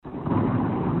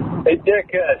Hey,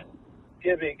 Dickhead.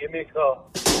 Give me a call.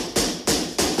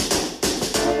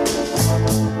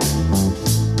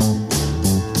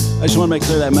 I just want to make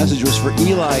clear that message was for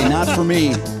Eli, not for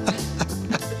me.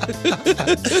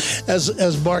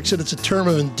 As Mark said, it's a term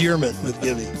of endearment with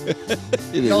Gibby.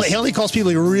 It is. He only calls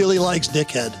people he really likes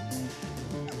dickhead.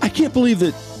 I can't believe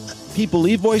that people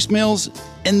leave voicemails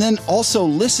and then also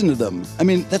listen to them. I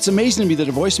mean, that's amazing to me that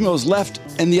a voicemail is left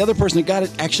and the other person that got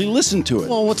it actually listened to it.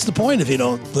 Well, what's the point if you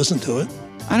don't listen to it?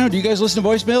 I don't know. Do you guys listen to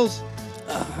voicemails?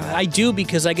 I do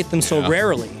because I get them so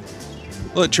rarely.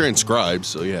 Well, it transcribes,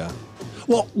 so yeah.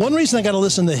 Well, one reason I got to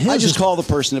listen to his I just is call the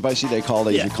person. If I see they called,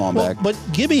 I usually call them back. But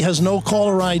Gibby has no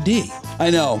caller ID. I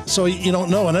know. So you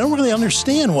don't know. And I don't really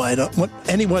understand why what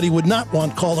anybody would not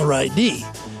want caller ID.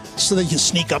 So they can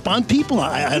sneak up on people?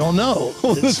 I don't know.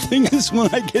 Well, the thing is,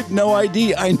 when I get no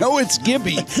ID, I know it's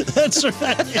Gibby. That's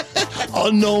right.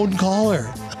 Unknown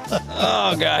caller.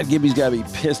 Oh, God. Gibby's got to be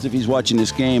pissed if he's watching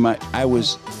this game. I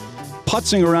was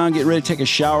putzing around, getting ready to take a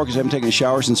shower because I haven't taken a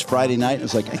shower since Friday night. I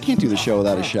was like, I can't do the show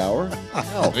without a shower.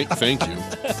 Hell. Thank you.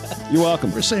 You're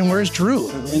welcome. We're saying, where's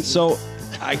Drew? And so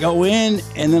I go in,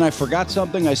 and then I forgot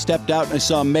something. I stepped out, and I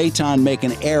saw Mayton make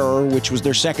an error, which was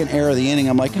their second error of the inning.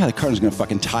 I'm like, God, the Cardinals are going to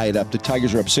fucking tie it up. The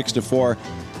Tigers are up 6-4.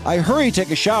 I hurry to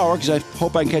take a shower because I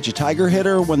hope I can catch a Tiger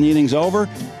hitter when the inning's over.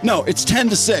 No, it's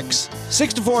 10-6.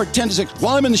 6-4, 10-6,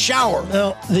 while I'm in the shower.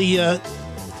 Well,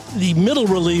 the middle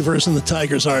relievers in the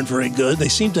Tigers aren't very good. They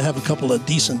seem to have a couple of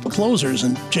decent closers,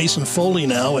 and Jason Foley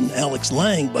now and Alex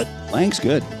Lang, but Lang's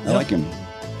good. I like him.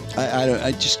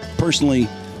 I just personally...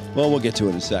 Well, we'll get to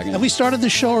it in a second. Have we started the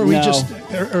show, or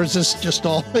or is this just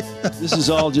all? This is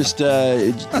all just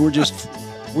we're just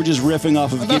riffing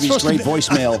off of Gibby's great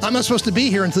voicemail. I'm not supposed to be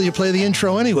here until you play the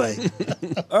intro anyway.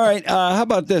 All right, how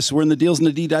about this? We're in the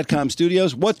DealsInTheD.com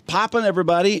studios. What's poppin',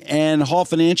 everybody? And Hall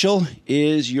Financial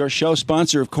is your show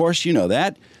sponsor, of course. You know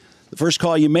that. The first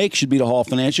call you make should be to Hall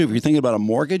Financial. If you're thinking about a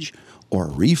mortgage or a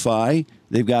refi,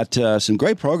 they've got some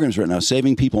great programs right now,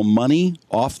 saving people money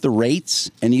off the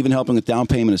rates and even helping with down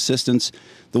payment assistance.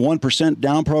 The 1%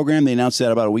 down program, they announced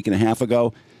that about a week and a half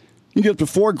ago. You can get up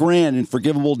to $4,000 in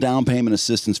forgivable down payment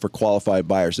assistance for qualified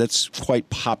buyers. That's quite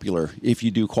popular if you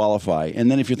do qualify.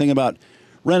 And then if you're thinking about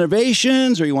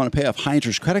renovations or you want to pay off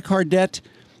high-interest credit card debt,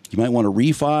 you might want to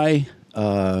refi.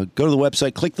 Go to the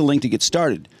website, click the link to get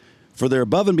started for their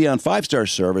above and beyond 5-star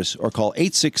service, or call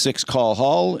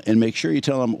 866-CALL-HALL and make sure you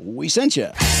tell them we sent you.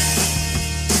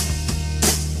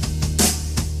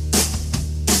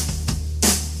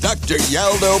 Dr.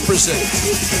 Yaldo presents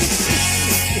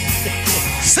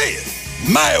Say It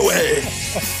My Way,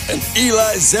 an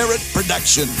Eli Zaret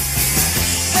production.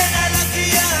 When I look in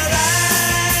your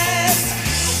eyes,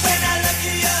 when I look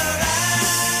in your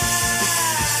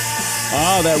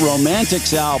eyes. Oh, that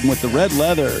Romantics album with the red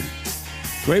leather.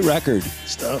 Great record.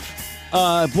 Stuff.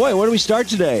 Boy, where do we start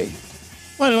today?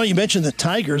 Well, I don't know. You mentioned the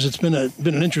Tigers. It's been an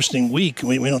interesting week.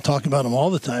 We don't talk about them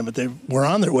all the time, but they were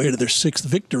on their way to their 6th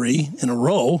victory in a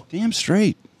row. Damn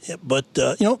straight. Yeah, but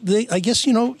I guess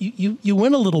you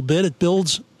win a little bit. It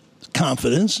builds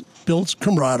confidence, builds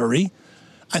camaraderie.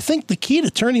 I think the key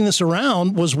to turning this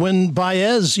around was when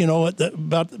Baez,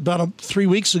 about 3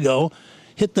 weeks ago,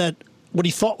 hit that what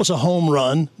he thought was a home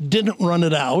run, didn't run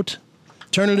it out,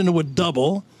 turned it into a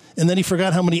double, and then he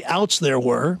forgot how many outs there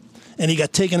were, and he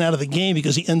got taken out of the game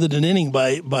because he ended an inning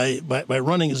by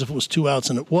running as if it was 2 outs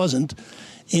and it wasn't.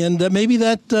 And maybe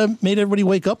that made everybody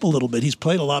wake up a little bit. He's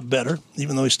played a lot better,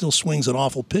 even though he still swings at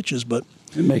awful pitches. But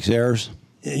he makes errors.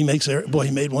 He makes errors. Boy,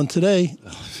 he made one today.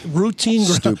 Routine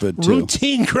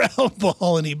ground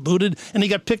ball, and he booted, and he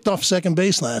got picked off second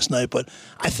base last night. But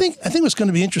I think what's going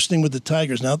to be interesting with the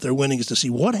Tigers now that they're winning is to see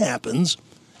what happens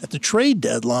at the trade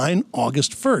deadline,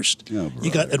 August 1st. Oh,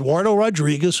 you got Eduardo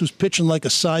Rodriguez, who's pitching like a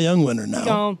Cy Young winner now.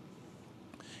 No.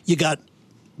 You got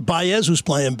Baez, who's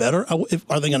playing better.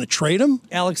 Are they going to trade him?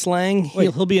 Alex Lang,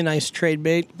 he'll be a nice trade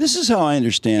bait. This is how I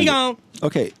understand it.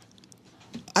 Okay.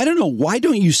 I don't know. Why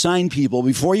don't you sign people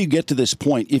before you get to this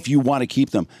point if you want to keep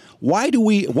them? Why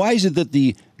is it that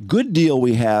the good deal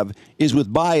we have is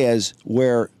with Baez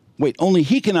where, only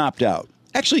he can opt out?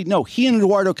 Actually, no, he and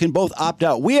Eduardo can both opt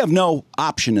out. We have no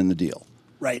option in the deal.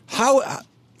 Right. How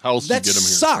else do you that get him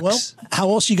here? sucks. Well, how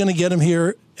else are you going to get him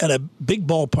here at a big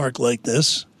ballpark like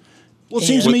this? Well, it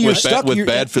seems to me you're stuck with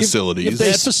bad facilities.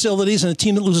 Bad facilities and a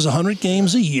team that loses 100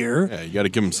 games a year. Yeah, you got to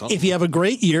give them something. If you have a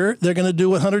great year, they're going to do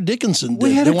what Hunter Dickinson did.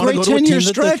 We had they a want to great go to a team 10-year that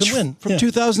they stretch can win. from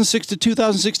 2006 to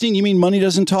 2016. You mean money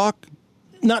doesn't talk?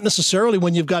 Not necessarily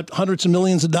when you've got hundreds of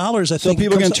millions of dollars. I So think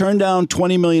people can turn down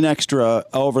 $20 million extra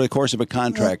over the course of a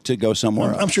contract to go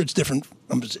somewhere else. I'm sure it's different.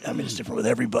 I mean, it's different with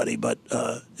everybody, but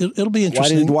it'll be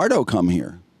interesting. Why did Eduardo come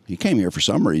here? He came here for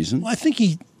some reason. Well, I think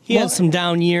he had some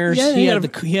down years. Yeah,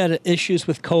 he had issues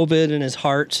with COVID and his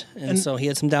heart, and so he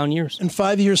had some down years. In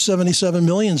 5 years, $77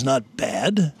 million is not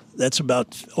bad. That's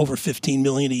about over $15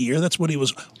 million a year. That's what he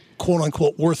was, quote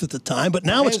unquote, worth at the time. But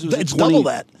now it's double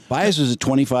that. Baez was a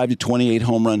 25 to 28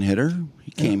 home run hitter.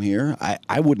 He came here.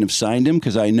 I wouldn't have signed him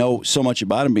because I know so much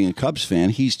about him being a Cubs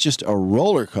fan. He's just a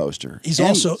roller coaster. He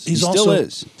still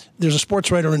is. There's a sports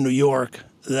writer in New York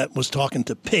that was talking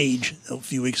to Paige a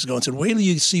few weeks ago and said, "Wait till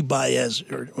you see Baez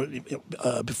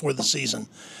before the season.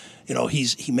 You know,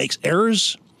 he makes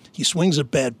errors. He swings at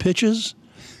bad pitches.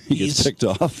 He gets picked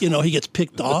off. You know, he gets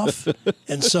picked off,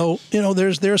 and so there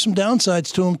are some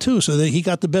downsides to him too. So he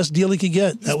got the best deal he could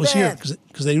get. That was here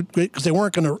because they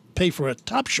weren't going to pay for a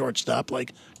top shortstop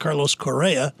like Carlos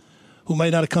Correa, who might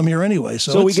not have come here anyway.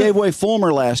 So we gave away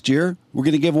Fulmer last year. We're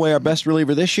going to give away our best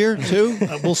reliever this year, too?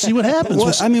 We'll see what happens.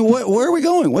 Where are we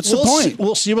going? What's the point?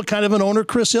 We'll see what kind of an owner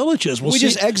Chris Ilitch is. We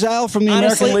just exile from the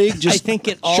American League? Just I think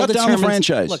it all shut down the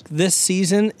franchise. Look, this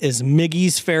season is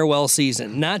Miggy's farewell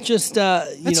season. Not just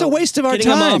That's a waste of our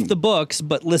getting time. him off the books,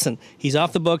 but listen, he's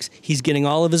off the books. He's getting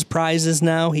all of his prizes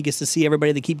now. He gets to see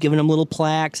everybody. They keep giving him little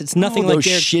plaques. It's nothing like those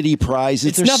shitty prizes.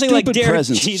 It's They're nothing like stupid Derek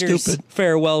presents. Jeter's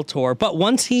farewell tour. But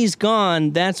once he's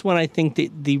gone, that's when I think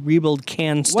the rebuild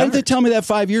can start. Why did they tell me that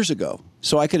 5 years ago?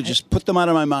 So I could have just put them out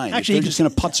of my mind. Actually, they're just going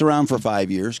to putz around for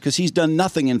 5 years because he's done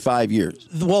nothing in 5 years.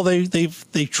 Well, they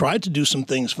tried to do some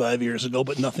things 5 years ago,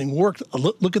 but nothing worked.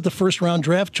 Look at the first round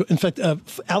draft. In fact,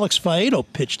 Alex Faedo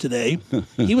pitched today.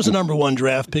 He was a number one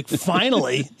draft pick.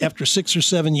 Finally, after 6 or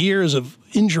 7 years of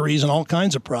injuries and all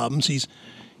kinds of problems,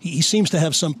 he seems to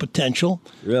have some potential.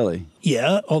 Really?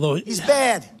 Yeah, although He's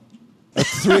bad.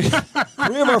 Three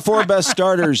of our four best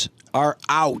starters are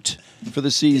out for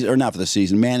the season, or not for the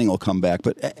season. Manning will come back,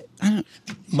 but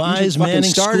Mize, fucking Manning,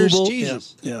 starters, Skubal.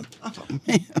 Jesus. Yeah.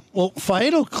 Well,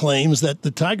 Faedo claims that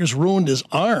the Tigers ruined his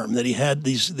arm. That he had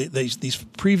these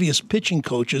previous pitching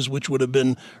coaches, which would have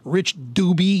been Rich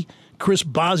Doobie, Chris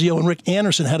Bosio, and Rick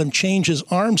Anderson, had him change his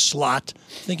arm slot,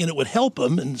 thinking it would help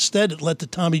him. Instead, it led to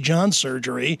Tommy John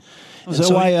surgery. Is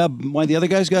that why the other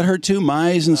guys got hurt too?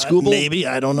 Mize and Skubal? Maybe,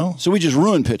 I don't know. So we just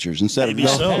ruined pitchers instead Maybe of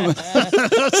so.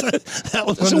 That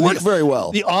was doesn't work very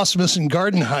well. The Osmus and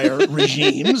Gardenhire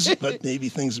regimes, but maybe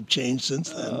things have changed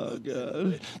since then. Oh,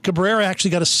 God. Cabrera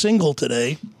actually got a single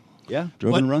today. Yeah,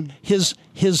 drove and run. His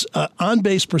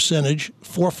on-base percentage,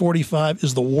 445,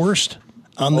 is the worst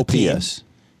on the team. OPS.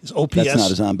 His OPS. That's not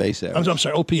his on-base average. I'm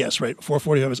sorry, OPS, right?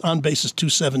 445. His on-base is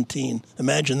 217.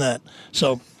 Imagine that.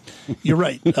 So you're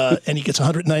right. And he gets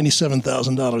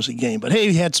 $197,000 a game. But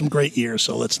hey, he had some great years,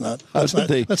 so let's not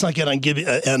get on Gibby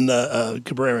and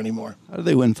Cabrera anymore. How did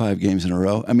they win 5 games in a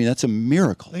row? I mean, that's a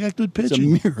miracle. They got good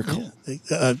pitching. It's a miracle.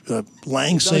 Yeah.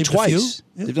 Lang They've done it saved a few. twice.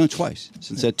 They've done it twice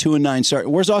since that 2-9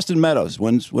 start. Where's Austin Meadows?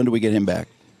 When do we get him back?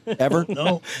 Ever?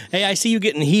 No. Hey, I see you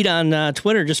getting heat on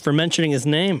Twitter just for mentioning his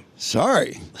name.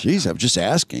 Sorry. Jeez, I'm just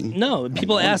asking. No,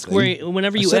 people ask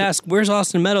whenever you ask, where's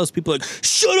Austin Meadows? People are like,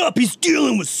 shut up, he's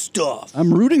dealing with stuff.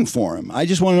 I'm rooting for him. I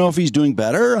just want to know if he's doing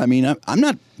better. I mean, I'm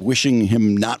not wishing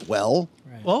him not well.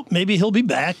 Well, maybe he'll be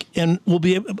back, and we'll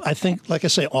be. I think, like I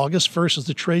say, August 1st is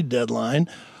the trade deadline.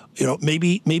 You know,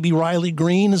 maybe Riley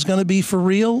Green is going to be for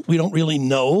real. We don't really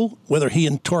know whether he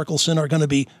and Torkelson are going to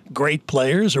be great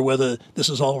players or whether this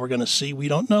is all we're going to see. We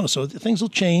don't know. So things will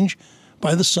change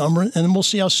by the summer, and then we'll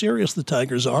see how serious the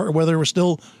Tigers are or whether we're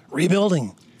still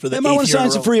rebuilding for the 8th year They might want to in a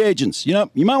sign some row. free agents. You know,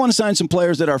 you might want to sign some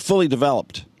players that are fully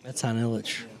developed. That's on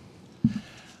Illich.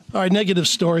 All right, negative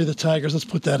story of the Tigers. Let's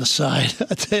put that aside.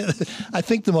 I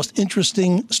think the most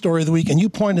interesting story of the week, and you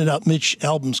pointed out Mitch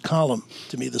Albom's column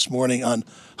to me this morning on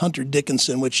Hunter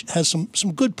Dickinson, which has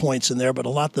some good points in there, but a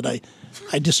lot that I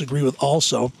disagree with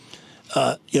also.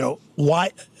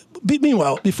 Why?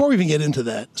 Meanwhile, before we even get into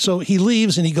that, so he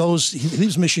leaves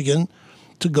Michigan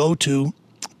to go to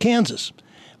Kansas,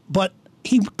 but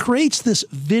he creates this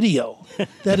video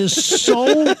that is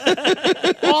so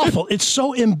awful. It's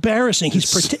so embarrassing.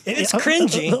 It's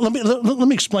cringy. Let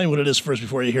me explain what it is first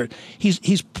before you hear it.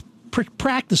 He's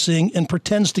practicing and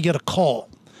pretends to get a call.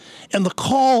 And the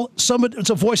call, it's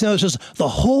a voice now that says, the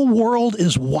whole world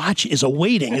is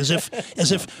awaiting, as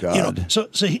if God. So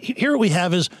here we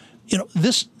have is,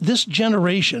 this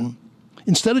generation,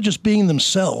 instead of just being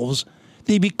themselves,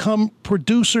 they become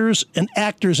producers and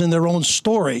actors in their own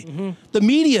story. Mm-hmm. The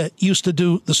media used to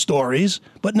do the stories,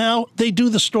 but now they do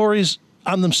the stories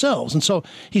on themselves. And so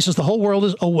he says the whole world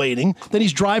is awaiting. Then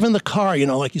he's driving the car,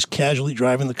 like he's casually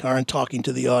driving the car and talking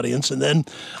to the audience. And then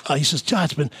he says, John,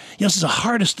 it's been, this is the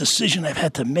hardest decision I've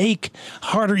had to make,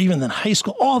 harder even than high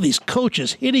school. All these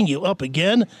coaches hitting you up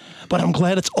again, but I'm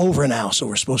glad it's over now. So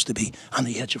we're supposed to be on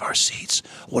the edge of our seats.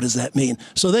 What does that mean?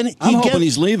 So then I'm hoping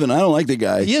he's leaving. I don't like the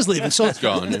guy. He is leaving. So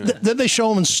gone, yeah. Then they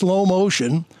show him in slow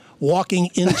motion walking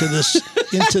into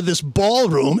this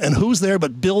ballroom, and who's there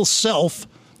but Bill Self,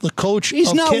 the coach.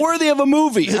 He's not worthy of a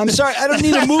movie. I'm sorry. I don't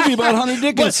need a movie about Hunter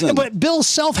Dickinson. But Bill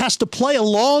Self has to play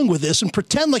along with this and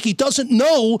pretend like he doesn't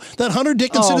know that Hunter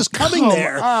Dickinson is coming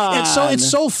there. It's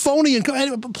so phony. And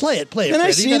play it. Can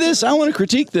I see this? I want to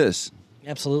critique this.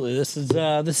 Absolutely. This is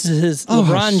his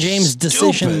LeBron James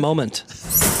decision moment.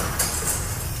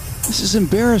 This is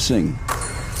embarrassing.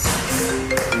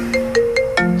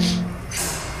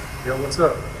 Yo, what's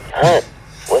up? Hunt,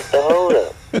 what's the hold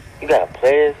up? You got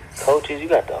players, coaches, you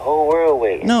got the whole world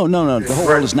waiting. No. The whole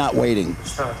world is not waiting.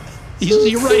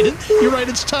 You're right. You're right.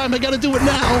 It's time. I got to do it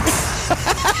now.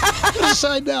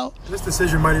 Decide now. This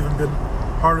decision might even been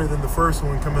harder than the first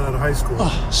one coming out of high school.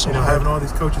 Having all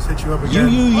these coaches hit you up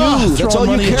again. That's all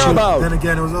you care about. Then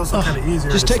again, it was also kind of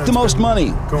easier. Just take the most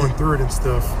money. Going through it and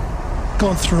stuff.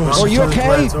 Going through it. Are you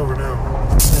okay? It's over now.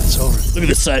 It's over. Look at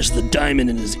the size of the diamond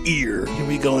in his ear. Here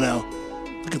we go now.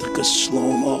 Look at the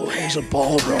slow-mo. Here's a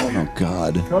ballroom. Oh,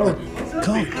 God. Come.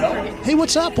 Hey,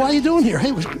 what's up? Why are you doing here?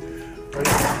 Hey, Listen.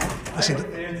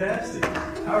 Fantastic.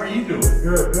 How are you doing?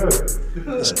 Good.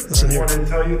 Listen here. I wanted to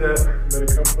tell you that I'm going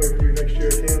to come play for you next year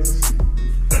at Kansas.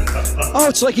 Oh,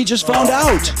 it's like he just found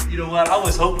out. You know what? I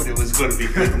was hoping it was going to be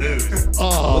good news.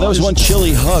 Well, that was one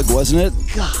chilly hug, wasn't it?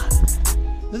 God.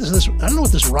 This, I don't know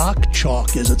what this rock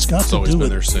chalk is. It's got to always do been with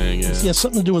their saying, yeah. Yeah,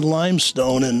 something to do with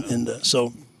limestone, and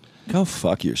so. Go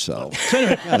fuck yourself.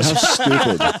 God, how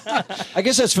stupid. I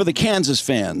guess that's for the Kansas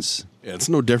fans. Yeah, it's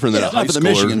no different than a high not for the schooler.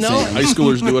 Michigan fans. High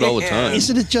schoolers do it all the time.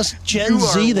 Isn't it just Gen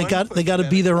Z? They got to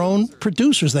be their own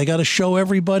producers. They got to show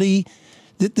everybody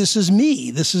that this is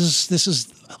me. This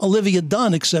is Olivia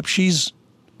Dunn, except she's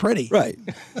pretty. Right.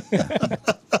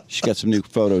 She got some new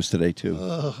photos today too.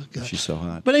 Oh, God. She's so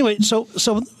hot. But anyway, so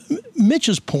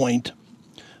Mitch's point,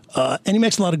 and he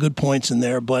makes a lot of good points in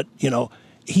there. But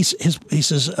he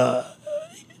says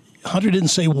Hunter didn't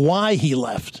say why he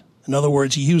left. In other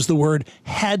words, he used the word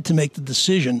 "had to" make the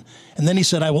decision, and then he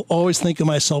said, "I will always think of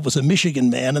myself as a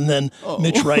Michigan man." And then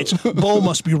Mitch writes, "Bo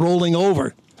must be rolling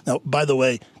over." Now, by the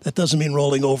way, that doesn't mean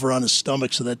rolling over on his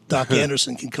stomach so that Doc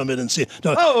Anderson can come in and see it.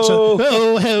 No,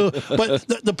 but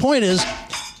the point is,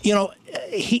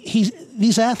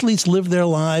 these athletes live their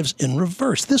lives in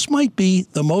reverse. This might be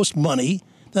the most money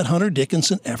that Hunter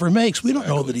Dickinson ever makes. We don't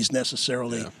know that he's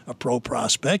necessarily a pro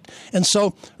prospect. And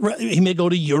so he may go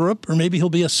to Europe, or maybe he'll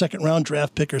be a second-round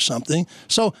draft pick or something.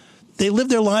 So they live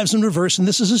their lives in reverse, and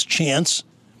this is his chance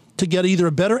to get either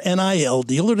a better NIL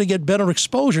deal or to get better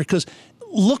exposure, because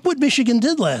look what Michigan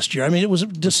did last year. I mean, it was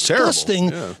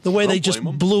disgusting the way they just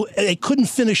blew. They couldn't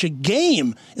finish a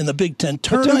game in the Big Ten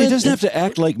tournament. He doesn't have to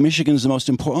act like Michigan's the most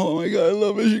important. Oh, my God, I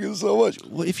love Michigan so much.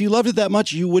 Well, if you loved it that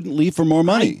much, you wouldn't leave for more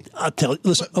money. I'll tell you.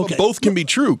 Listen, okay. Both can be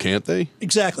true, can't they?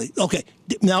 Exactly. Okay.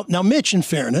 Now, Mitch, in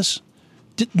fairness,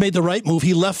 made the right move.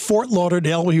 He left Fort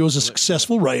Lauderdale, where he was a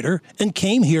successful writer, and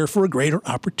came here for a greater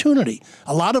opportunity.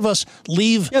 A lot of us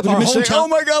leave our hometown. Oh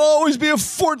my God, I'll always be a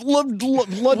Fort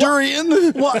Lauderdalian.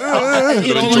 Make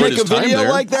a video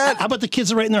like that. How about the kids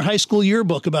that write in their high school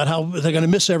yearbook about how they're going to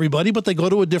miss everybody, but they go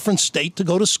to a different state to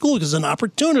go to school because it's an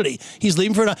opportunity. He's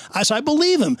leaving for it. I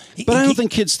believe him. But I don't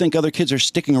think kids think other kids are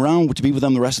sticking around to be with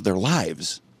them the rest of their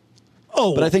lives.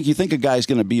 Oh, but I think you think a guy's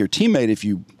going to be your teammate if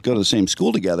you go to the same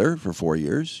school together for 4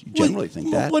 years. You generally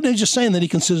think that. Well, he's just saying that he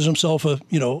considers himself a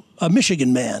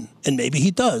Michigan man, and maybe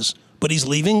he does. But he's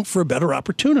leaving for a better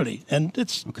opportunity, and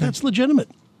that's legitimate.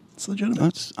 It's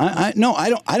legitimate. I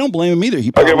don't blame him either. He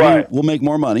probably will make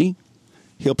more money.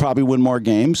 He'll probably win more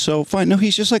games. So fine. No,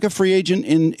 he's just like a free agent.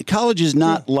 In college is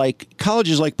not like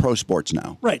pro sports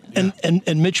now. Right. Yeah.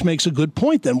 And Mitch makes a good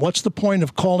point. Then what's the point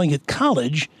of calling it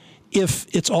college if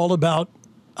it's all about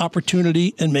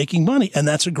opportunity and making money? And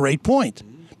that's a great point,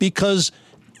 because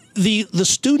the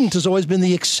student has always been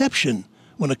the exception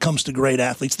when it comes to great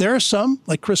athletes. There are some,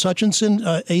 like Chris Hutchinson,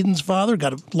 Aiden's father,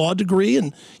 got a law degree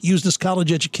and used his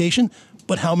college education,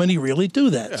 but how many really do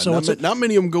that? Yeah, so not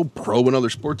many of them go pro in other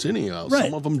sports anyhow. Right.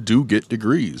 Some of them do get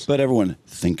degrees. But everyone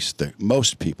thinks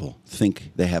most people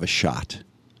think they have a shot.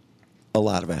 A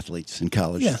lot of athletes in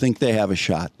college think they have a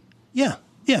shot. Yeah.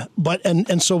 Yeah, but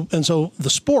and so the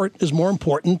sport is more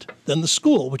important than the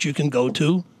school, which you can go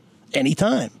to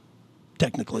anytime,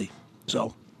 technically.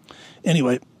 So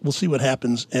anyway, we'll see what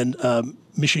happens. And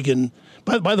Michigan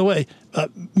By the way,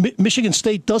 Michigan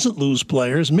State doesn't lose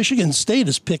players. Michigan State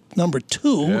is picked number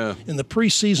 2 in the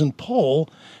preseason poll.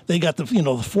 They got the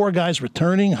 4 guys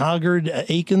returning: Hoggard,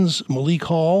 Akins, Malik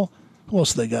Hall. Who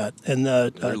else they got? And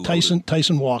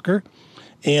Tyson Walker.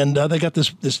 And they got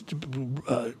this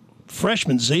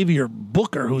freshman Xavier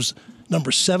Booker, who's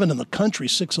number 7 in the country,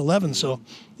 6'11". So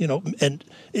and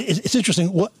it's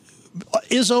interesting.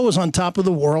 Izzo is on top of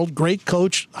the world, great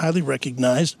coach, highly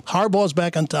recognized. Harbaugh's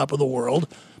back on top of the world,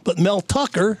 but Mel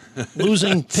Tucker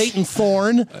losing Peyton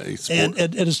Thorne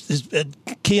and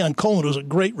Keon Coleman, who's a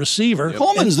great receiver.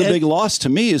 Coleman's the big loss to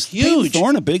me. Is huge. Peyton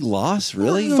Thorne a big loss?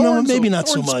 Really? No, maybe not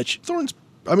so much. Thorne's.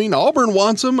 I mean, Auburn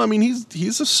wants him. I mean,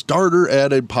 he's a starter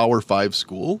at a Power 5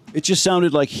 school. It just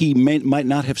sounded like he might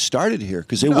not have started here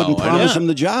because they wouldn't promise him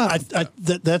the job.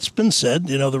 That's been said.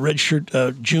 The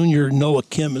redshirt junior Noah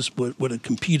Kim would have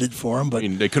competed for him. But I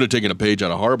mean, they could have taken a page out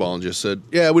of Harbaugh and just said,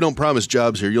 "Yeah, we don't promise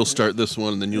jobs here. You'll start this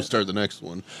one, and then you'll start the next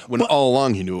one." When all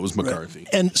along he knew it was McCarthy. Right.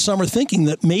 And some are thinking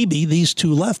that maybe these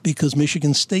 2 left because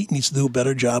Michigan State needs to do a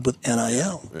better job with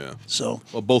NIL. Yeah. So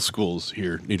both schools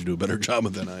here need to do a better job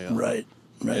with NIL. Right.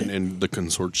 Right. And the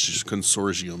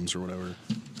consortiums or whatever.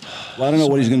 Well, I don't know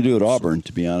what he's going to do at Auburn,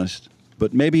 to be honest.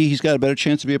 But maybe he's got a better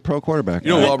chance to be a pro quarterback. You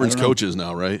know who Auburn's coach is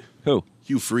now, right? Who?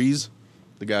 Hugh Freeze,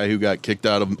 the guy who got kicked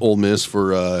out of Ole Miss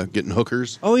for getting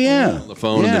hookers. Oh, yeah. On the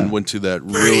phone and then went to that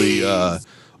really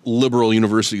liberal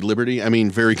University Liberty. I mean,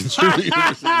 very conservative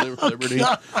University Liberty.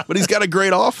 But he's got a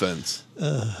great offense.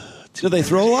 Do they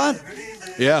throw a lot?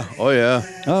 Yeah. Oh, yeah.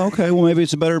 Oh, okay. Well, maybe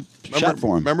it's a better shot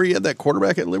for him. Remember he had that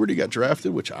quarterback at Liberty, got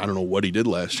drafted, which I don't know what he did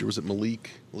last year. Was it Malik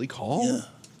Hall? Yeah.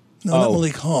 No, not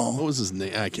Malik Hall. What was his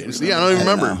name? I can't see. I don't even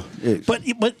remember. But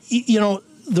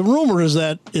the rumor is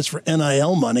that it's for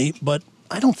NIL money, but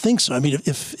I don't think so. I mean,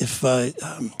 if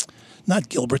not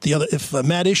Gilbert, if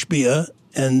Matt Ishbia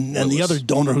and the other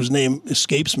donor whose name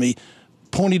escapes me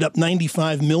ponied up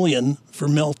 $95 million for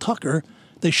Mel Tucker,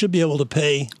 they should be able to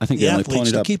pay the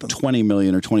athletes to keep him. $20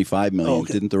 million or $25 million.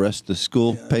 Okay. Didn't the rest of the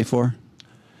school pay for?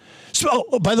 So,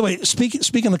 by the way,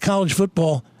 speaking of college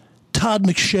football, Todd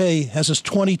McShay has his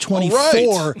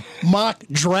 2024 mock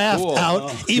draft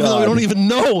out, even though we don't even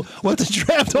know what the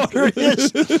draft order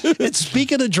is. And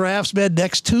speaking of drafts, man,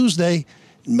 next Tuesday,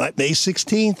 May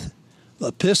 16th,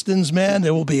 the Pistons, man,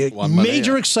 there will be a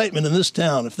major excitement in this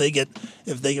town if they get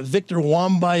Victor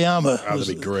Wembanyama. That'd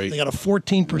be great. They got a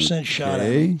 14% shot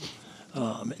at him.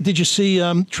 Did you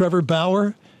see Trevor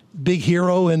Bauer? Big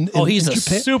hero in he's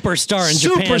Japan. a superstar in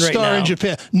Japan right now. In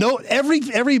Japan. No,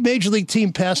 every major league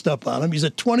team passed up on him. He's a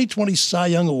 2020 Cy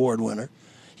Young Award winner.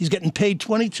 He's getting paid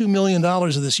 $22 million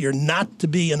this year not to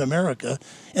be in America,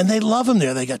 and they love him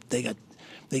there. They got bands,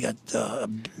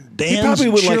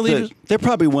 cheerleaders. There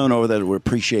probably women over there that would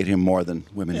appreciate him more than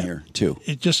women here too.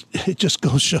 It just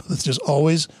goes to show that there's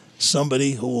always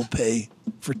somebody who will pay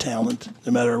for talent,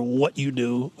 no matter what you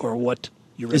do or what.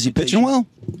 Is he pitching well?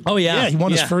 Oh, yeah. Yeah, he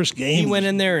won his first game. He went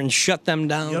in there and shut them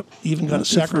down. Yep, even got a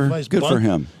sacrifice Good bunt. for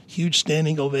him. Huge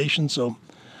standing ovation, so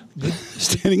good.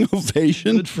 Standing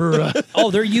ovation? Good for...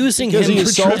 they're using because him he for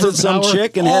assaulted some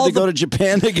chick and had to go to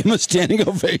Japan to give him a standing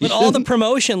ovation. But all the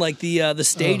promotion, like the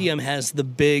stadium has the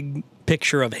big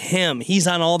picture of him. He's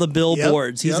on all the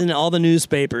billboards. He's in all the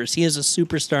newspapers. He is a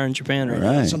superstar in Japan right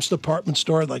now. Some department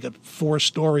store, like a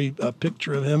 4-story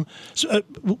picture of him. So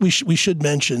we should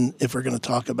mention, if we're going to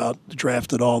talk about the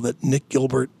draft at all, that Nick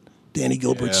Gilbert, Danny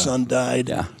Gilbert's son, died.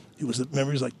 Yeah. He was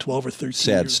like 12 or 13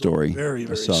 sad years story. Old. Very,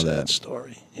 very sad that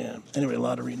story. Yeah. Anyway,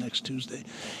 lottery next Tuesday.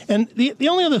 And the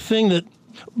only other thing that,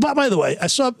 by the way, I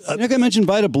saw... You're not going to mention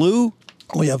Vida Blue?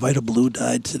 Oh, yeah, Vida Blue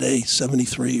died today,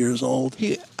 73 years old.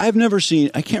 I've never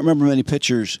seen, I can't remember many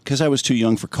pictures because I was too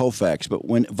young for Koufax, but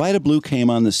when Vida Blue came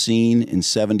on the scene in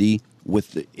 70,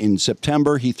 in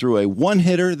September, he threw a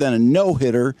one-hitter, then a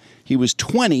no-hitter. He was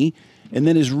 20, and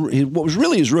then what was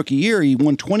really his rookie year, he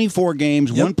won 24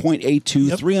 games,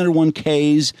 1.82, 301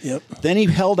 Ks. Then he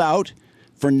held out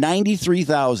for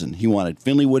 $93,000 he wanted.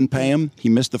 Finley wouldn't pay him. He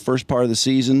missed the first part of the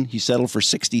season. He settled for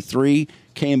 63,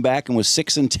 came back and was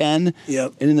 6-10.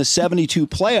 And in the 72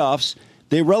 playoffs,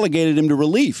 they relegated him to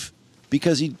relief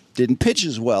because he didn't pitch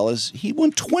as well as he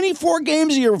won 24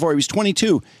 games a year before he was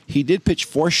 22. He did pitch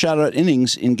 4 shutout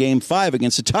innings in Game 5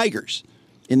 against the Tigers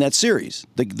in that series,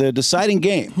 the deciding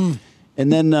game.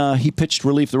 And then he pitched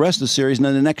relief the rest of the series. And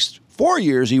then the next 4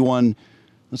 years he won.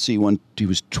 Let's see, he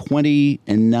was 20-9,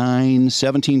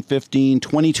 17-15,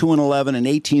 22-11, and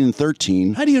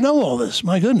 18-13. How do you know all this?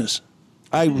 My goodness.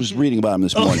 I was reading about him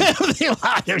this morning.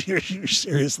 You're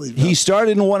seriously. He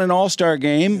started and won an All-Star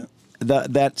game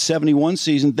that 71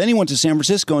 season. Then he went to San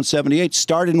Francisco in 78,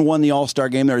 started and won the All-Star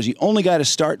game there. He was the only guy to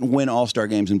start and win All-Star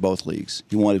games in both leagues.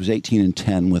 He was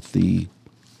 18-10 with the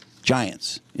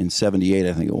Giants in 78,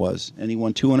 I think it was. And he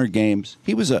won 200 games.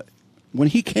 When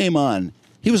he came on,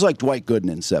 he was like Dwight Gooden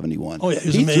in 71. Oh, yeah, he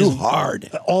was he amazing. threw hard.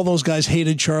 All those guys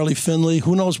hated Charlie Finley.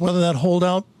 Who knows whether that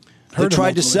holdout They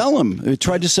tried to sell him. They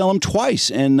tried to sell him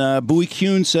twice, and Bowie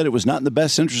Kuhn said it was not in the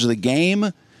best interest of the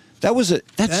game.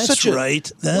 That's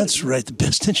right. That's right. The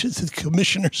best interest of the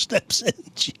commissioner steps in.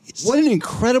 Jeez. What an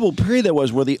incredible period that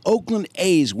was, where the Oakland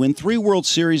A's win 3 World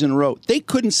Series in a row. They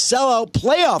couldn't sell out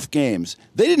playoff games.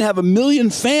 They didn't have 1 million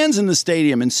fans in the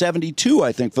stadium in 72,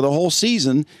 I think, for the whole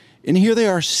season. And here they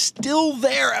are still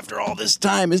there after all this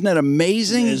time. Isn't that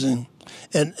amazing? Amazing.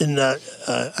 And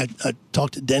I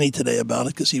talked to Denny today about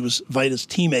it because he was Vita's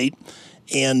teammate.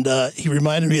 And he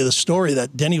reminded me of the story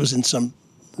that Denny was in some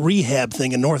rehab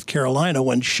thing in North Carolina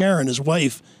when Sharon, his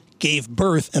wife, gave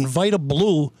birth, and Vita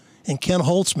Blue and Ken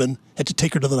Holtzman had to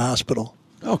take her to the hospital.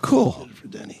 Oh, cool. For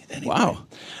Denny. Anyway. Wow.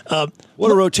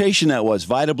 What a rotation that was.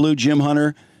 Vita Blue, Jim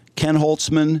Hunter, Ken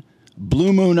Holtzman,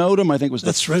 Blue Moon Odom, I think was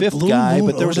the fifth Blue guy.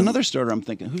 Moon But there was Odom. another starter I'm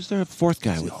thinking. Who's their fourth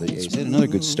guy with the A's? They had another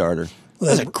good starter. That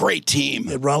was a great team.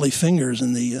 They had Raleigh Fingers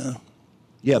in the...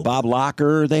 Yeah, Bob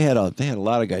Locker. They had a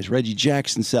lot of guys. Reggie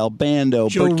Jackson, Sal Bando,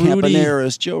 Joe Bert Rudy.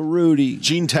 Campaneris, Joe Rudy.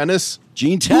 Gene Tennis.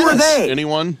 Gene Tennis. Who are they?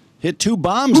 Anyone? Hit 2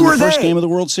 bombs in the first game of the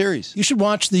World Series. You should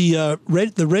watch the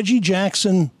Reggie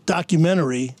Jackson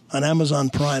documentary on Amazon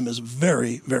Prime. Is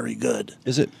very, very good.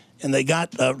 Is it? And they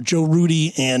got Joe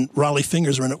Rudy and Raleigh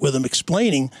Fingers were in it with him,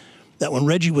 explaining that when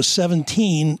Reggie was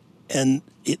 17 and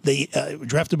they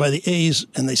drafted by the A's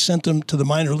and they sent him to the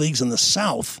minor leagues in the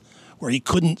South, where he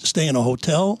couldn't stay in a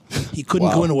hotel, he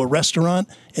couldn't go into a restaurant,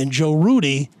 and Joe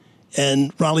Rudy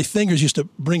and Raleigh Fingers used to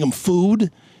bring him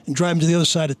food and drive him to the other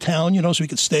side of town, so he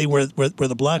could stay where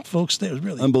the black folks stay. It was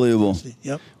really unbelievable.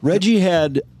 Yep. Reggie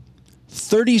had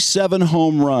 37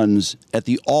 home runs at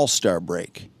the All-Star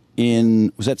break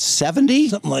in, was that 70?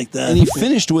 Something like that. And he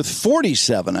finished with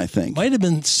 47, I think. Might have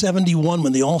been 71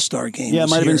 when the All-Star game Yeah, it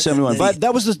was might have here. been 71. And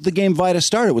That was the game Vita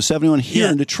started. Was 71 here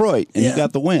in Detroit, and he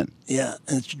got the win. Yeah,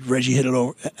 and Reggie hit it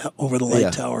over the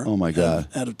light tower. Oh, my God.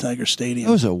 Out of Tiger Stadium.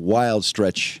 That was a wild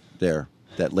stretch there,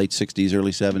 that late 60s,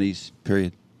 early 70s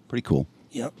period. Pretty cool.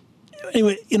 Yep.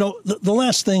 Anyway, the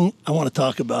last thing I want to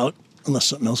talk about, unless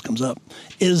something else comes up,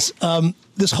 is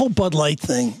this whole Bud Light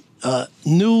thing.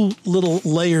 New little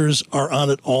layers are on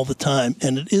it all the time,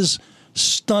 and it is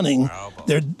stunning.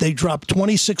 They dropped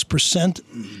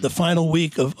 26% the final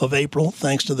week of April,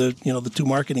 thanks to the 2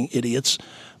 marketing idiots,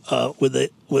 with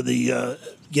the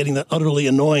getting the utterly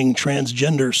annoying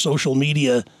transgender social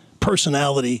media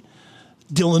personality,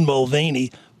 Dylan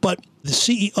Mulvaney. But the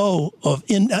CEO of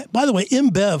by the way,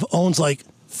 InBev owns like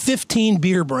 15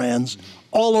 beer brands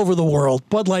all over the world.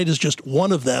 Bud Light is just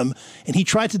one of them, and he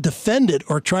tried to defend it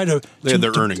or try to... They had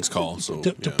their earnings call, so...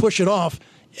 To push it off,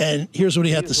 and here's what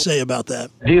he had to say about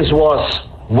that. This was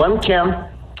one can,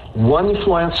 one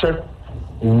influencer,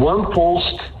 one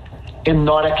post, and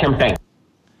not a campaign.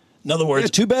 In other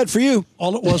words... too bad for you.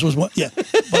 All it was one... Yeah.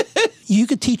 But you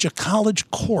could teach a college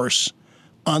course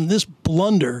on this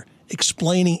blunder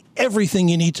explaining everything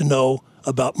you need to know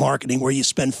about marketing, where you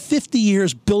spend 50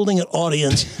 years building an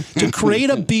audience to create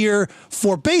a beer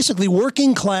for basically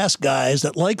working class guys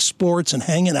that like sports and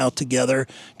hanging out together,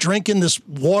 drinking this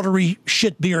watery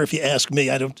shit beer, if you ask me.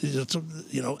 I don't,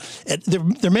 and there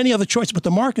are many other choices, but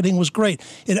the marketing was great.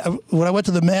 When I went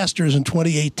to the Masters in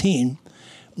 2018,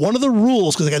 one of the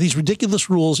rules, because they got these ridiculous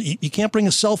rules, you can't bring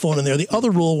a cell phone in there. The other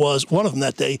rule was, one of them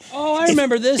that day. Oh, I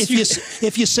remember this.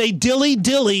 If you say dilly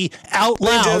dilly out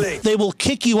loud, they will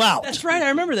kick you out. That's right. I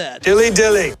remember that. Dilly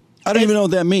dilly. I don't even know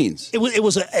what that means. It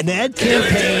was an ad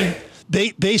campaign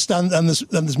based on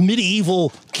this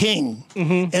medieval king,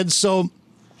 and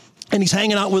he's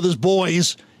hanging out with his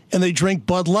boys. And they drink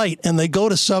Bud Light, and they go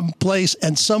to some place,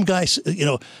 and some guy,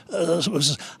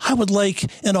 says, I would like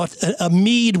a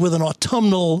mead with an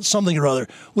autumnal something or other,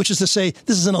 which is to say,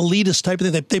 this is an elitist type of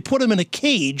thing. They put him in a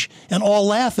cage and all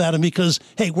laugh at him because,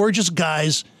 hey, we're just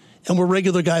guys, and we're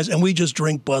regular guys, and we just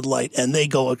drink Bud Light. And they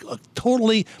go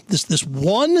totally, this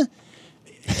one,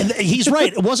 and he's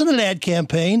right, it wasn't an ad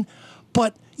campaign,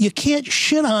 but you can't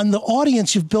shit on the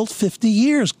audience you've built 50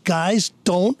 years. Guys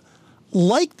don't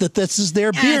like that this is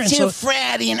their beer. Too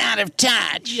fratty and out of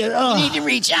touch. You need to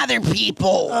reach other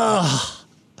people.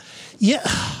 Yeah.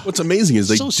 What's amazing is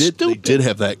they stupid. did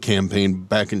have that campaign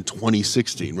back in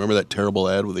 2016. Remember that terrible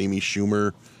ad with Amy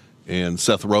Schumer and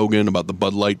Seth Rogen about the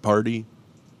Bud Light party?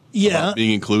 about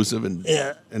being inclusive and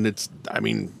it's. I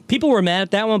mean, people were mad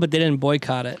at that one, but they didn't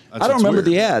boycott it. I don't remember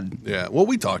the ad. Yeah, well,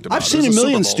 we talked about. I've seen a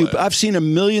million stupid. I've seen a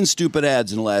million stupid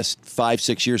ads in the last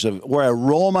 5-6 years of where I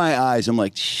roll my eyes. I'm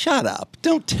like, shut up!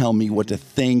 Don't tell me what to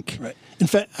think. Right. In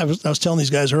fact, I was telling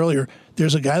these guys earlier.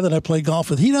 There's a guy that I play golf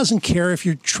with. He doesn't care if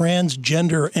you're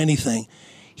transgender or anything.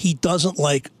 He doesn't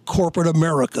like corporate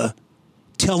America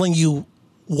telling you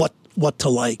what to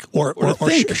like or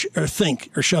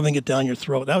think or shoving it down your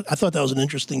throat. I thought that was an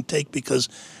interesting take because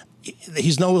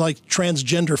he's no like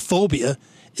transgender phobia.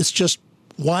 It's just,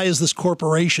 why is this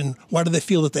corporation, why do they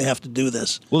feel that they have to do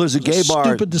this? Well, there's a gay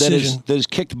bar that has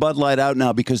kicked Bud Light out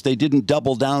now because they didn't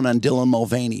double down on Dylan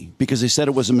Mulvaney because they said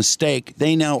it was a mistake.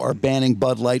 They now are banning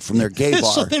Bud Light from their gay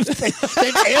bar. So they've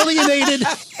alienated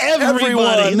everybody.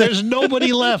 Everyone. There's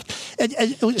nobody left.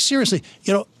 And seriously,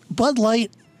 Bud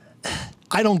Light,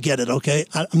 I don't get it, okay?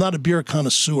 I'm not a beer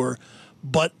connoisseur,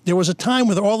 but there was a time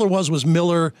where all there was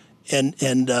Miller and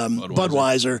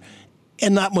Budweiser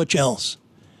and not much else.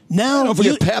 Now, don't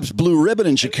forget Pabst Blue Ribbon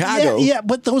in Chicago. Yeah,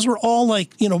 but those were all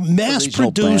like,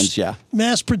 mass-produced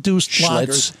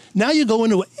lagers. Now you go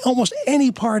into almost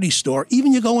any party store,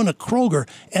 even you go into Kroger,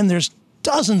 and there's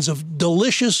dozens of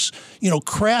delicious,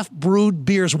 craft brewed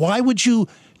beers. Why would you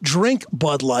drink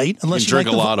Bud Light unless you drink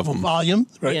like a lot of them? Volume,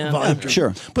 right? Yeah. Volume Yeah,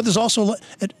 sure. But there's also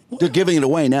They're giving it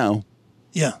away now.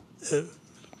 Yeah. I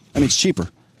mean, it's cheaper.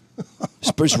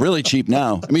 It's really cheap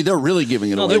now. I mean, they're really giving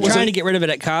it away. They're trying to get rid of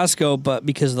it at Costco, but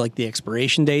because of like the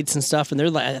expiration dates and stuff, and they're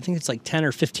like, I think it's like $10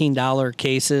 or $15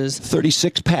 cases.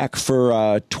 36-pack for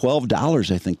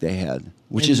 $12, I think they had,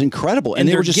 which is incredible. And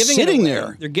they were just sitting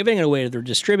there. They're giving it away to their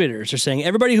distributors. They're saying,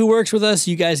 everybody who works with us,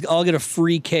 you guys all get a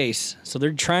free case. So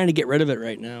they're trying to get rid of it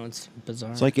right now. It's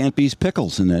bizarre. It's like Aunt Bee's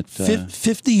pickles in that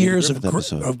 50 years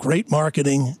of great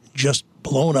marketing just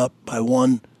blown up by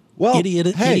one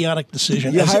idiotic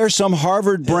decision. You hire some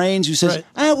Harvard brains who says,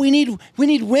 we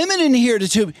need women in here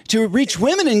to reach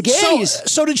women and gays.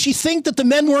 So did she think that the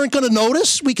men weren't going to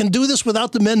notice? We can do this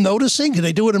without the men noticing? Can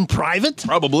they do it in private?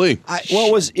 Probably.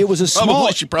 It was a small.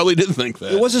 She probably didn't think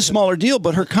that. It was a smaller deal,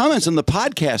 but her comments on the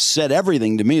podcast said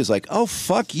everything to me. It's like, oh,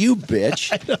 fuck you, bitch.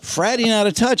 Fratting out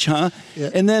of touch, huh? Yeah.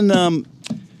 And then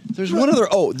there's one other.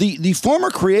 Oh, the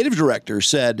former creative director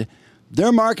said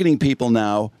their marketing people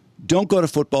now don't go to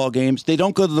football games. They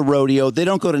don't go to the rodeo. They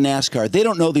don't go to NASCAR. They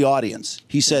don't know the audience.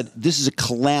 He said, this is a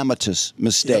calamitous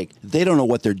mistake. Yep. They don't know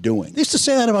what they're doing. They used to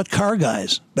say that about car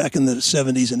guys back in the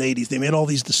 70s and 80s. They made all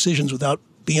these decisions without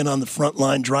being on the front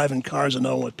line, driving cars and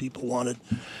knowing what people wanted.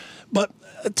 But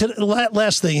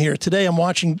last thing here. Today I'm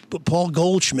watching Paul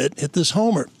Goldschmidt hit this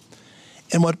homer.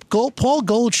 And what Paul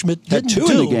Goldschmidt didn't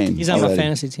do. in the game. He's on my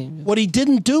fantasy team. What he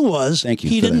didn't do was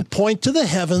he didn't point to the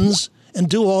heavens and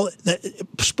do all that.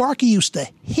 Sparky used to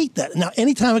hate that. Now,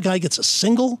 anytime a guy gets a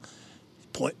single,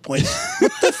 point. What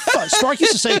the fuck? Sparky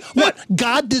used to say, what?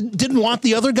 God didn't want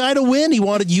the other guy to win? He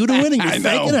wanted you to win, and you're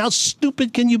thinking, how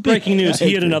stupid can you be? Breaking news,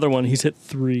 he hit another one. He's hit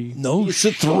 3. No, he's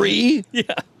hit 3? Yeah.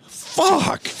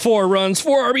 Fuck. 4 runs,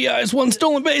 4 RBIs, 1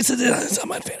 stolen base. It's on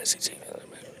my fantasy team.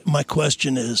 My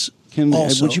question is,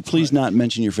 would you please not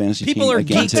mention your fantasy People team are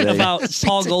again geeked today? about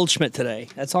Paul Goldschmidt today.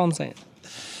 That's all I'm saying.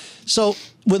 So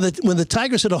when the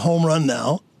Tigers hit a home run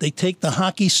now, they take the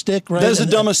hockey stick, right? That's the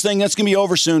dumbest thing. That's going to be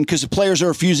over soon because the players are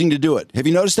refusing to do it. Have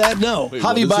you noticed that? No. Wait,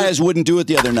 Javi Baez wouldn't do it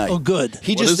the other night. Oh, good.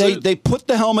 They put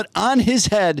the helmet on his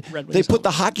head. They put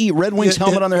the hockey Red Wings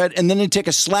helmet on their head, and then they take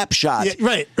a slap shot. Yeah,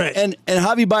 right. And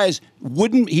Javi Baez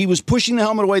wouldn't. He was pushing the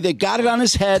helmet away. They got it on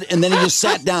his head, and then he just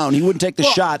sat down. He wouldn't take the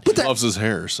shot. He loves his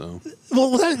hair, so.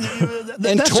 Well,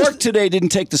 and Torque today didn't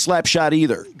take the slap shot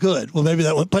either. Good. Well, maybe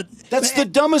that one. But that's the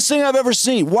dumbest thing I've ever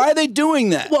seen. Why are they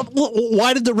doing that? Well,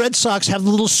 why did the Red Sox have the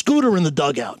little scooter in the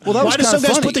dugout? Well, why did some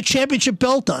guys funny. put the championship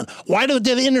belt on? Why did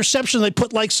the interception they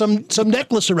put like some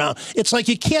necklace around? It's like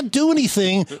you can't do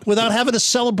anything without having a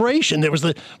celebration. There was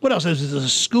what else? There was the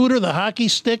scooter, the hockey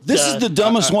stick. This is the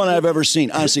dumbest one I've ever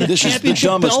seen. Honestly, this is the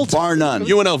dumbest, bar none.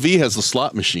 UNLV has the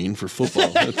slot machine for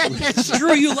football.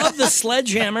 Drew, you love the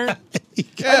sledgehammer.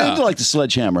 I did like the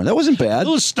sledgehammer. That wasn't bad.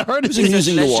 Who started it? Was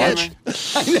amusing to watch.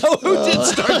 I know who did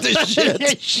start this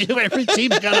shit. Every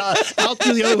team's got out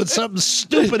through the other with something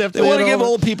stupid. They want to give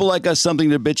old people like us something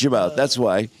to bitch about. That's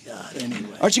why. God,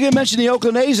 anyway. Aren't you going to mention the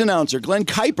Oakland A's announcer, Glenn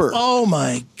Kuiper? Oh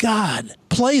my God!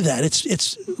 Play that.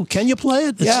 It's. Can you play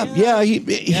it? Yeah.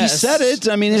 He said it.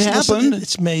 I mean, it happened.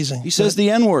 It's amazing. He says the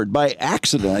N-word by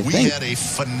accident. I think. We had a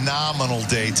phenomenal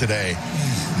day today.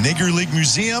 Nigger League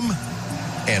Museum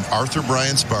and Arthur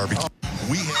Bryant's Barbecue.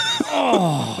 We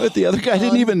had But the other guy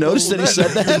didn't even notice that he said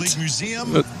Nigger that. League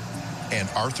Museum and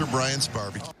Arthur Bryant's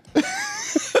Barbecue.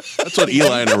 That's That's what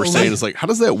Eli and I were saying. It's like, how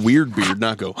does that weird beard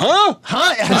not go, huh?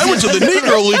 Huh? I went to the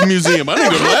Negro League Museum. I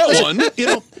didn't go to that one. You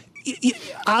know,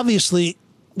 obviously,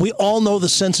 we all know the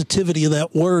sensitivity of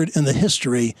that word and the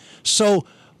history. So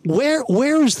where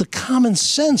is the common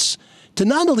sense to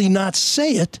not only not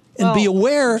say it and be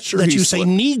aware that you say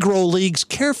Negro Leagues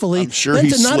carefully, then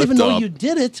to not even know you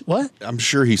did it? What? I'm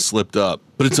sure he slipped up,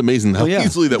 but it's amazing how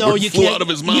easily that word flew out of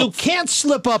his mouth. You can't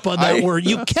slip up on that word.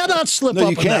 You cannot slip up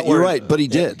on that word. You're right, but he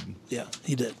did. Yeah,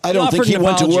 he did. I don't think he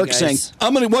went to work saying,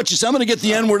 I'm going to watch this. I'm going to get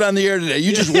the N-word on the air today.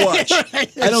 You just watch.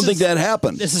 I don't think that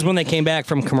happened. This is when they came back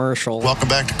from commercial. Welcome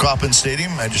back to Kauffman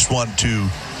Stadium. I just wanted to,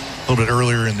 a little bit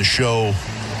earlier in the show,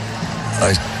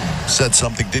 I said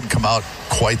something didn't come out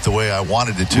quite the way I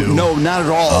wanted it to. No, not at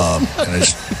all. And I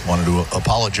just wanted to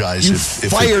apologize. You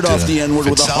if fired off the N-word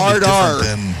with a hard R.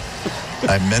 Then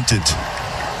I meant it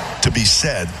to be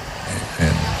said.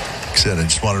 And like I said, I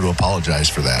just wanted to apologize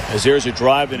for that. As there's a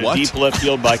drive in a deep left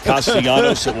field by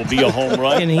Castellanos, it will be a home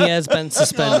run. And he has been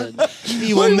suspended.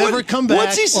 He will never come back.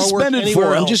 What's he suspended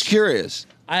for? I'm just curious.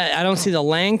 I don't see the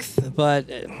length, but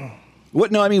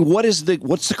what? No, I mean, what's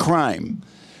the crime?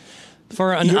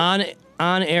 For an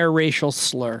on-air racial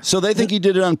slur. So they think he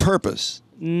did it on purpose.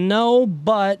 No,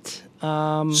 but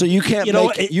so you can't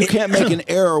make an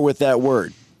error with that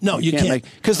word. No, you can't.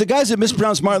 Because the guys that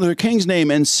mispronounced Martin Luther King's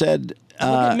name and said. Look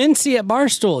at Mincy at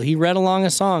Barstool. He read along a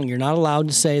song. You're not allowed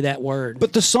to say that word.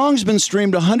 But the song's been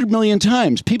streamed 100 million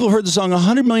times. People heard the song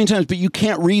 100 million times, but you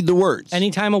can't read the words.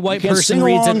 Anytime a white person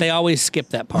reads it, they always skip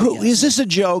that part. Is this a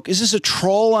joke? Is this a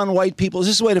troll on white people? Is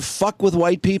this a way to fuck with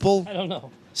white people? I don't know.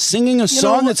 Singing a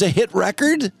song that's a hit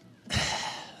record?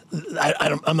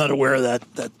 I'm not aware of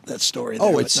that story.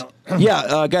 Oh, it's a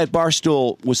guy at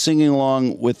Barstool was singing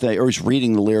along with or he's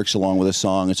reading the lyrics along with a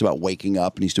song. It's about waking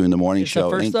up, and he's doing the morning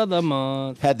show. The first of the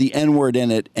month. Had the N-word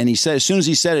in it, and he said as soon as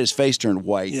he said it, his face turned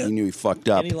white. Yeah. He knew he fucked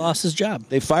up. And he lost his job.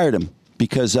 They fired him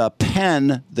because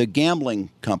Penn, the gambling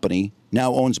company,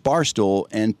 now owns Barstool,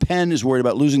 and Penn is worried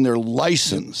about losing their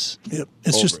license. Yep.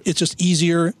 It's just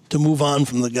easier to move on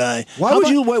from the guy. Why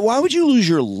would you lose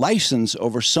your license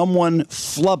over someone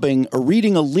flubbing or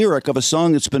reading a lyric of a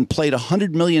song that's been played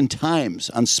 100 million times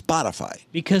on Spotify?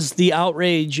 Because the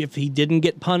outrage, if he didn't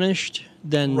get punished,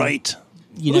 then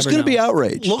Who's going to be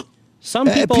outraged? Look. Some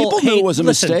people knew it was a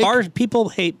mistake. People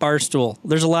hate Barstool.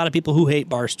 There's a lot of people who hate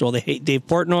Barstool. They hate Dave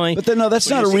Portnoy. But then, no, that's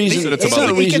not a reason. It's not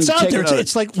a reason to take it.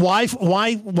 It's like why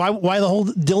the whole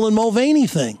Dylan Mulvaney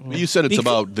thing? You said it's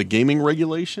about the gaming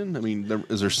regulation. I mean,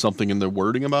 is there something in the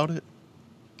wording about it?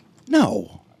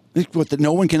 No. What?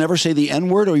 No one can ever say the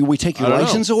N-word, or we take your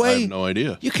license away? I have no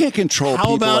idea. You can't control. How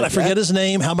people about like I forget that. his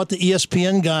name? How about the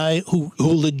ESPN guy who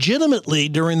legitimately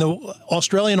during the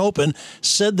Australian Open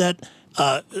said that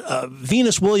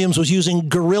Venus Williams was using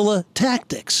guerrilla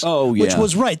tactics. Oh, yeah. Which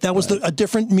was right. That was a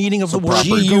different meaning of the word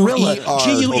guerrilla.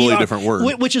 Totally different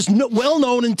word. Which is well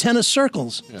known in tennis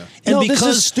circles. Yeah. And this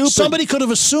because is stupid. somebody could have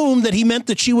assumed that he meant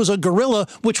that she was a gorilla,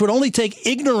 which would only take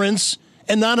ignorance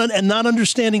and not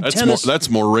understanding tennis. That's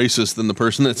more racist than the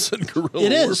person that said guerrilla.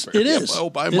 It is. warfare. It is. Oh,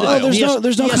 by It my. is.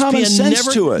 There's no ESPN common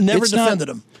sense to it. Never It's not- defended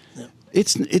him.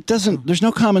 It doesn't. There's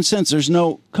no common sense. There's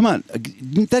no. Come on,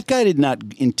 that guy did not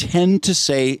intend to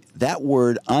say that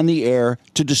word on the air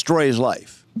to destroy his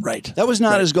life. Right. That was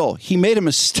not his goal. He made a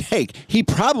mistake. He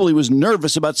probably was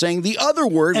nervous about saying the other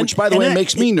word, which, by the way,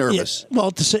 makes me nervous. Yeah,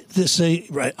 well, to say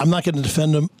right. I'm not going to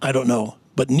defend him. I don't know,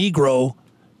 but Negro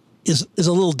is a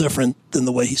little different than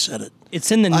the way he said it.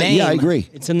 It's in the name. Yeah, I agree.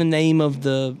 It's in the name of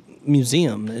the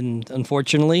museum, and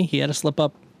unfortunately, he had a slip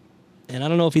up. And I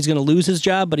don't know if he's going to lose his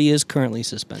job, but he is currently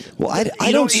suspended. Well,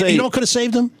 I don't say. You know what could have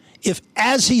saved him? If,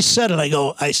 as he said it,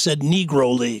 I said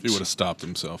Negro Leagues. He would have stopped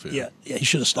himself. Yeah, he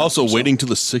should have stopped Also, himself. waiting to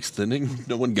the 6th inning,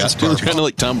 no one got to him. Kind of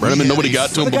like Tom Brenneman, nobody got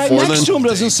to him The guy before next then. to him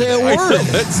doesn't say a word.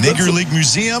 Nigger League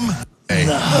Museum. Hey,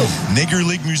 Nigger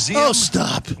League Museum. Oh,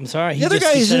 stop! I'm sorry. The other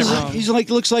guy he's like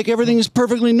looks like everything is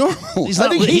perfectly normal. I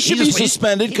think he should be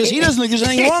suspended because he doesn't think there's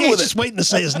anything wrong with He's it. just waiting to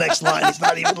say his next line. He's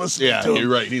not even listening Yeah, to him.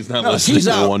 you're right. He's not No, listening he's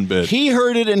to out. one bit. He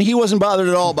heard it and he wasn't bothered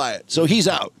at all by it, so he's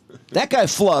out. That guy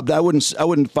flubbed. I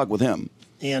wouldn't fuck with him.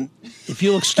 And if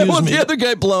you'll I excuse want me, the other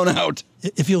guy blown out.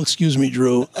 if you'll excuse me,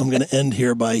 Drew, I'm going to end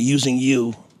here by using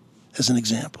you as an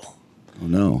example. Oh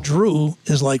no. Drew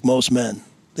is like most men.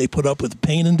 They put up with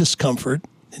pain and discomfort,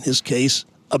 in his case,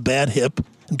 a bad hip,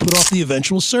 and put off the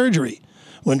eventual surgery.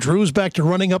 When Drew's back to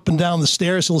running up and down the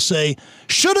stairs, he'll say,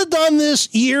 should have done this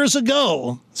years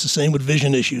ago. It's the same with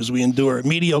vision issues we endure.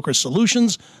 Mediocre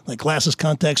solutions, like glasses,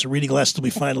 contacts, or reading glasses, till we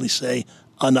finally say,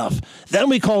 enough. Then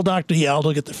we call Dr.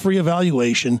 Yaldo, get the free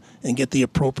evaluation, and get the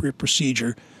appropriate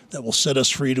procedure that will set us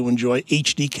free to enjoy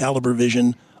HD caliber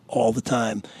vision all the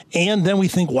time. And then we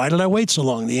think, why did I wait so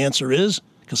long? The answer is,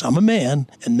 because I'm a man,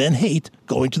 and men hate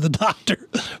going to the doctor.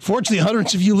 Fortunately,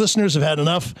 hundreds of you listeners have had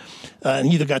enough and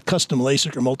either got custom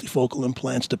LASIK or multifocal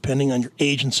implants, depending on your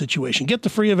age and situation. Get the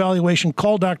free evaluation,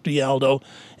 call Dr. Yaldo,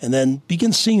 and then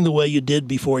begin seeing the way you did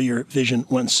before your vision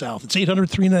went south. It's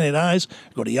 800-398-EYES.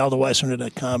 Go to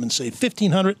yaldoweisner.com and save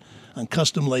 $1,500 on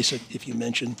custom LASIK if you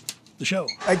mention the show.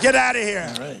 Get out of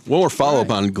here. All right. One more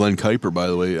follow-up on Glenn Kuiper, by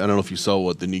the way. I don't know if you saw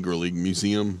what the Negro League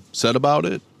Museum said about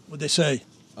it. What'd they say?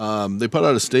 They put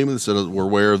out a statement that said, we're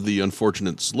aware of the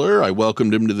unfortunate slur. I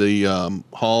welcomed him to the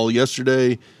hall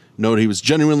yesterday. Noted he was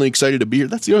genuinely excited to be here.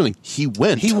 That's the other thing. He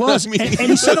went. He was. And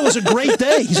he said it was a great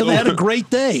day. He said they had a great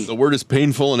day. The word is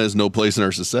painful and has no place in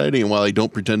our society. And while I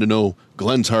don't pretend to know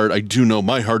Glenn's heart, I do know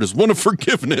my heart is one of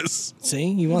forgiveness.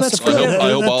 See? He wants to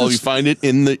I hope all of you find it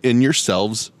in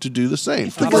yourselves to do the same.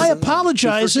 The guy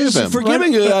apologizes.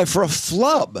 Forgiving a guy for a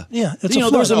flub. Yeah, it's a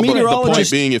flub. There's a The point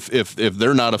meteorologist. being, if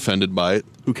they're not offended by it,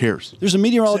 who cares? There's a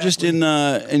meteorologist in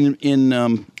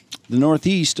the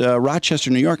Northeast, Rochester,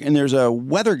 New York, and there's a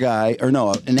weather guy,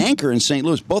 an anchor in St.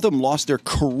 Louis. Both of them lost their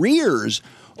careers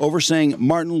over saying I'm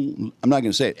not going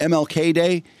to say it, MLK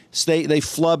Day. They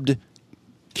flubbed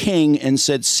King and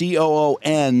said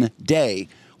COON Day,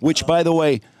 which, by the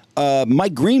way,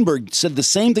 Mike Greenberg said the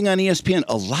same thing on ESPN.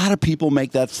 A lot of people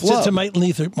make that flub. Is it to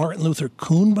Martin Luther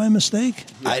Kuhn by mistake?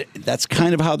 That's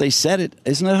kind of how they said it.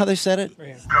 Isn't that how they said it?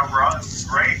 Great. This is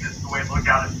the way it looked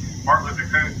out at Martin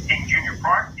Luther King Jr.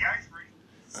 Park. Yeah,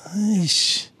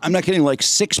 I'm not kidding. Like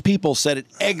 6 people said it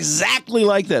exactly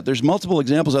like that. There's multiple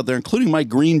examples out there, including Mike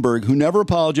Greenberg, who never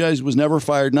apologized, was never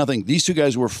fired, nothing. These 2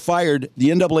 guys were fired. The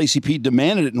NAACP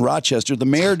demanded it in Rochester. The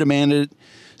mayor demanded it.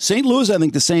 St. Louis, I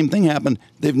think the same thing happened.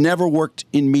 They've never worked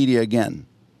in media again.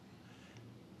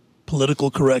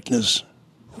 Political correctness.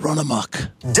 Run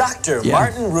amok. Dr.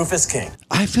 Martin Rufus King.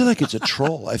 I feel like it's a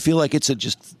troll. I feel like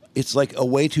it's like a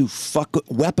way to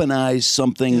weaponize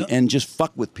something and just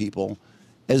fuck with people.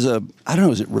 I don't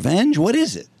know, is it revenge? What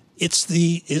is it?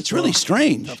 It's really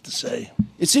strange. Tough to say.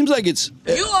 It seems like it's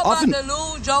You about to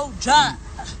lose your job.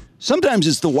 Sometimes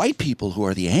it's the white people who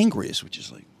are the angriest, which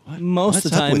is like, what? Most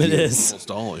of the time it is.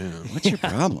 Almost all, yeah. What's your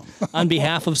problem? On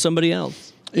behalf of somebody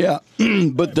else. Yeah,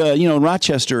 but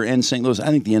Rochester and St. Louis, I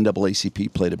think the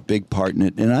NAACP played a big part in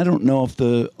it, and I don't know if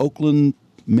the Oakland,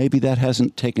 maybe that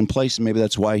hasn't taken place, and maybe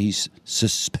that's why he's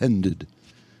suspended,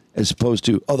 as opposed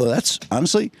to, although that's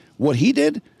honestly what he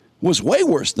did was way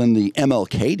worse than the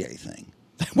MLK Day thing.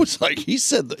 That was like he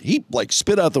said that he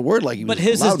spit out the word like he was. But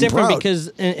his loud is different and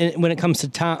proud. because when it comes to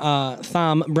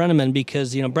Thom Brenneman,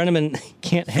 because Brenneman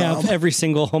can't have every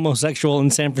single homosexual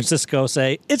in San Francisco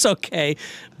say it's okay,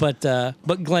 but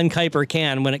Glenn Kuiper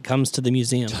can when it comes to the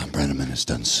museum. Thom Brenneman has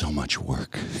done so much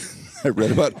work. I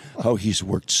read about how he's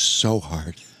worked so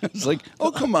hard. It's like, oh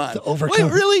come on,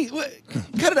 wait, really? Wait,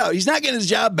 cut it out. He's not getting his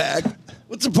job back.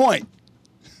 What's the point?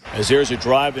 As there's a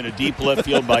drive in a deep left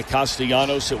field by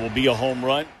Castellanos, it will be a home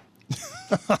run.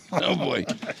 Oh, boy.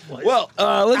 Well,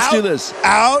 let's do this.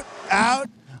 Out.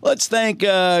 Let's thank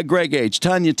Greg H.,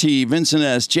 Tanya T., Vincent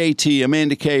S., JT,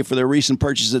 Amanda K. for their recent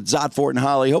purchase at Zotfort and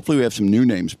Holly. Hopefully we have some new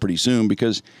names pretty soon,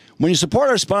 because when you support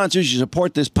our sponsors, you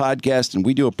support this podcast, and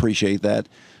we do appreciate that.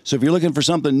 So if you're looking for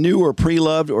something new or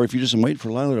pre-loved, or if you're just waiting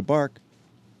for Lila to bark,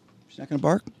 she's not going to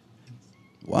bark?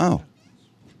 Wow.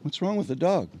 What's wrong with the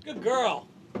dog? Good girl.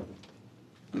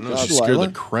 No, she scared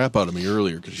the crap out of me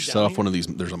earlier because she set off one of these.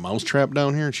 There's a mouse trap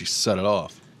down here, and she set it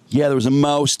off. Yeah, there was a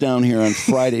mouse down here on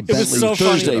Friday.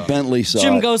 Thursday, Bentley saw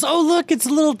Jim it. goes, "Oh, look, it's a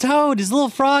little toad. It's a little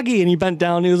froggy." And he bent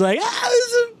down and he was like, "Ah,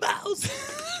 it's a mouse."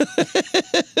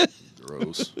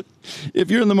 Gross.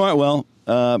 If you're in the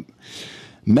market,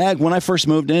 Mag, when I first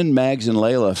moved in, Mags and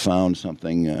Layla found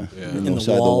something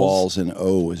inside the walls, and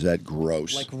is that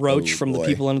gross? Like roach from the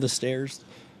people under the stairs.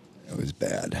 It was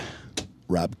bad.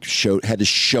 Rob had to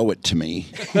show it to me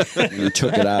when he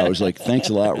took it out. I was like, thanks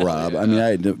a lot, Rob. I mean,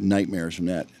 I had nightmares from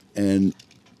that. And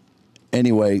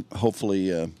anyway,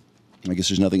 hopefully, I guess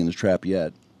there's nothing in the trap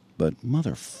yet, but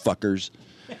motherfuckers.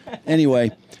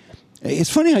 Anyway, it's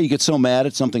funny how you get so mad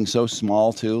at something so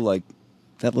small, too, like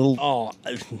that little... Oh,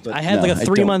 I had like a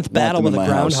 3-month battle with a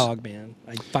groundhog, man.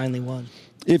 I finally won.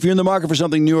 If you're in the market for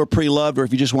something new or pre-loved, or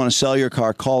if you just want to sell your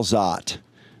car, call Zott.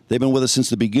 They've been with us since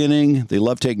the beginning. They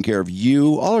love taking care of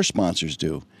you. All our sponsors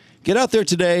do. Get out there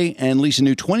today and lease a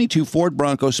new 22 Ford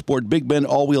Bronco Sport Big Bend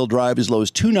all-wheel drive as low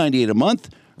as $298 a month,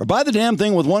 or buy the damn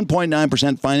thing with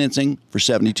 1.9% financing for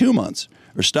 72 months.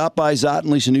 Or stop by Zott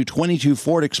and lease a new 22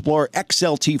 Ford Explorer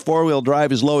XLT four-wheel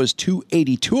drive as low as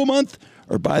 $282 a month,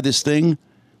 or buy this thing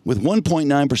with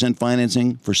 1.9%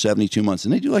 financing for 72 months.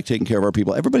 And they do like taking care of our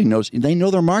people. Everybody knows. They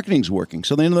know their marketing's working,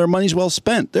 so they know their money's well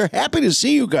spent. They're happy to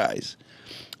see you guys.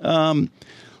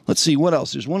 Let's see, what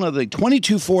else? There's one other thing.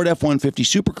 22 Ford F-150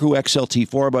 Super Crew XLT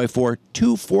 4x4,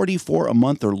 $244 a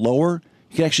month or lower.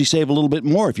 You can actually save a little bit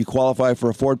more if you qualify for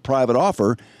a Ford private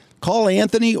offer. Call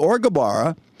Anthony or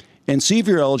Gabara and see if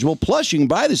you're eligible. Plus, you can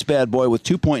buy this bad boy with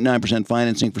 2.9%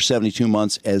 financing for 72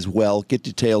 months as well. Get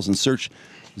details and search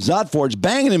Zot Ford's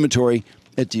banging inventory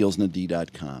at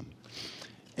dealsnad.com.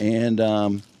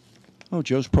 And,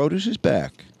 Joe's Produce is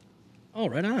back. Oh,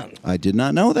 right on. I did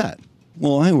not know that.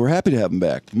 Well, hey, we're happy to have him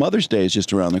back. Mother's Day is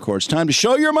just around the corner. It's time to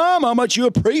show your mom how much you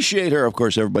appreciate her. Of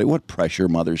course, everybody, what pressure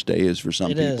Mother's Day is for some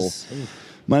people. Is.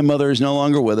 My mother is no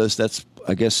longer with us. That's,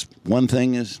 I guess, one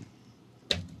thing is,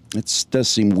 it does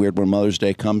seem weird when Mother's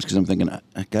Day comes because I'm thinking,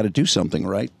 I got to do something,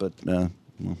 right? But, well,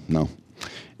 no.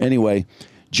 Anyway,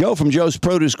 Joe from Joe's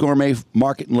Produce Gourmet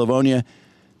Market in Livonia,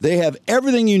 they have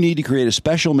everything you need to create a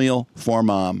special meal for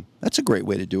Mom. That's a great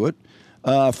way to do it.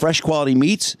 Fresh quality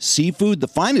meats, seafood, the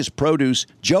finest produce.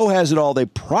 Joe has it all. They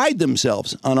pride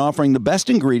themselves on offering the best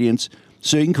ingredients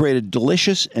so you can create a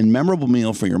delicious and memorable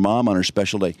meal for your mom on her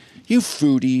special day. You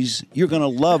foodies, you're going to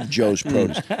love Joe's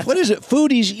Produce. What is it?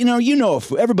 Foodies,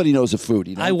 everybody knows a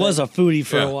foodie. I was a foodie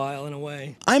for a while, in a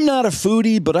way. I'm not a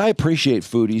foodie, but I appreciate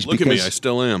foodies. Look at me, I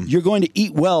still am. You're going to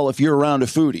eat well if you're around a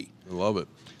foodie. I love it.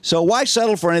 So why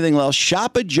settle for anything else?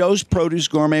 Shop at Joe's Produce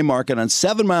Gourmet Market on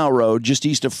 7 Mile Road, just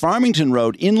east of Farmington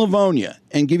Road in Livonia,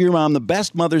 and give your mom the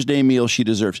best Mother's Day meal she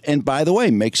deserves. And by the way,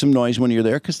 make some noise when you're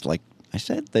there, because like I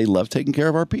said, they love taking care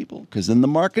of our people, because then the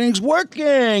marketing's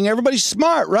working. Everybody's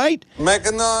smart, right? Make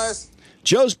a noise.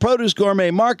 Joe's Produce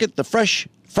Gourmet Market, the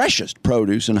freshest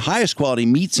produce and highest quality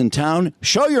meats in town.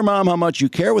 Show your mom how much you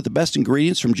care with the best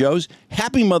ingredients from Joe's.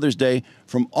 Happy Mother's Day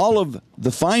from all of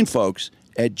the fine folks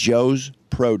at Joe's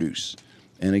Produce.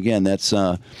 And again, that's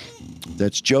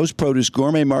Joe's Produce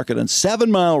Gourmet Market on 7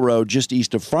 Mile Road, just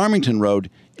east of Farmington Road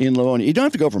in Livonia. You don't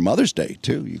have to go for Mother's Day,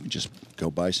 too. You can just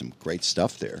go buy some great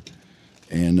stuff there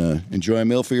and enjoy a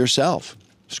meal for yourself.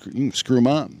 You can screw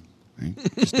Mom. Right?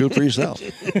 Just do it for yourself.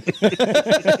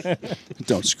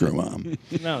 Don't screw Mom.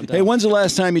 No, don't. Hey, when's the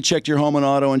last time you checked your home and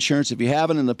auto insurance? If you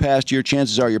haven't in the past year,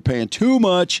 chances are you're paying too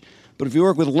much. But if you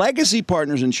work with Legacy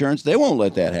Partners Insurance, they won't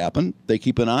let that happen. They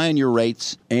keep an eye on your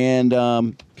rates and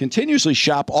continuously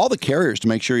shop all the carriers to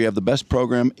make sure you have the best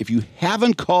program. If you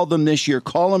haven't called them this year,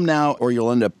 call them now or you'll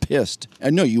end up pissed.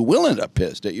 And no, you will end up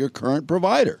pissed at your current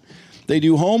provider. They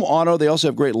do home, auto. They also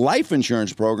have great life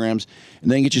insurance programs.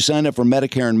 And they can get you signed up for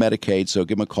Medicare and Medicaid. So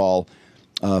give them a call,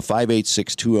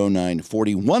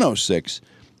 586-209-4106.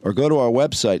 Or go to our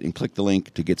website and click the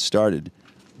link to get started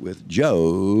with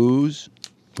Joe's.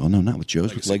 Well, no, not with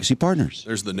Joe's, with Legacy Partners.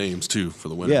 There's the names, too, for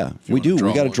the winner. Yeah, we do.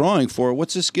 We got a drawing for,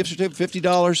 what's this gift certificate?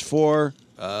 $50 for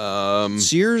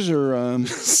Sears or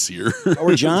Sears.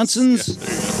 Or Johnson's?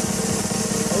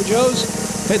 Oh,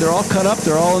 Joe's. Hey, they're all cut up.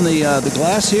 They're all in the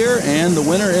glass here, and the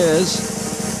winner is...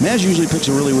 Maz usually picks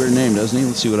a really weird name, doesn't he?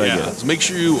 Let's see what I get. So make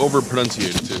sure you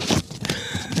over-pronunciate it, too.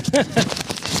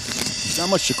 Not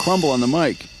much to crumble on the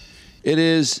mic. It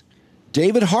is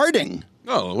David Harding.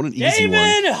 Oh, what an easy one.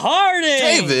 David Harding.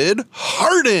 David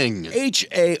Harding.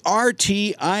 H-A-R-T-I-N-G.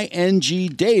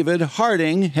 David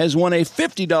Harding has won a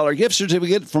 $50 gift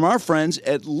certificate from our friends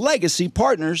at Legacy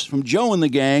Partners from Joe and the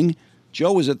gang.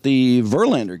 Joe was at the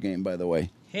Verlander game, by the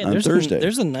way, on Thursday.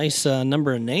 There's a nice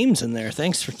number of names in there.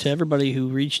 Thanks to everybody who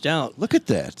reached out. Look at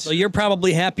that. So you're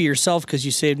probably happy yourself because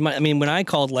you saved money. I mean, when I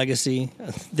called Legacy,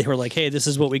 they were like, hey, this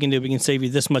is what we can do. We can save you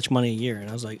this much money a year. And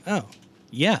I was like, oh,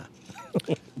 yeah.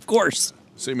 Of course.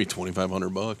 Save me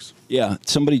 $2,500. Yeah,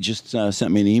 somebody just sent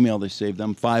me an email. They saved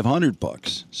them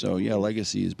 $500. So yeah,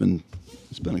 Legacy it's been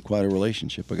quite a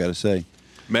relationship, I got to say.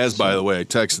 Maz, by the way, I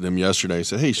texted him yesterday. I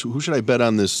said, "Hey, who should I bet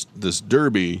on this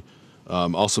derby,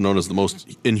 also known as the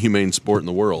most inhumane sport in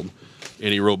the world?"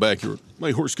 And he wrote back,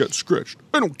 "My horse got scratched.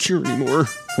 I don't care anymore."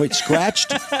 Wait,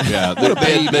 scratched? Yeah, they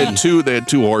had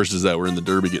two horses that were in the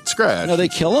derby get scratched. No, they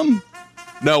kill them.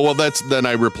 No, well, then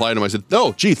I replied to him. I said,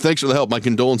 "Oh, gee, thanks for the help. My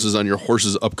condolences on your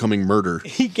horse's upcoming murder."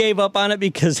 He gave up on it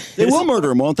because they will murder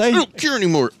him, won't they? I don't care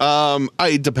anymore.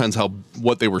 It depends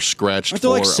what they were scratched Aren't there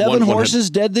like 7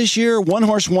 horses dead this year? 1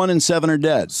 horse won and 7 are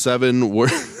dead. 7 were.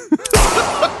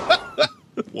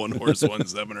 1 horse, 1,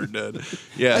 7 are dead.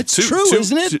 Yeah, that's true,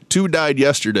 isn't it? 2 died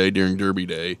yesterday during Derby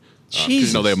Day.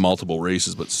 Jesus. They have multiple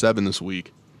races, but 7 this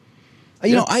week.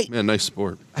 Man, nice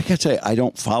sport. I gotta tell you, I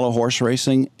don't follow horse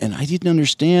racing, and I didn't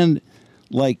understand.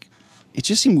 Like, it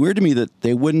just seemed weird to me that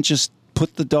they wouldn't just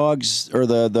put the dog's or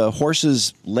the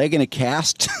horse's leg in a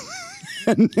cast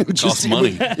then It costs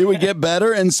money. It would get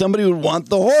better, and somebody would want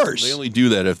the horse. They only do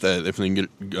that if they can get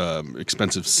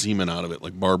expensive semen out of it,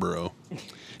 like Barbaro.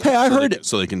 Hey, I heard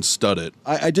so they can stud it.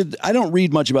 I don't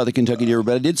read much about the Kentucky Derby,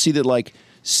 but I did see that like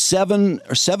seven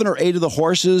or eight of the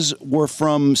horses were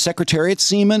from Secretariat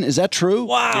semen. Is that true?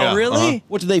 Wow, Yeah, really?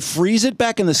 What, did they freeze it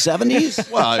back in the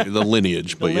 70s? Well, the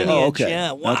lineage, but yeah. Oh, okay.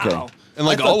 Yeah, wow. Okay. And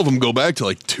like all of them go back to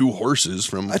like 2 horses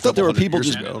from. I thought there were people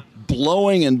years just ago.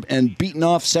 blowing and beating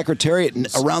off Secretariat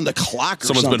around the clock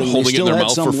or Someone's something. been holding it in their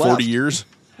mouth for 40 years.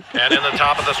 And in the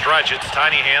top of the stretch, it's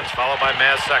Tiny Hands followed by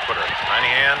Maz Sequitur.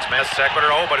 Tiny Hands, Maz Sequitur.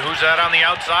 Oh, but who's that on the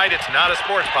outside? It's Not a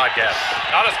Sports Podcast.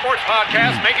 Not a Sports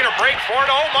Podcast, making a break for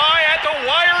it. Oh, my, at the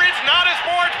wire, it's Not a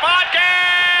Sports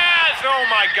Podcast! Oh,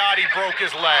 my God, he broke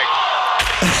his leg.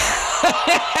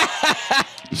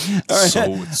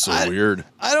 It's so weird.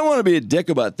 I don't want to be a dick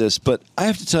about this, but I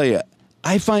have to tell you,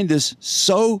 I find this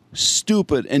so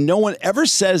stupid, and no one ever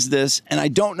says this, and I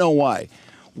don't know why.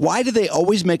 Why do they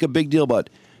always make a big deal about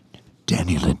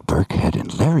Danny Lynn Burkhead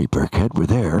and Larry Burkhead were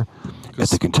there at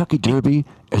the Kentucky Derby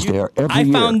as they are every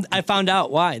year. I found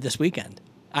out why this weekend.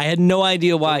 I had no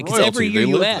idea why, because every year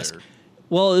you ask.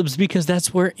 Well, it was because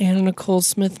that's where Anna Nicole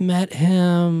Smith met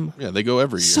him. Yeah, they go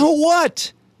every year. So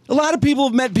what? A lot of people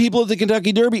have met people at the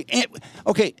Kentucky Derby.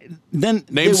 Okay, then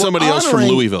Name somebody else from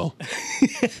Louisville,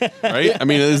 right? I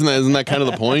mean, isn't that kind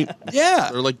of the point? Yeah,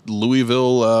 they're like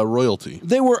Louisville royalty.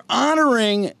 They were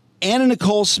honoring Anna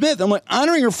Nicole Smith. I'm like,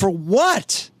 honoring her for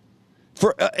what?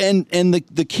 For and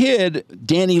the kid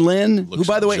Danny Lynn, who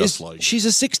by the way she's a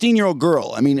 16-year-old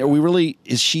girl. I mean,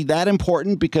 is she that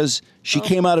important because she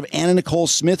came out of Anna Nicole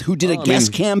Smith, who did a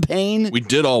guest campaign? We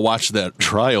did all watch that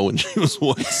trial when she was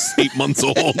 8 months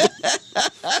old.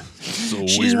 So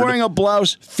She's weird. wearing a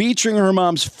blouse featuring her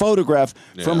mom's photograph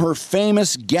from her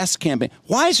famous guest campaign.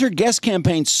 Why is her guest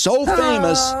campaign so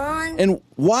famous? And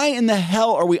why in the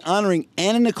hell are we honoring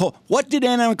Anna Nicole? What did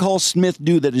Anna Nicole Smith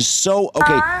do that is so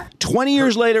okay? 20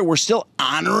 years later, we're still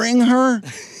honoring her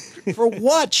for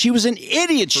what? She was an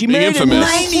idiot. She married a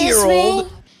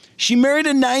 90-year-old. She married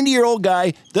a 90-year-old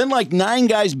guy. Then like 9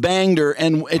 guys banged her,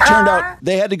 and it turned out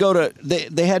they had to go to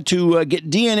they had to get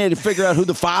DNA to figure out who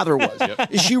the father was.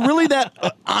 Is she really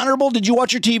that honorable? Did you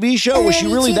watch her TV show? Was she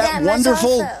really that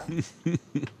wonderful?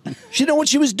 She didn't know what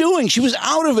she was doing. She was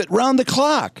out of it round the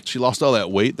clock. She lost all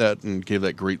that weight and gave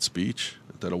that great speech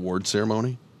at that award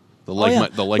ceremony. The Like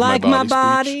my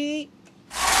body.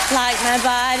 Like my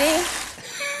body.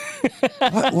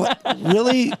 What?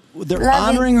 Really? They're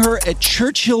honoring her at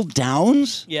Churchill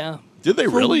Downs? Yeah. Did they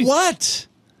For really? What?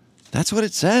 That's what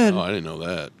it said. Oh, I didn't know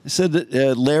that. It said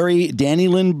that Danny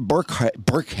Lynn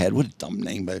Burkhead, what a dumb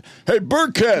name. But hey,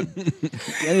 Burkhead!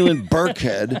 Danny Lynn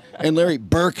Burkhead and Larry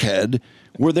Burkhead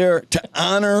were there to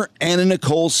honor Anna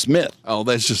Nicole Smith. Oh,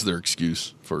 that's just their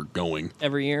excuse for going.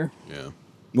 Every year? Yeah.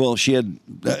 Well, she had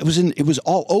it was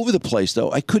all over the place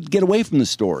though. I couldn't get away from the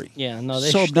story. Yeah, no,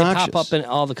 So they pop obnoxious. up in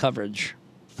all the coverage.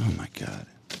 Oh my God.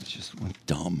 It's just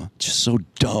dumb. Just so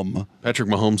dumb. Patrick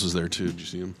Mahomes was there too. Did you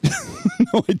see him?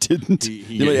 No, I didn't.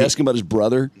 Did I ask him about his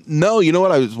brother? No, you know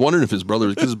what? I was wondering if his brother,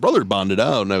 because his brother bonded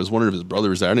out, and I was wondering if his brother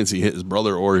was there. I didn't see his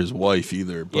brother or his wife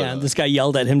either. But, Yeah, this guy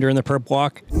yelled at him during the perp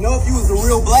walk. You know, if you was a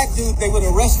real black dude, they would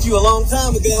arrest you a long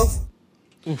time ago.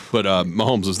 But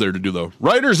Mahomes was there to do the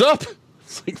riders up.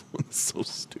 It's like, that's so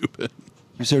stupid.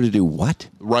 He's there to do what?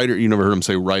 Rider. You never heard him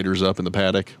say riders up in the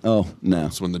paddock? Oh, no.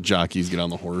 It's when the jockeys get on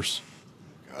the horse.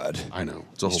 God. I know.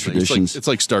 It's a whole These thing. traditions. It's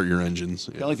like start your engines.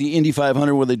 Kind of like the Indy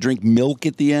 500 where they drink milk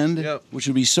at the end, which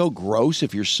would be so gross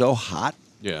if you're so hot.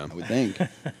 Yeah. I would think.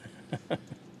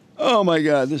 Oh, my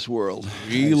God, this world.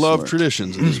 We I love swear.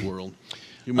 traditions in this world.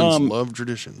 Humans love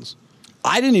traditions.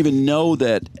 I didn't even know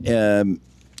that,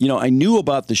 I knew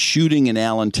about the shooting in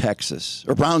Allen, Texas,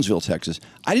 or Brownsville, Texas.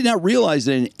 I did not realize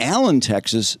that in Allen,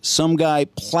 Texas, some guy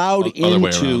plowed Other way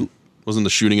into... around. Wasn't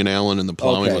the shooting in Allen and the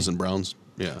plowing Okay. was in Browns?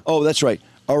 Yeah. Oh, that's right.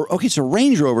 Okay, so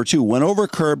Range Rover, too, went over a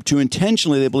curb to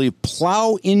intentionally, they believe,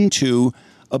 plow into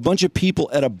a bunch of people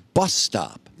at a bus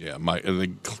stop. Yeah, they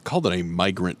called it a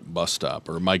migrant bus stop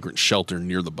or a migrant shelter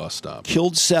near the bus stop.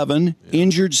 Killed 7,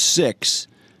 injured 6,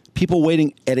 people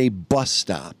waiting at a bus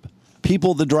stop.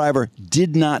 People the driver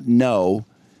did not know.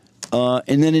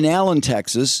 And then in Allen,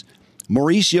 Texas,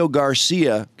 Mauricio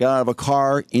Garcia got out of a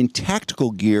car in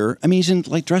tactical gear. I mean,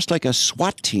 he's dressed like a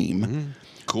SWAT team.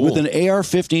 Cool. With an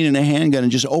AR-15 and a handgun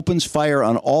and just opens fire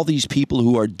on all these people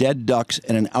who are dead ducks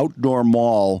at an outdoor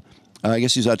mall. I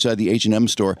guess he's outside the H&M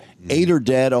store. 8 are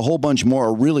dead. A whole bunch more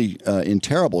are really in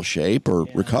terrible shape or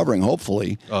recovering,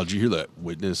 hopefully. Oh, did you hear that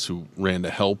witness who ran to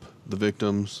help the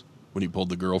victims when he pulled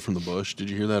the girl from the bush? Did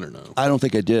you hear that or no? I don't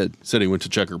think I did. Said he went to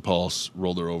check her pulse,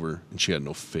 rolled her over, and she had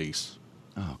no face.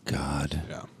 Oh, God.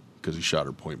 Yeah, because he shot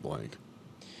her point blank.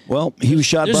 Well, he was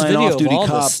shot There's by an video of off-duty all this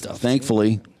cop, stuff,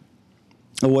 thankfully.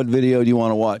 What video do you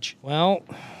want to watch? Well,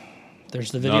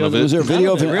 there's the None video. of it. Was there a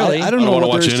video of him? Really? I don't know wanna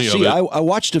what watch there is any to of see. it. I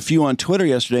watched a few on Twitter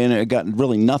yesterday, and I got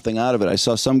really nothing out of it. I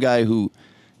saw some guy who,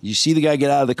 you see the guy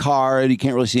get out of the car, and you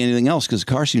can't really see anything else because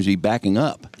the car seems to be backing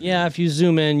up. Yeah, if you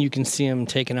zoom in, you can see him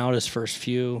taking out his first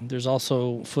few. There's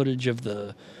also footage of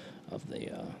the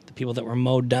people that were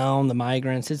mowed down, the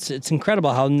migrants. It's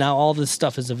incredible how now all this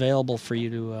stuff is available for you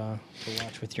to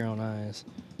watch with your own eyes.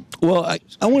 Well,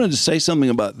 I wanted to say something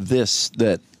about this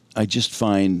that I just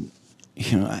find,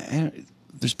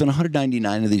 there's been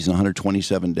 199 of these in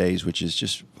 127 days, which is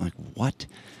just like, what?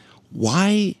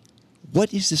 Why?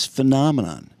 What is this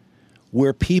phenomenon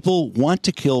where people want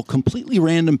to kill completely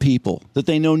random people that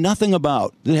they know nothing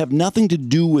about, that have nothing to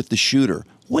do with the shooter?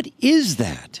 What is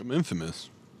that? I'm infamous.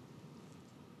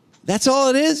 That's all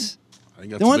it is? I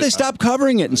think that's Then why a don't they big- stop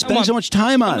covering it and spending so much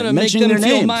time on it, mentioning their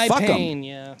name? Fuck them.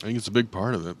 Yeah. I think it's a big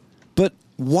part of it. But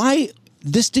why?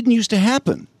 This didn't used to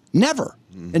happen. Never.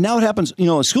 And now it happens,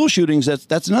 school shootings,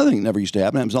 that's another thing that never used to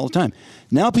happen. It happens all the time.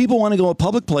 Now people want to go to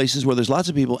public places where there's lots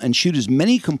of people and shoot as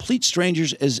many complete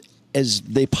strangers as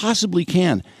they possibly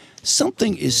can.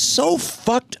 Something is so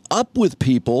fucked up with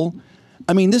people.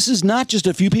 I mean, this is not just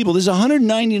a few people. There's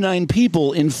 199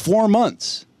 people in 4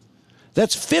 months.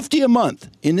 That's 50 a month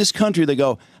in this country. They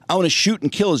go, I want to shoot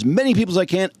and kill as many people as I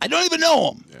can. I don't even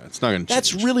know them. Yeah, it's not going to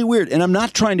That's really weird. And I'm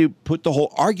not trying to put the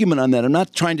whole argument on that. I'm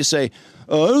not trying to say,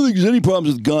 I don't think there's any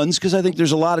problems with guns, because I think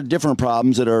there's a lot of different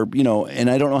problems that are, and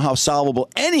I don't know how solvable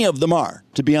any of them are,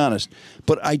 to be honest.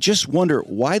 But I just wonder,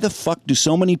 why the fuck do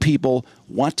so many people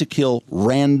want to kill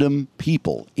random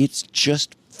people? It's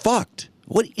just fucked.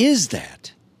 What is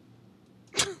that?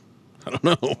 I don't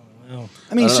know.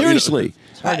 I mean, seriously.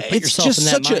 It's hard to put yourself just in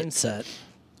that such mindset.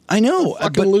 I know.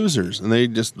 Fucking losers, and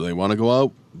they want to go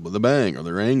out with a bang, or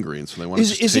they're angry, and so they want to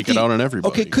just take it out on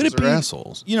everybody. Okay, could it be they're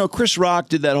assholes? Chris Rock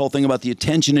did that whole thing about the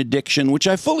attention addiction, which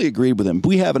I fully agreed with him.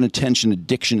 We have an attention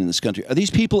addiction in this country. Are these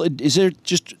people? Is there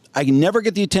just? I never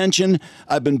get the attention.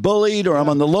 I've been bullied, or I'm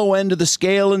on the low end of the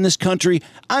scale in this country.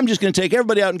 I'm just going to take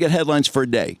everybody out and get headlines for a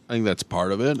day. I think that's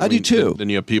part of it. I do too. Then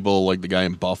you have people like the guy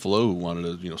in Buffalo who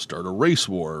wanted to, start a race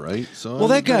war, right? So Well,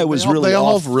 that guy was really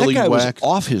off. That guy was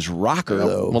off his rocker,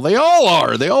 though. Well, they all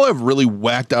are. They all have really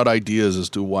whacked out ideas as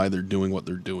to why they're doing what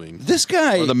they're doing. This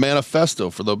guy, or the manifesto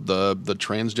for the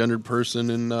transgendered person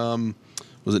in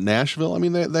was it Nashville? I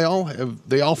mean, they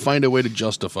all find a way to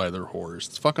justify their horrors.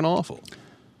 It's fucking awful.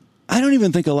 I don't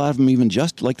even think a lot of them even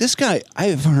just like this guy. I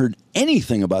haven't heard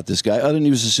anything about this guy other than he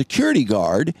was a security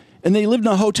guard and they lived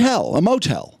in a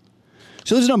motel.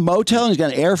 So there's a motel and he's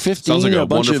got an Air-15. Sounds like a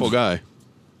bunch wonderful of, guy.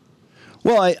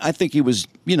 Well, I think he was,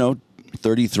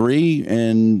 33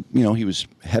 and, he was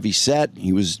heavy set.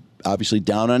 He was obviously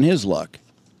down on his luck.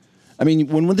 I mean,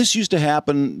 when this used to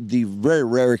happen, the very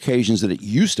rare occasions that it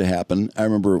used to happen, I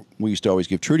remember we used to always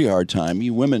give Trudy a hard time.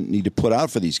 You women need to put out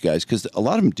for these guys because a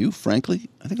lot of them do, frankly.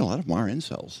 I think a lot of them are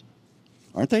incels.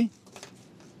 Aren't they?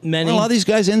 Many. Aren't a lot of these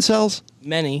guys incels?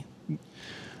 Many.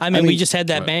 I mean, we just had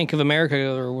that Bank of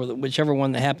America or whichever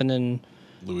one that happened in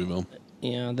Louisville.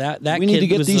 That we need to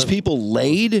get these people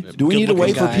laid? Do we need to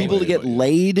wait for people to get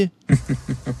laid?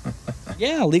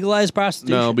 Yeah, legalized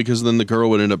prostitution. No, because then the girl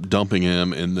would end up dumping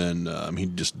him, and then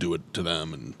he'd just do it to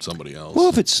them and somebody else. Well,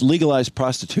 if it's legalized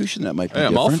prostitution, that might be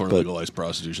different. I'm all for legalized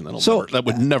prostitution. That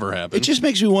would never happen. It just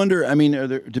makes me wonder, I mean,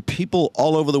 do people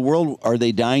all over the world, are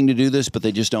they dying to do this, but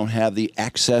they just don't have the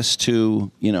access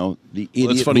to, the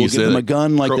idiot who will give them a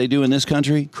gun like they do in this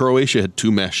country? Croatia had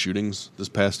 2 mass shootings this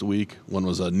past week. One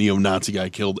was a neo-Nazi guy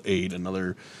killed 8.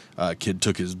 Another kid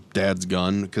took his dad's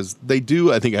gun, because they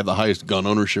do, I think, have the highest gun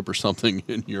ownership or something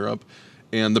in Europe.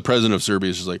 And the president of Serbia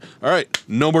is just like, all right,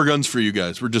 no more guns for you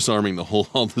guys. We're disarming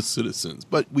all the citizens.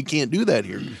 But we can't do that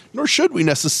here. Nor should we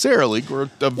necessarily. We're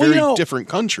a very different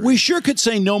country. We sure could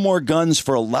say no more guns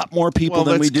for a lot more people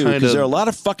than we do. Because there are a lot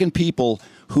of fucking people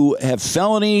who have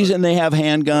felonies and they have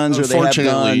handguns or they have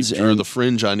guns. Or the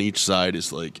fringe on each side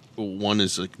is like, one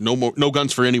is like no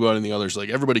guns for anybody, and the other is like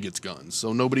everybody gets guns.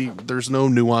 So there's no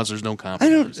nuance, there's no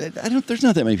compromise. There's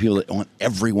not that many people that want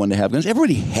everyone to have guns.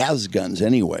 Everybody has guns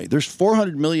anyway. There's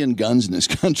 400 million guns in this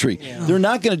country. Yeah. They're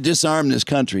not going to disarm this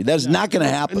country. That's not going to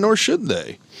happen. And nor should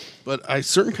they. But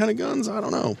certain kind of guns, I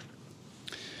don't know.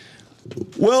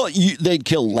 Well, they'd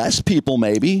kill less people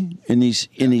maybe in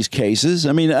these cases.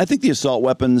 I mean, I think the assault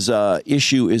weapons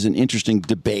issue is an interesting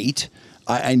debate.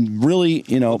 I really,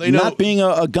 not being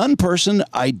a gun person,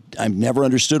 I've never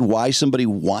understood why somebody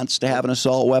wants to have an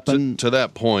assault weapon. To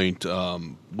that point,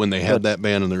 when they had that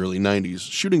ban in the early 90s,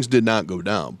 shootings did not go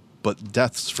down. but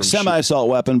deaths from semi-assault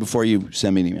weapon before you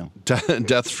send me an email.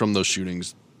 Deaths from those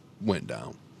shootings went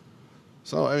down.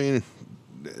 So I mean,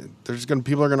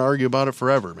 people are gonna argue about it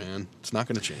forever, man. It's not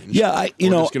gonna change. Yeah, We're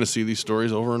just gonna see these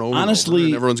stories over and over. Honestly,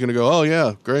 and everyone's gonna go, "Oh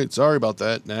yeah, great. Sorry about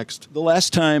that." Next. The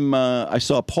last time I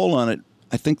saw a poll on it,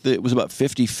 I think that it was about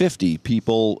 50-50.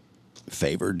 People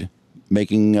favored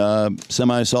making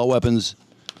semi-assault weapons.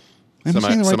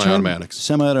 Semi-automatics.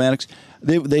 Semi-automatics.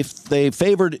 They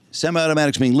favored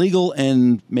semi-automatics being legal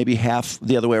and maybe half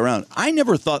the other way around. I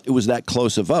never thought it was that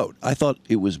close a vote. I thought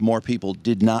it was more people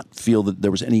did not feel that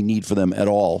there was any need for them at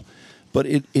all. But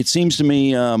it seems to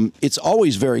me it's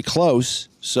always very close.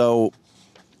 So,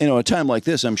 a time like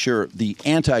this, I'm sure the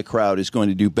anti-crowd is going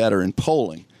to do better in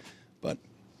polling. But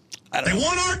I don't know. They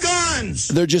want our guns!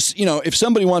 They're just, if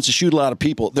somebody wants to shoot a lot of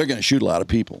people, they're going to shoot a lot of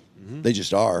people. Mm-hmm. They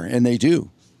just are, and they do.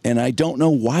 And I don't know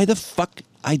why the fuck...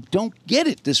 I don't get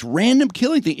it. This random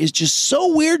killing thing is just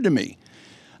so weird to me.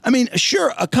 I mean,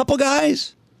 sure, a couple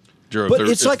guys, Drew, but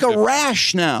it's like a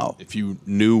rash now. If you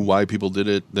knew why people did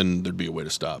it, then there'd be a way to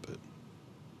stop it.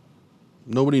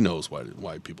 Nobody knows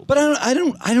why people. But I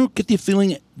don't get the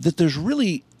feeling that there's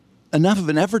really enough of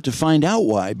an effort to find out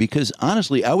why. Because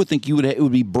honestly, I would think it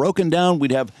would be broken down.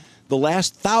 We'd have the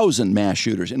last 1,000 mass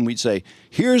shooters, and we'd say,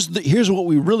 here's what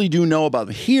we really do know about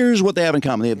them. Here's what they have in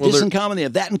common. They have this in common. They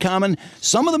have that in common.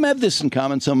 Some of them have this in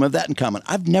common. Some have that in common.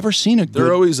 I've never seen a good...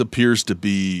 There always appears to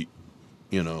be,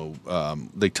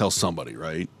 they tell somebody,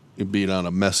 right? Be it on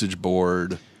a message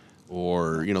board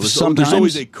or, there's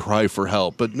always a cry for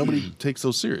help, but nobody takes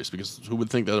those serious because who would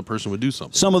think that a person would do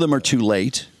something? Some of them are too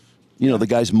late. The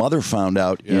guy's mother found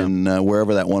out in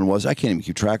wherever that one was. I can't even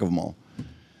keep track of them all.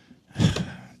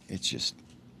 It's just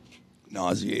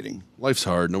nauseating. Life's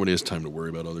hard. Nobody has time to worry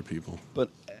about other people. But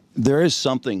there is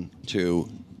something to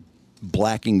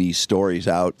blacking these stories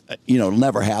out. It'll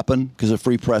never happen because the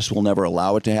free press will never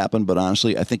allow it to happen. But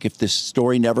honestly, I think if this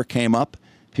story never came up,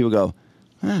 people go,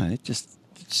 it just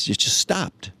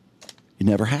stopped. It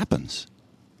never happens.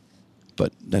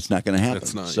 But that's not going to happen.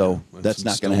 That's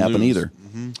not going to happen either.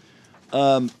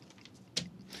 Mm-hmm.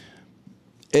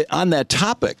 On that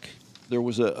topic, there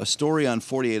was a story on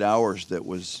 48 Hours that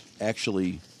was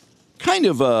actually kind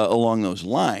of along those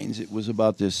lines. It was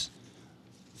about this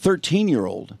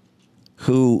 13-year-old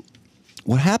who,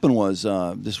 what happened was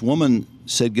this woman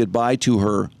said goodbye to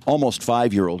her almost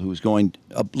 5-year-old who was going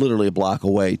literally a block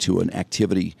away to an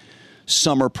activity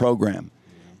summer program.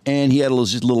 And he had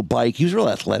his little bike. He was a real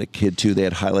athletic kid, too. They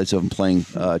had highlights of him playing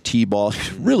t-ball.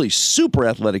 Really super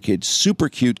athletic kid, super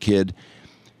cute kid.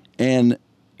 And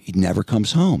he never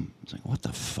comes home. It's like, what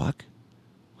the fuck?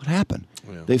 What happened?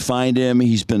 Yeah. They find him.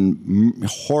 He's been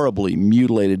horribly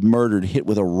mutilated, murdered, hit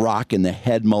with a rock in the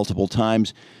head multiple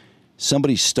times.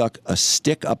 Somebody stuck a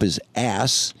stick up his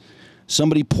ass.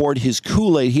 Somebody poured his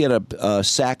Kool-Aid. He had a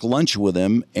sack lunch with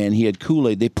him, and he had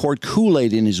Kool-Aid. They poured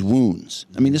Kool-Aid in his wounds.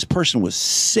 I mean, this person was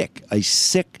sick, a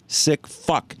sick, sick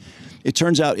fuck. It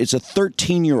turns out it's a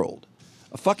 13-year-old.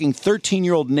 A fucking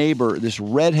 13-year-old neighbor, this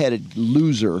redheaded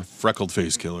loser. Freckled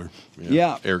face killer.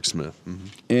 Yeah. Eric Smith. Mm-hmm.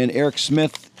 And Eric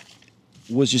Smith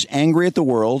was just angry at the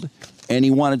world, and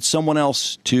he wanted someone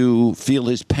else to feel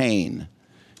his pain.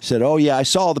 He said, oh, yeah, I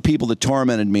saw all the people that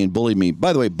tormented me and bullied me.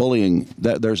 By the way, bullying,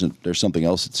 there's something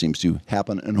else that seems to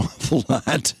happen an awful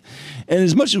lot. And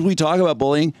as much as we talk about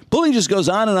bullying just goes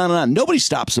on and on and on. Nobody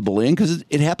stops the bullying because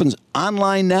it happens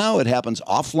online now. It happens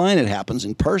offline. It happens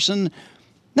in person.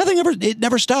 It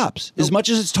never stops. As much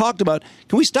as it's talked about,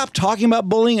 can we stop talking about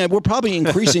bullying? We're probably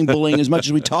increasing bullying as much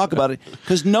as we talk about it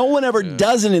because no one ever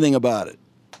does anything about it.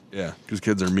 Yeah, because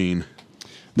kids are mean.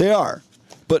 They are.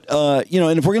 But,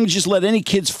 and if we're going to just let any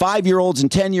kids, 5-year-olds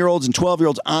and 10-year-olds and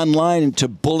 12-year-olds online to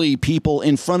bully people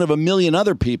in front of a million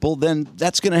other people, then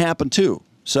that's going to happen too.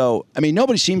 So, I mean,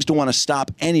 nobody seems to want to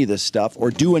stop any of this stuff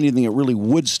or do anything that really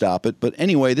would stop it. But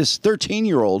anyway, this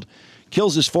 13-year-old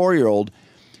kills this 4-year-old.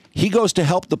 He goes to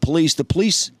help the police. The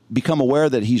police become aware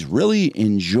that he's really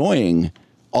enjoying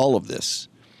all of this.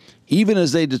 Even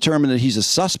as they determine that he's a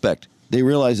suspect, they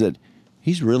realize that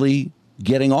he's really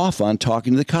getting off on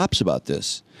talking to the cops about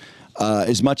this.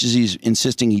 As much as he's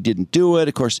insisting he didn't do it,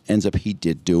 of course, ends up he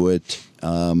did do it.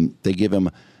 They give him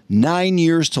 9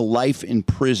 years to life in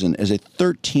prison as a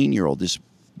 13-year-old, this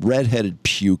redheaded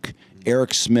puke,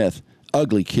 Eric Smith.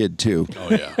 Ugly kid, too. Oh,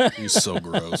 yeah. He's so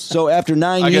gross. So after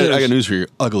 9 years... I got news for you.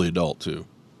 Ugly adult, too.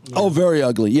 Oh, very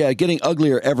ugly. Yeah, getting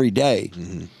uglier every day.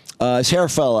 Mm-hmm. His hair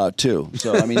fell out, too.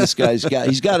 So, I mean, this guy's got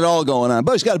it all going on.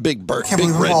 But he's got a big red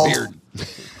beard.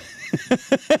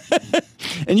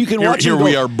 And you can watch him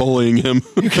we are bullying him.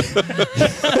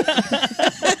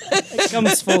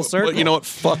 Comes full circle. But you know what?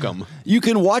 Fuck them. You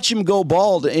can watch him go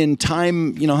bald in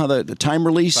time. You know how the time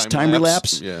release, time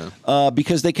relapse. Yeah.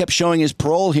 Because they kept showing his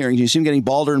parole hearings. You see him getting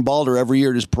balder and balder every year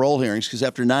at his parole hearings. Because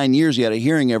after 9 years, he had a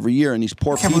hearing every year, and these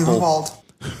poor people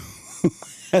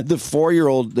had the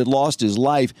 4-year-old that lost his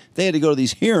life. They had to go to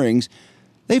these hearings.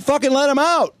 They fucking let him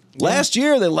out. Yeah. Last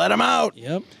year, they let him out.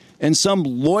 Yep. And some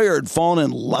lawyer had fallen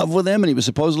in love with him, and he was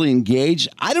supposedly engaged.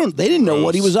 They didn't know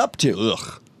what he was up to.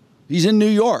 Ugh. He's in New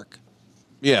York.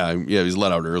 Yeah, he was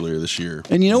let out earlier this year.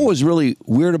 And you know what was really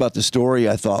weird about the story,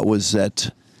 I thought, was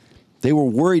that they were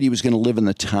worried he was going to live in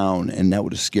the town, and that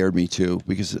would have scared me too,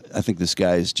 because I think this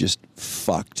guy is just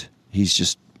fucked. He's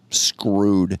just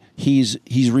screwed. He's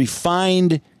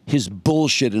refined his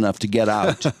bullshit enough to get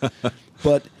out.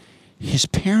 But his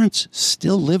parents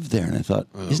still live there, and I thought,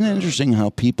 isn't it interesting how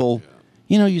people,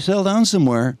 you settle down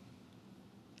somewhere,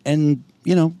 and,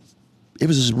 it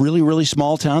was this really, really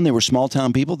small town. They were small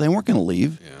town people. They weren't going to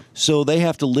leave. Yeah. So they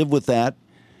have to live with that,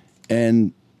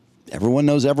 and everyone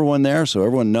knows everyone there, so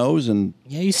everyone knows. And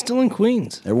yeah, he's still in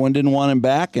Queens. Everyone didn't want him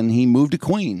back, and he moved to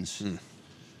Queens.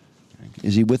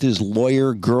 Is he with his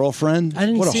lawyer girlfriend? I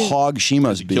didn't what see a hog she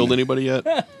must be. Killed anybody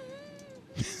yet?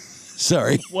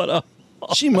 Sorry. What a...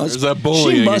 She must. There's that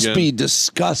bullying She must again. be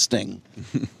disgusting.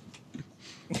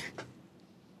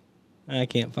 I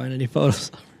can't find any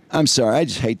photos. I'm sorry. I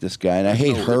just hate this guy, and I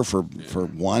hate her for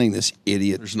wanting this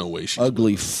idiot. There's no way she's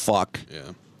ugly fuck.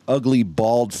 Yeah. Ugly,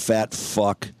 bald, fat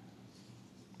fuck.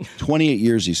 28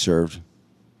 years he served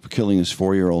for killing his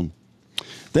 4-year-old.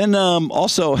 Then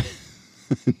also,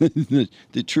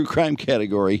 the true crime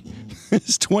category,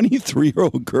 this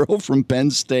 23-year-old girl from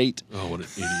Penn State. Oh, what an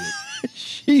idiot.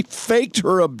 She faked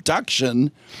her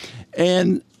abduction,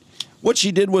 and what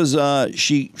she did was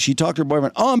she talked to her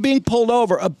boyfriend, I'm being pulled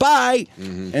over, bye.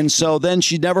 Mm-hmm. And so then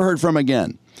she never heard from him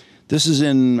again. This is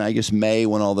in, I guess, May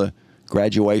when all the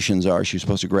graduations are. She was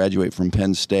supposed to graduate from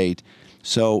Penn State.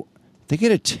 So they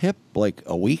get a tip like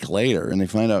a week later, and they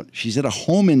find out she's at a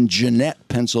home in Jeanette,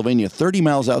 Pennsylvania, 30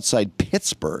 miles outside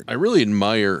Pittsburgh. I really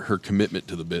admire her commitment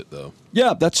to the bit, though.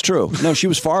 Yeah, that's true. No, she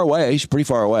was far away. She's pretty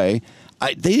far away.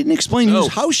 They didn't explain whose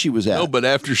house she was at. No, but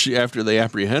after they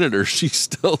apprehended her, she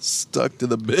still stuck to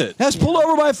the bit. I was pulled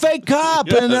over by a fake cop,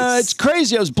 Yes. and it's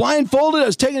crazy. I was blindfolded. I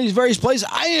was taken to these various places.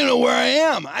 I didn't even know where I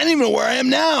am. I didn't even know where I am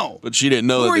now. But she didn't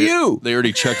know Who that are you? They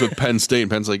already checked with Penn State,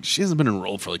 and Penn's like, she hasn't been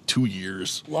enrolled for like 2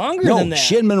 years. Longer than that.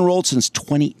 She hadn't been enrolled since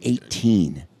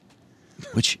 2018,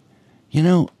 which,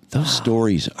 those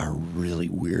stories are really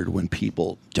weird when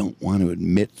people don't want to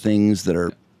admit things that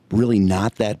are really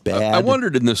not that bad. I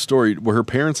wondered in this story, were her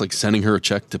parents like sending her a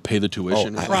check to pay the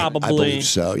tuition? Probably. I believe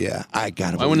so, yeah. I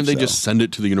got to Why wouldn't they just send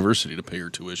it to the university to pay her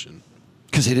tuition?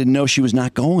 Because they didn't know she was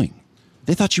not going.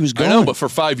 They thought she was going. I know, but for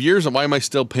 5 years, why am I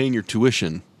still paying your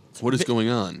tuition? What is going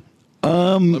on?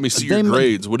 Let me see your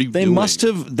grades. What are you doing? They must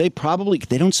have. They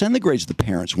don't send the grades to the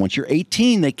parents. Once you're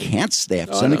 18, they can't. They have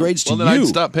to send the grades to you. Well, then I'd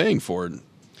stop paying for it.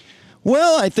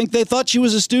 Well, I think they thought she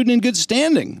was a student in good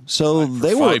standing, so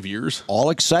they were 5 years.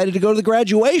 All excited to go to the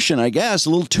graduation. I guess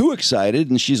a little too excited,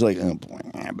 and she's like, "Oh boy,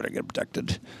 I better get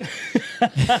abducted."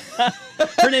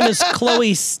 Her name is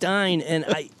Chloe Stein, and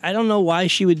I don't know why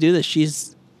she would do this.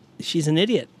 She's an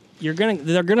idiot. They're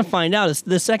gonna find out. It's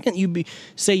the second you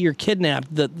say you're kidnapped,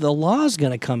 the law's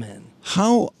gonna come in.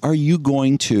 How are you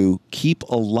going to keep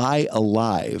a lie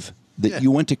alive that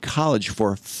you went to college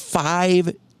for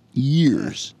 5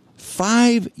 years?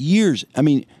 5 years. I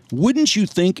mean, wouldn't you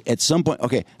think at some point,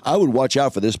 okay, I would watch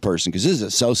out for this person because this is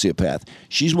a sociopath.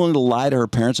 She's willing to lie to her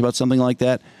parents about something like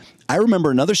that. I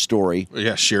remember another story.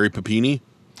 Yeah, Sherry Papini.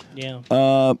 Yeah.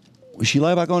 Was she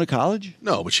lie about going to college?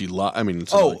 No, but she lied. I mean,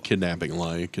 it's not a kidnapping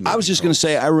lie. I was just going to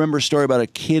say, I remember a story about a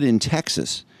kid in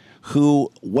Texas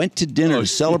who went to dinner to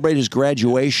celebrate his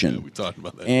graduation. Yeah, we talked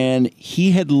about that. And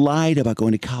he had lied about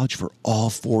going to college for all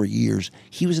 4 years.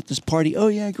 He was at this party. Oh,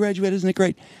 yeah, I graduated. Isn't it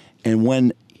great? And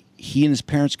when he and his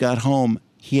parents got home,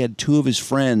 he had two of his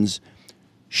friends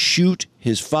shoot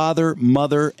his father,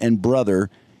 mother, and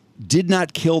brother. Did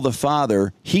not kill the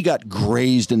father. He got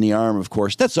grazed in the arm, of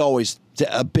course. That's always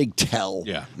a big tell.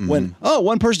 Yeah. Mm-hmm. When,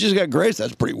 one person just got grazed,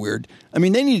 that's pretty weird. I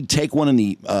mean, they need to take one in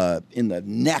the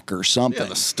neck or something. Yeah,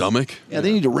 the stomach. Yeah,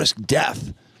 they need to risk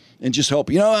death and just hope,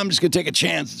 I'm just going to take a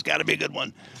chance. It's got to be a good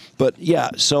one. But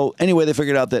yeah, so anyway, they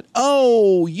figured out that,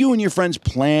 you and your friends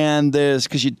planned this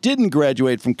because you didn't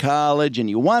graduate from college and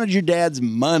you wanted your dad's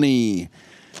money.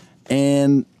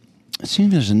 And it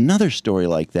seems there's another story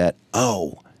like that.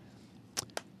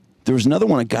 There was another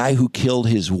one, a guy who killed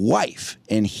his wife,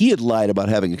 and he had lied about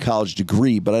having a college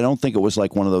degree, but I don't think it was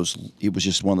like one of those, it was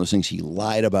just one of those things he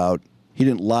lied about. He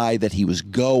didn't lie that he was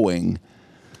going.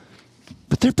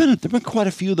 But there've been quite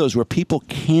a few of those where people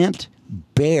can't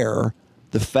bear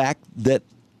the fact that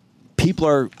people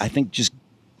are, I think, just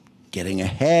getting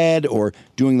ahead or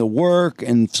doing the work,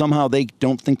 and somehow they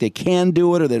don't think they can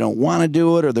do it, or they don't want to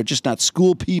do it, or they're just not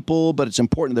school people, but it's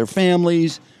important to their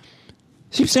families.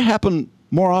 Seems to happen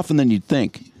more often than you'd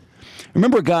think.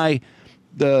 Remember a guy,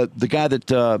 the guy that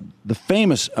the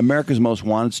famous America's Most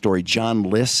Wanted story, John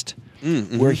List,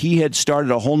 where he had started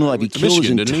a whole new life. He killed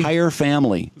his entire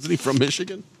family. Isn't he from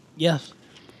Michigan? Yes.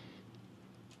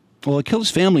 Well, he killed his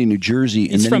family in New Jersey,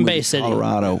 and He's then from he Bay went to City.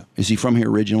 Colorado. Yeah. Is he from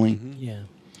here originally? Yeah.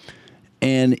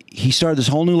 And he started this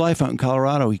whole new life out in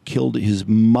Colorado. He killed his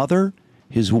mother,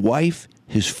 his wife,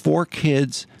 his 4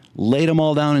 kids, laid them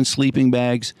all down in sleeping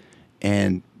bags,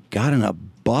 and got in a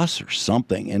bus or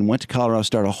something and went to Colorado,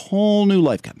 started a whole new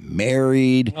life, got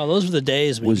married. Oh, those were the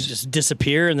days when you just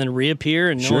disappear and then reappear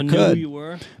and no one knew who you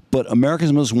were. But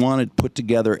America's Most Wanted put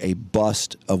together a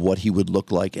bust of what he would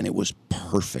look like, and it was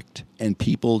perfect. And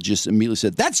people just immediately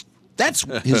said, that's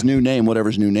his new name, whatever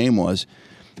his new name was.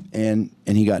 And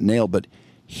he got nailed. But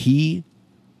he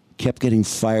kept getting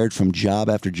fired from job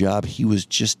after job. He was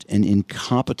just an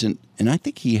incompetent, and I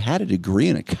think he had a degree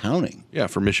in accounting. Yeah,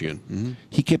 from Michigan. Mm-hmm.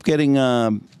 He kept getting,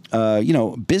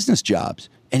 business jobs,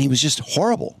 and he was just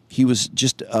horrible. He was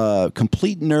just a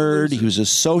complete nerd. He was a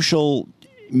social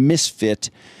misfit.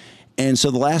 And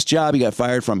so the last job he got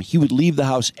fired from, he would leave the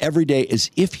house every day as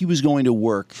if he was going to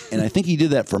work. And I think he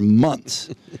did that for months.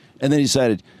 And then he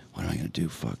decided, what am I going to do?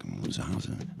 Fuck, I'm going to lose the house.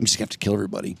 I'm just going to have to kill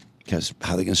everybody because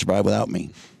how are they going to survive without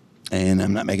me? And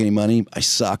I'm not making any money. I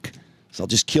suck. So I'll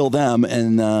just kill them.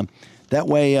 And that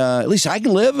way, at least I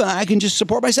can live. I can just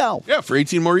support myself. Yeah, for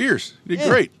 18 more years. You did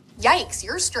great. Yikes,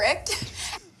 you're strict.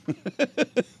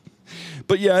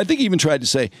 But yeah, I think he even tried to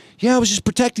say, I was just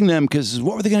protecting them because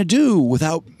what were they going to do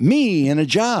without me and a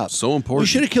job? So important. You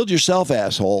should have killed yourself,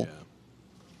 asshole.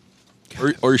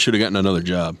 Yeah. Or you should have gotten another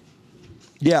job.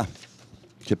 Yeah.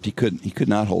 Except he could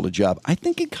not hold a job. I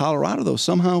think in Colorado, though,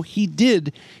 somehow he got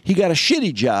a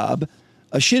shitty job,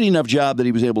 a shitty enough job that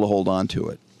he was able to hold on to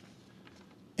it.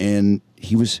 And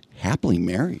he was happily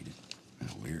married.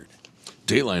 Weird.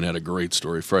 Dateline had a great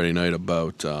story Friday night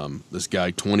about this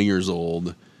guy, 20 years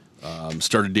old,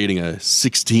 started dating a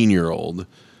 16-year-old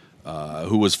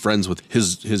who was friends with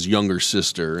his younger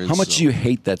sister. And how much do you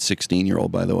hate that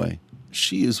 16-year-old, by the way?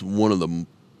 She is one of the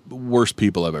worst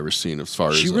people I've ever seen as far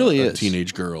as she really a is.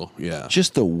 Teenage girl. Yeah.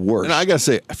 Just the worst. And I got to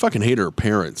say, I fucking hate her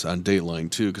parents on Dateline,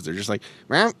 too, because they're just like,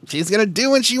 well, she's going to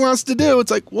do what she wants to do.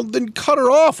 It's like, well, then cut her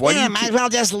off. Why do you might as well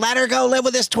just let her go live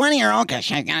with this 20-year-old because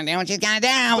she's going to do what she's going to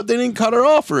do. But they didn't cut her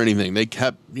off or anything. They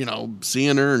kept,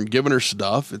 seeing her and giving her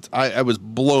stuff. I was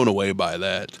blown away by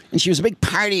that. And she was a big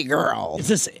party girl. Is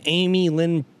this Amy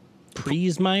Lynn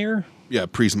Priesmeyer? Yeah,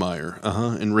 Priesmeyer.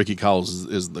 And Ricky Cowles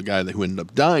is the guy who ended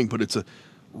up dying, but it's a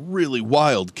really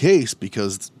wild case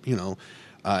because,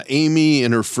 Amy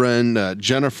and her friend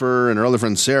Jennifer and her other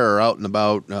friend Sarah are out and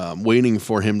about waiting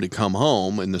for him to come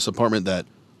home in this apartment that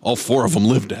all 4 of them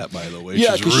lived at, by the way.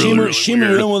 Yeah, because she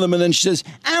moved in with him, and then she says,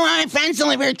 I want my friends to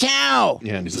live here too.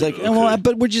 Yeah, and he's like, well,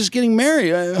 but we're just getting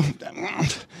married.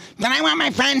 But I want my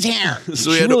friends here.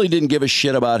 So she really didn't give a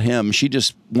shit about him. She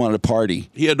just wanted a party.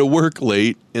 He had to work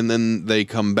late, and then they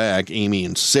come back, Amy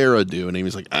and Sarah do, and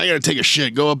Amy's like, I got to take a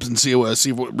shit. Go up and see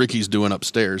what Ricky's doing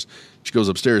upstairs. She goes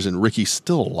upstairs, and Ricky's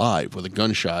still alive with a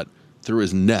gunshot through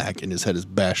his neck, and his head is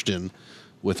bashed in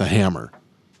with a hammer.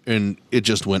 And it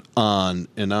just went on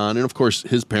and on. And, of course,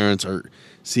 his parents are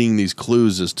seeing these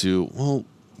clues as to, well,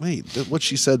 wait, what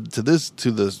she said to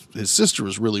his sister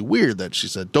was really weird, that she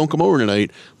said, don't come over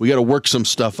tonight. We got to work some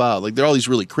stuff out. Like, there are all these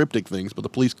really cryptic things, but the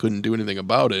police couldn't do anything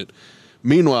about it.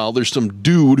 Meanwhile, there's some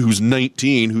dude who's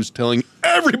 19 who's telling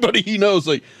everybody he knows,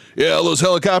 like, yeah, those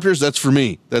helicopters, that's for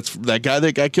me. That's that guy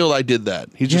that got killed, I did that.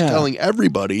 He's just telling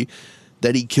everybody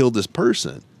that he killed this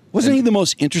person. Wasn't he the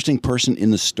most interesting person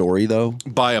in the story, though?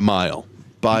 By a mile.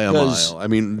 By a mile. I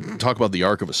mean, talk about the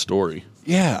arc of a story.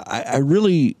 Yeah, I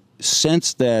really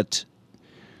sense that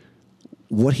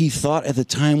what he thought at the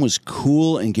time was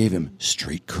cool and gave him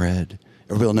street cred.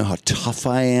 Everybody will know how tough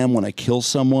I am when I kill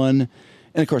someone.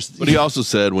 And, of course... But he also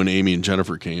said when Amy and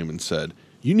Jennifer came and said,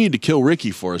 you need to kill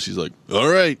Ricky for us. He's like, all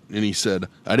right. And he said,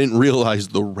 I didn't realize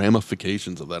the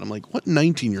ramifications of that. I'm like, what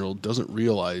 19-year-old doesn't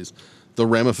realize the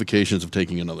ramifications of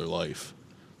taking another life?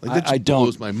 Like, that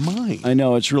blows my mind. I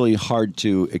know, it's really hard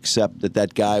to accept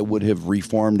that guy would have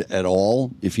reformed at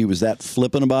all if he was that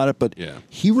flippant about it, but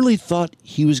he really thought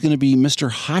he was going to be Mr.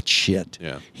 Hot Shit.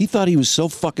 Yeah. He thought he was so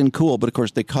fucking cool, but of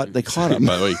course they caught him.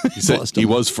 By the way, he said he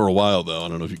was for a while, though. I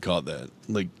don't know if you caught that.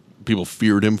 Like, people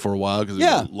feared him for a while because he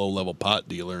was a low-level pot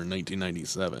dealer in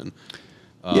 1997.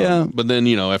 But then,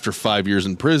 after 5 years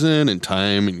in prison and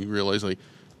time, and you realize, like,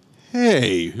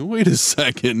 hey, wait a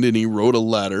second. And he wrote a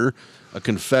letter, a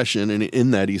confession, and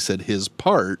in that he said his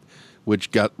part,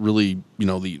 which got really,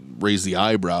 raised the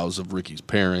eyebrows of Ricky's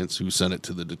parents, who sent it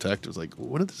to the detectives. Like,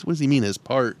 what does he mean, his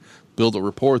part? Build a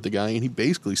report, the guy, and he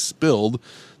basically spilled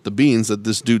the beans that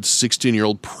this dude's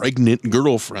 16-year-old pregnant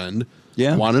girlfriend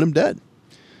wanted him dead.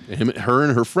 Her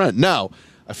and her friend. Now,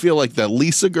 I feel like that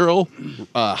Lisa girl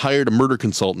hired a murder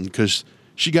consultant because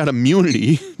she got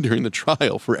immunity during the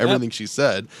trial for everything she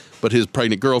said, but his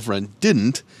pregnant girlfriend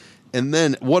didn't. And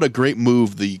then what a great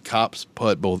move the cops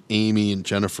put both Amy and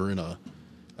Jennifer in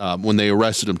when they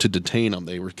arrested him to detain him.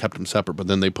 They kept him separate, but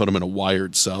then they put him in a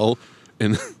wired cell.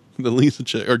 And the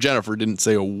Lisa or Jennifer didn't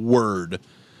say a word,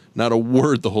 not a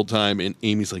word the whole time. And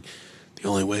Amy's like, the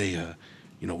only way,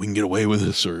 we can get away with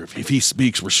this, or if he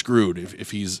speaks, we're screwed.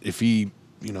 If he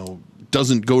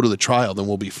doesn't go to the trial, then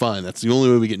we'll be fine. That's the only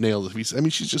way we get nailed.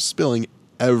 She's just spilling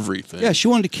everything. Yeah, she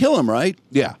wanted to kill him, right?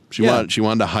 Yeah, she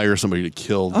wanted to hire somebody to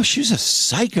kill. Oh, she's a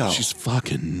psycho. She's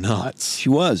fucking nuts. She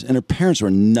was, and her parents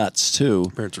were nuts too.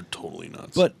 Her parents were totally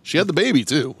nuts. But she had the baby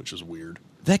too, which is weird.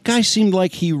 That guy seemed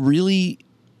like he really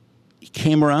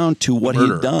came around to what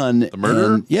he'd done. The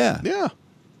murderer? Yeah.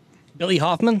 Billy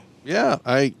Hoffman? Yeah.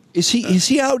 Is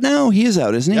he out now? He is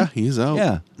out, isn't he? Yeah, he's out.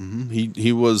 Yeah. Mm-hmm.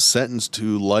 He was sentenced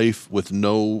to life with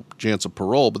no chance of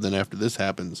parole, but then after this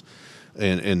happens,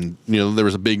 and there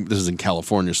was this is in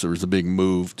California, so there was a big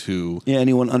move to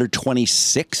anyone under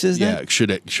 26 is that?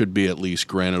 Yeah, should be at least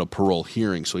granted a parole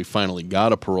hearing. So he finally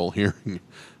got a parole hearing.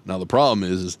 Now the problem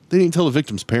is they didn't tell the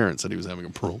victim's parents that he was having a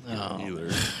parole hearing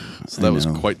either. So that was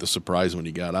quite the surprise when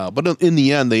he got out. But in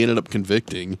the end, they ended up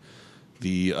convicting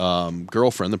the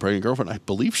girlfriend, the pregnant girlfriend. I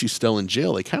believe she's still in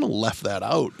jail. They kind of left that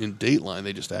out in Dateline.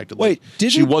 They just acted like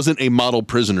she wasn't a model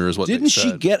prisoner, is what they said. Didn't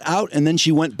she get out and then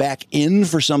she went back in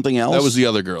for something else? That was the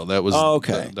other girl. That was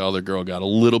okay. The other girl got a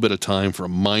little bit of time for a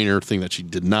minor thing that she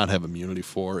did not have immunity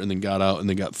for, and then got out and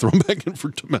then got thrown back in for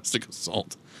domestic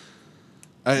assault.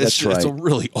 It's a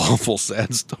really awful,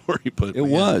 sad story, but it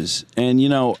was. And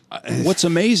what's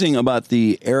amazing about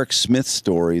the Eric Smith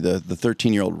story, the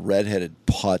 13-year-old redheaded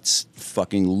putz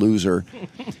fucking loser,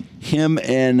 him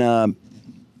and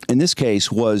in this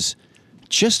case was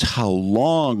just how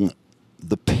long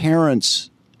the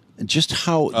parents, just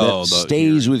how that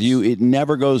stays with you. It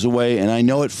never goes away, and I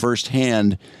know it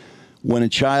firsthand. When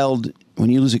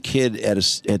you lose a kid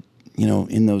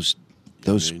in those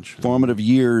formative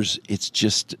years, it's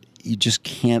just, you just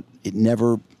can't, it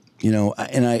never,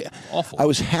 and I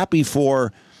was happy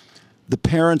for the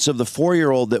parents of the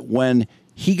 4-year-old that when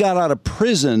he got out of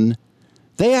prison,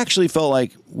 they actually felt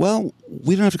like, well,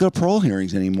 we don't have to go to parole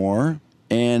hearings anymore,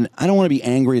 and I don't want to be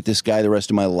angry at this guy the rest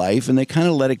of my life, and they kind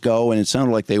of let it go, and it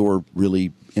sounded like they were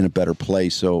really in a better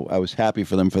place, so I was happy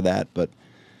for them for that, but,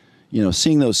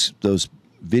 seeing those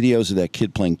videos of that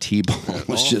kid playing T-ball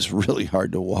was just really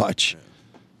hard to watch.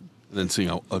 And then seeing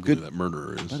how ugly that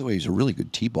murderer is. By the way, he's a really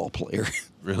good T-ball player.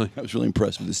 Really? I was really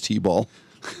impressed with his T-ball.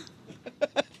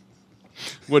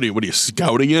 What are you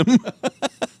scouting him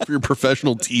for your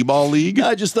professional T-ball league?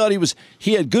 I just thought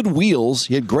he had good wheels.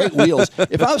 He had great wheels.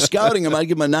 If I was scouting him, I'd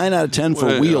give him a 9 out of 10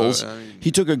 for wheels. He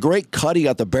took a great cut. He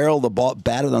got the barrel of the ball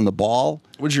batted on the ball.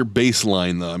 What's your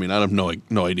baseline, though? I mean, I have no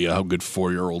idea how good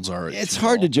 4-year-olds are. It's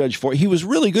hard to judge for. He was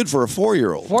really good for a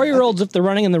 4-year-old. 4-year-olds, if they're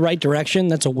running in the right direction,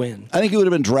 that's a win. I think he would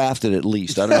have been drafted at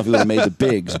least. I don't know if he would have made the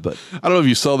bigs, but I don't know if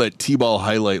you saw that T-ball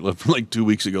highlight from like 2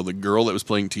 weeks ago. The girl that was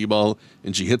playing T-ball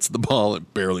and she hits the ball,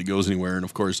 it barely goes anywhere, and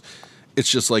of course, it's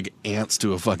just like ants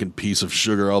to a fucking piece of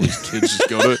sugar. All these kids just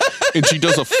go to it, and she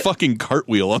does a fucking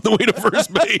cartwheel on the way to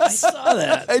first base. I saw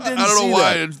that. I don't know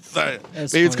why.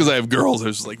 Maybe it's because I have girls. I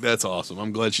was just like, that's awesome.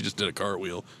 I'm glad she just did a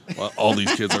cartwheel while all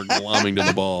these kids are glomming to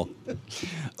the ball.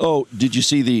 Oh, did you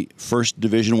see the first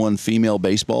Division I female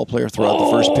baseball player throw out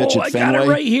the first pitch at Fenway? I got it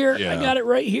right here. Yeah. I got it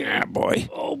right here. Yeah, boy.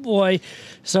 Oh, boy.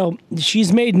 So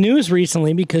she's made news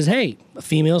recently because, hey, a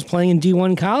female's playing in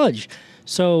D1 college.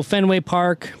 So Fenway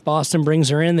Park, Boston brings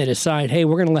her in. They decide, hey,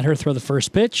 we're going to let her throw the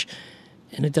first pitch,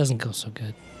 and it doesn't go so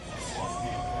good.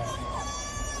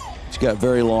 She's got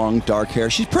very long, dark hair.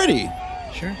 She's pretty.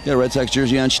 Sure. Got a Red Sox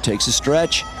jersey on. She takes a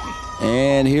stretch,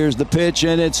 and here's the pitch,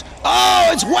 and it's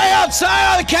way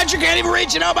outside. Oh, the catcher can't even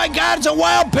reach it. Oh, my God, it's a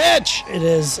wild pitch. It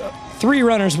is. 3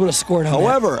 runners would have scored on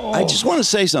However, that. I just want to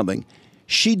say something.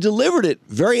 She delivered it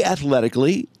very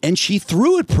athletically, and she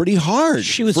threw it pretty hard.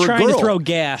 She was trying to throw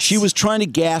gas. She was trying to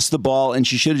gas the ball, and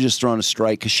she should have just thrown a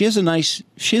strike because she has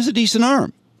a decent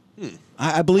arm.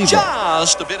 I believe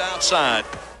just a bit outside.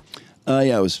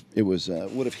 Yeah, it was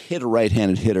would have hit a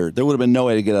right-handed hitter. There would have been no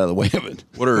way to get out of the way of it.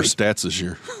 What are her stats this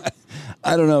year?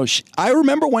 I don't know. I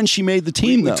remember when she made the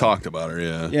team, though. We talked about her,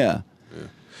 yeah. Yeah.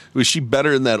 Was she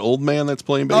better than that old man that's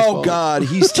playing baseball? Oh, God,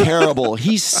 he's terrible.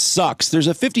 He sucks. There's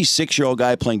a 56-year-old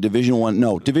guy playing Division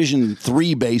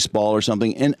III baseball or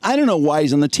something, and I don't know why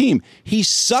he's on the team. He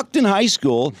sucked in high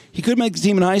school. He couldn't make the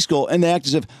team in high school, and they act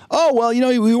as if, oh, well,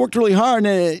 he worked really hard.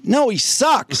 And no, he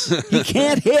sucks. He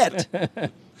can't hit.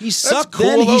 He sucked cool,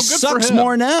 then. though. He Good for sucks him.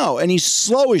 more now, and he's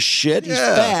slow as shit. He's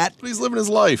fat. But he's living his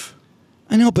life.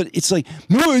 I know, but it's like,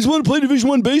 no, I just want to play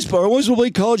Division I baseball. I want to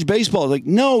play college baseball. It's like,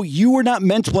 no, you were not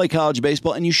meant to play college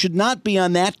baseball, and you should not be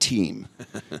on that team.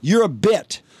 You're a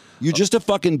bit. You're just a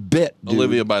fucking bit, dude.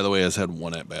 Olivia, by the way, has had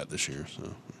 1 at-bat this year.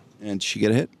 So. And did she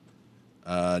get a hit?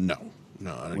 No.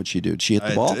 What'd she do? Did she hit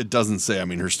the ball? It doesn't say. I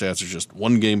mean, her stats are just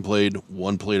 1 game played,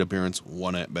 1 plate appearance,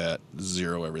 1 at-bat,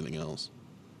 0 everything else.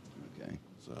 Okay.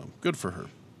 So, good for her.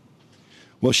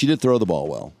 Well, she did throw the ball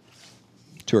well,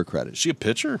 to her credit. Is she a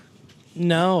pitcher?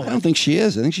 No. I don't think she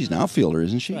is. I think she's an outfielder,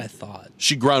 isn't she? I thought.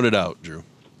 She grounded out, Drew.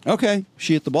 Okay.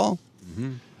 She hit the ball.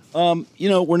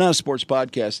 Mm-hmm. We're not a sports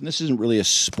podcast, and this isn't really a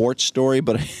sports story,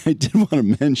 but I did want to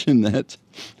mention that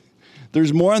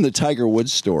there's more on the Tiger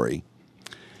Woods story.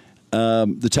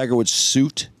 The Tiger Woods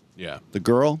suit. Yeah. The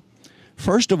girl.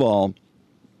 First of all,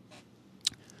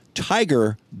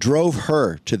 Tiger drove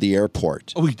her to the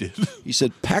airport. Oh, he did? He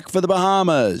said, pack for the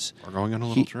Bahamas. We're going on a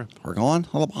little trip. We're going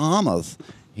to the Bahamas.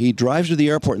 He drives to the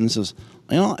airport and says,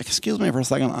 excuse me for a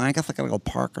second. I guess I got to go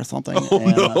park or something. Oh,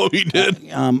 no, he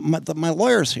did. My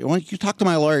lawyer's here. Why don't you talk to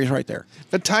my lawyer? He's right there.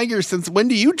 But Tiger, since when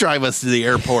do you drive us to the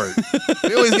airport?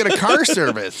 We always get a car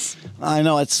service. I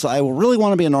know. I really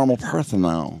want to be a normal person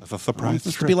now. That's a surprise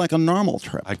This trip. to be like a normal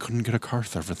trip. I couldn't get a car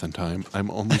service in time.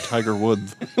 I'm only Tiger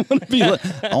Woods.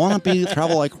 I want to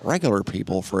travel like regular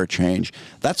people for a change.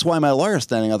 That's why my lawyer's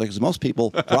standing out there, because most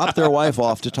people drop their wife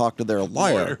off to talk to their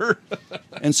lawyer.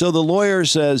 And so the lawyer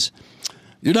says,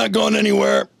 you're not going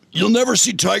anywhere. You'll never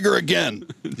see Tiger again.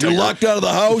 You're locked out of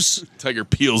the house. Tiger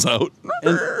peels out.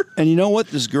 And you know what?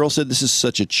 This girl said this is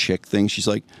such a chick thing. She's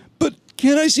like, but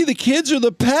can I see the kids or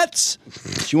the pets?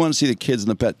 She wanted to see the kids and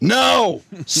the pet. No!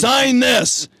 Sign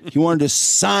this! He wanted to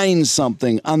sign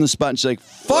something on the spot. And she's like,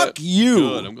 fuck you.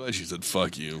 Good. I'm glad she said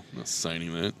fuck you. I'm not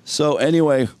signing that. So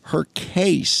anyway, her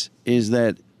case is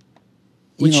that...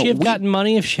 Would she have gotten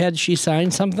money if she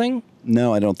signed something?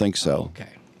 No, I don't think so. Okay.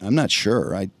 I'm not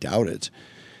sure. I doubt it.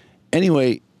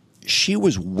 Anyway, she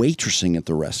was waitressing at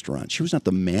the restaurant. She was not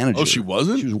the manager. Oh, she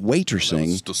wasn't? She was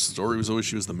waitressing. The story was always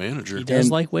she was the manager. He does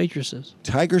like waitresses.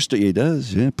 Tiger, he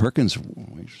does. Yeah, Perkins,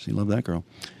 waitress. He loved that girl.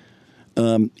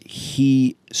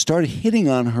 He started hitting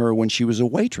on her when she was a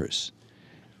waitress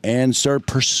and started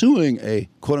pursuing a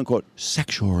quote-unquote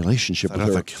sexual relationship with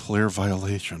her. That's a clear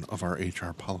violation of our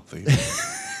HR policy.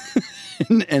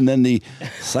 And then the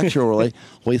sexual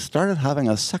we started having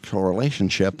a sexual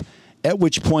relationship, at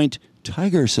which point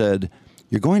Tiger said,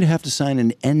 you're going to have to sign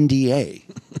an NDA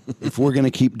if we're going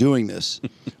to keep doing this,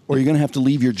 or you're going to have to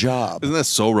leave your job. Isn't that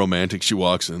so romantic? She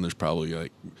walks in, there's probably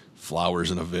like flowers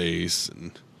in a vase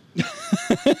and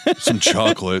some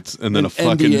chocolates, and then a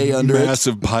fucking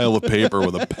massive pile of paper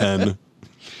with a pen.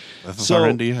 That's our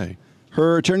NDA.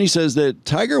 Her attorney says that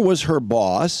Tiger was her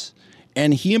boss,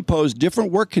 and he imposed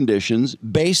different work conditions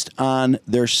based on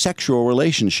their sexual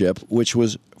relationship, which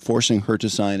was forcing her to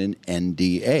sign an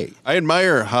NDA. I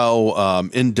admire how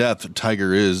in-depth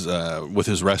Tiger is with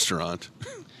his restaurant.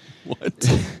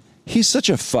 What? He's such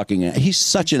a he's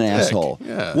such an asshole.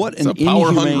 Yeah. What He's an a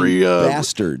power-hungry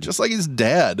bastard. Just like his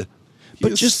dad.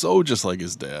 But just like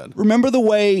his dad. Remember the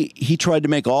way he tried to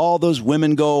make all those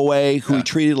women go away who he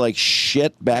treated like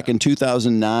shit back in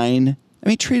 2009? I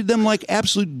mean, he treated them like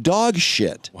absolute dog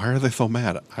shit. Why are they so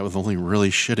mad? I was only really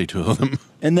shitty to them.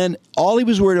 And then all he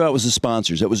was worried about was the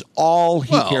sponsors. That was all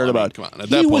he cared about. Come on,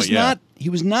 at that point, he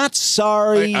was not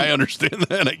sorry. I understand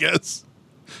that, I guess.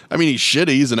 I mean, he's shitty.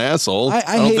 He's an asshole.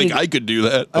 I don't think I could do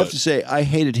that. I have to say, I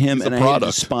hated him, and I hated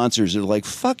the sponsors. They're like,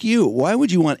 fuck you. Why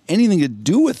would you want anything to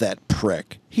do with that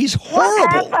prick? He's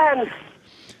horrible. What happened?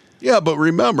 Yeah, but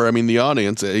remember, I mean, the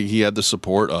audience, he had the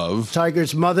support of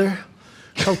Tiger's mother,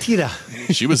 Kaltita.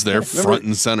 She was there front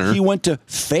and center. He went to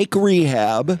fake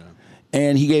rehab,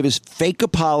 and he gave his fake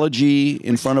apology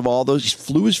in front of all those. He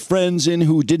flew his friends in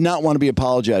who did not want to be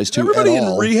apologized to Everybody at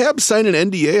all. in rehab signed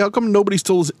an NDA. How come nobody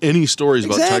told us any stories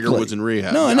about Tiger Woods in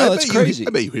rehab? No, I know, that's crazy. I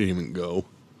bet you didn't even go.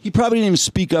 He probably didn't even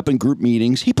speak up in group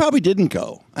meetings. He probably didn't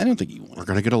go. I don't think he went. We're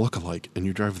going to get a lookalike, and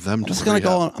you drive them to the I'm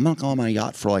rehab. going to go on my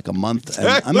yacht for like a month.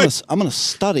 Exactly. And I'm going to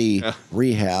study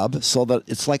rehab so that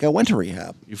it's like I went to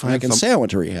rehab. I can say I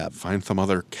went to rehab. Find some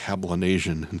other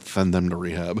Cablinasian and send them to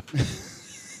rehab.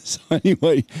 So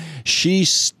anyway, she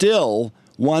still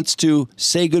wants to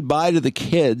say goodbye to the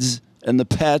kids and the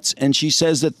pets, and she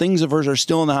says that things of hers are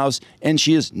still in the house, and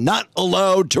she is not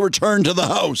allowed to return to the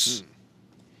house.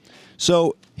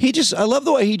 So I love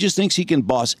the way he just thinks he can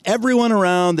boss everyone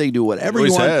around. They do whatever He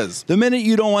you always want. has. The minute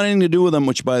you don't want anything to do with them,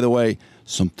 which, by the way,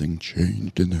 something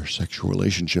changed in their sexual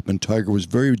relationship, and Tiger was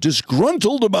very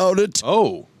disgruntled about it.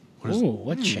 Oh.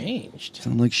 What changed?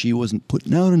 Sounded like she wasn't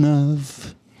putting out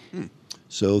enough.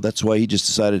 So that's why he just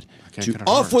decided to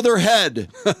off with her head.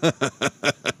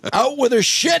 Out with her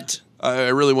shit. I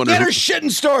really wonder. Get her shit in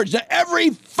storage. Now, every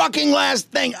fucking last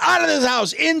thing out of this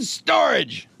house in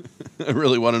storage. I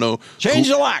really want to know. Change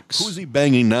the locks. Who's he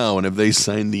banging now, and have they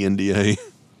signed the NDA?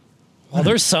 Well,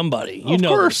 there's somebody. Of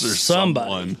course there's somebody.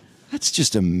 someone. That's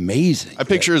just amazing. I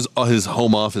picture his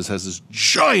home office has this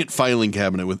giant filing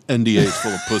cabinet with NDAs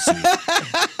full of pussy.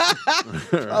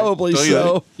 Probably Don't you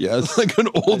so. think? Yes. Like an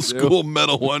old school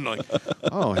metal one. Like,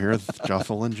 oh, here's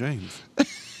Jocelyn James.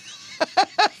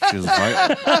 She's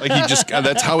like he just,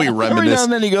 that's how he Every now reminisces.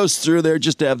 and then he goes through there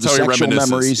just to have the That's how he sexual reminisces.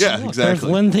 memories. Yeah, There's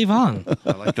exactly. Lindsey Vonn.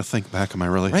 I like to think back on my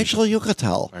relationship. Rachel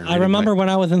Yucatel. I remember when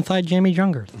I was inside Jamie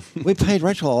Jungers. We paid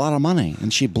Rachel a lot of money,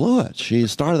 and she blew it. She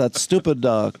started that stupid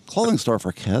clothing store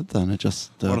for kids, and it just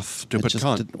What a stupid it just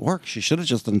cunt. didn't work. She should have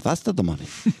just invested the money.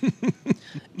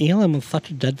 Elon was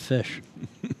such a dead fish.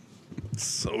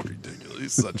 So ridiculous.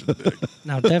 He's such a dick.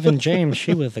 Now, Devin James,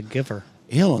 she was a giver.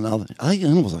 Elon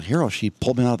was a hero. She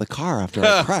pulled me out of the car after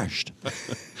I crashed.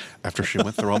 After she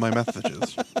went through all my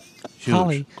messages. Huge.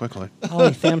 Holly. Quickly.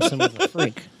 Holly Sampson was a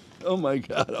freak. Oh, my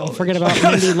God. Don't forget about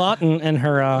Mindy Lawton and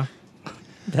her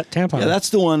that tampon. Yeah, that's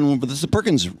the one, but this is the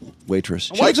Perkins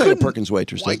waitress. She Why looks like a couldn't- Perkins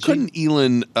waitress. Why doesn't she?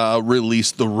 couldn't Elon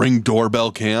release the Ring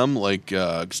doorbell cam like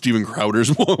Steven Crowder's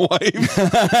wife?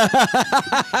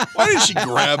 Why did she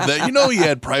grab that? You know he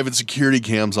had private security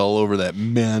cams all over that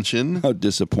mansion. How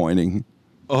disappointing.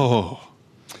 Oh.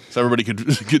 So everybody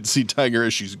could see Tiger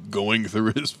as she's going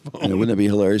through his phone. You know, wouldn't it be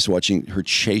hilarious watching her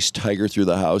chase Tiger through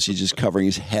the house? He's just covering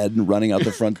his head and running out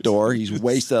the front door. He's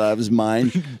wasted out of his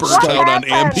mind. Burnt out on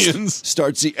Ambience.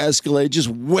 Starts the Escalade, just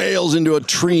wails into a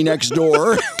tree next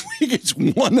door. He gets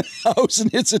one house and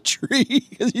hits a tree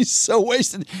because he's so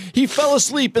wasted. He fell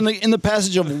asleep in the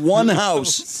passage of one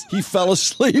house. He fell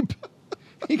asleep.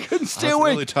 He couldn't stay I was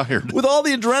awake. really tired. With all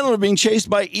the adrenaline of being chased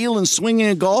by Elon swinging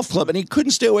a golf club, and he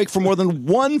couldn't stay awake for more than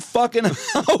one fucking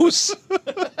house.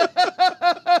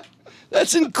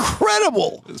 That's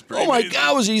incredible. Oh my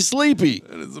God, was he sleepy?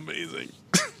 That is amazing.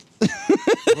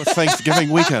 It was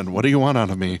Thanksgiving weekend. What do you want out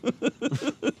of me?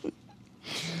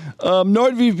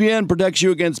 NordVPN protects you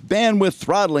against bandwidth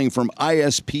throttling from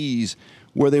ISPs,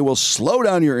 where they will slow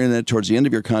down your internet towards the end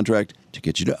of your contract to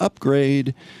get you to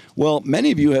upgrade. Well,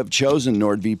 many of you have chosen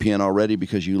NordVPN already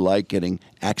because you like getting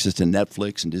access to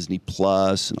Netflix and Disney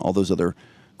Plus and all those other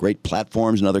great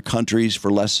platforms in other countries for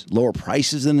lower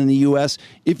prices than in the U.S.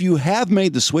 If you have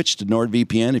made the switch to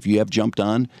NordVPN, if you have jumped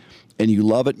on and you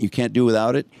love it and you can't do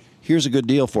without it, here's a good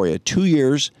deal for you. 2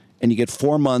 years and you get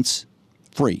 4 months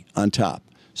free on top.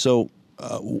 So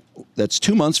that's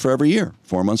 2 months for every year,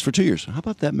 4 months for 2 years. How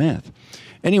about that math?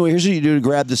 Anyway, here's what you do to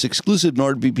grab this exclusive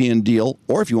NordVPN deal,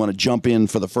 or if you want to jump in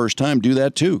for the first time, do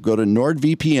that too. Go to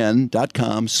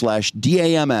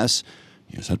nordvpn.com/DAMS.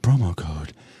 Use that promo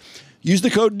code. Use the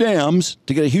code DAMS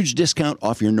to get a huge discount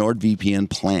off your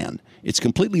NordVPN plan. It's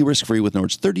completely risk-free with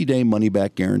Nord's 30-day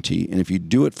money-back guarantee, and if you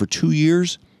do it for 2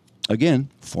 years, again,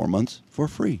 4 months for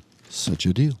free. Such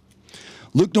a deal.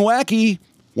 Luke Nowacki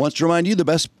wants to remind you the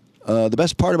best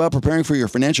part about preparing for your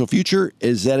financial future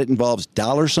is that it involves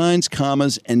dollar signs,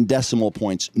 commas, and decimal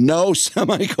points. No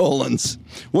semicolons.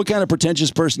 What kind of pretentious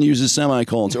person uses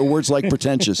semicolons or words like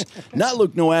pretentious? Not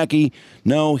Luke Nowacki.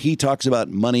 No, he talks about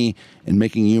money and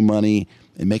making you money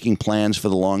and making plans for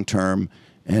the long term.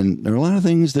 And there are a lot of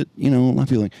things that, a lot of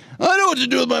people are like, I know what to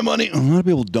do with my money. A lot of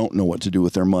people don't know what to do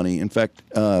with their money. In fact,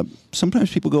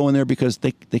 sometimes people go in there because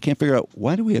they can't figure out,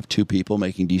 why do we have two people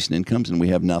making decent incomes and we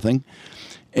have nothing?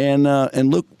 And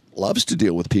Luke loves to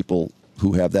deal with people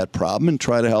who have that problem and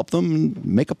try to help them and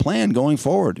make a plan going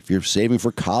forward. If you're saving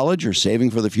for college or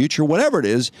saving for the future, whatever it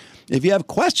is, if you have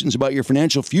questions about your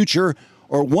financial future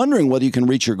or wondering whether you can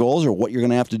reach your goals or what you're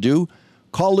going to have to do,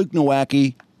 call Luke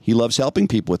Nowacki. He loves helping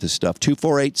people with this stuff.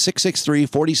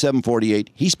 248-663-4748.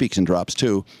 He speaks in drops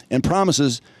too and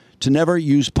promises to never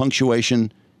use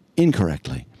punctuation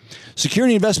incorrectly.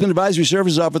 Security Investment Advisory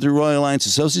Services offered through Royal Alliance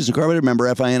Associates Incorporated, member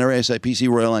FINRA, SIPC,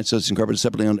 Royal Alliance Associates Incorporated,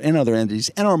 separately owned, and other entities,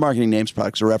 and our marketing names,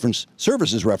 products, or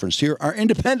services referenced here are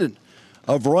independent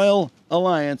of Royal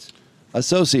Alliance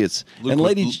Associates.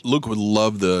 Luke would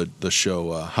love the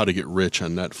show How to Get Rich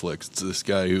on Netflix. It's this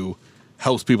guy who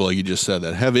helps people, like you just said,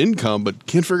 that have income but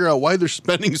can't figure out why they're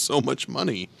spending so much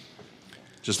money.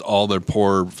 Just all their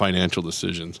poor financial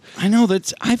decisions. I know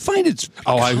I find it's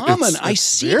common. I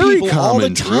see very people all the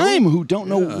common, time Drew. who don't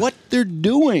know what they're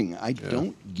doing. I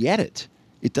don't get it.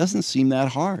 It doesn't seem that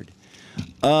hard.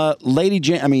 Lady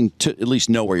Jane, to at least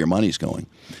know where your money's going.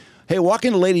 Hey, walk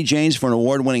into Lady Jane's for an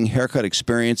award-winning haircut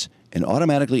experience and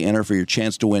automatically enter for your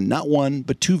chance to win not one,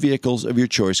 but 2 vehicles of your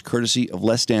choice, courtesy of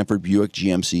Les Stanford Buick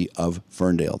GMC of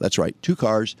Ferndale. That's right, 2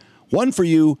 cars, one for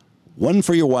you, one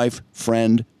for your wife,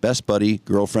 friend, best buddy,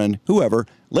 girlfriend, whoever.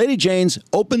 Lady Jane's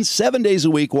open 7 days a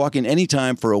week. Walk in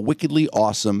anytime for a wickedly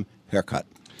awesome haircut.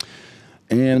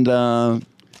 And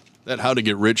that How to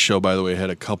Get Rich show, by the way, had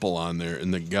a couple on there,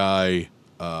 and the guy,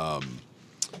 I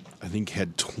think,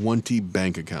 had 20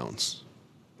 bank accounts.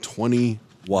 20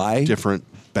 different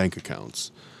bank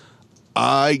accounts.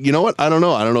 You know what? I don't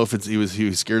know. I don't know if he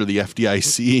was scared of the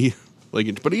FDIC, but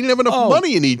he didn't have enough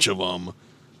money in each of them,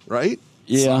 right?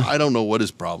 Yeah. So I don't know what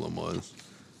his problem was.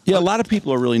 Yeah, a lot of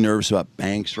people are really nervous about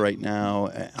banks right now.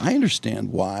 I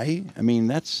understand why. I mean,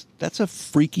 that's a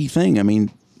freaky thing. I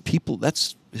mean,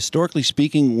 that's historically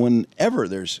speaking, whenever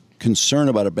there's concern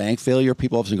about a bank failure,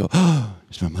 people often go, "Oh,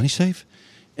 is my money safe?"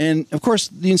 And of course,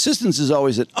 the insistence is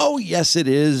always that, "Oh, yes, it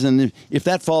is." And if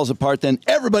that falls apart, then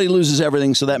everybody loses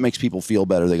everything. So that makes people feel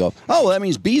better. They go, "Oh, well, that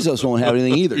means Bezos won't have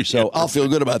anything either." So I'll feel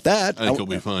good about that. I think he'll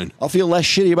be fine. I'll feel less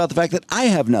shitty about the fact that I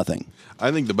have nothing.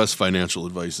 I think the best financial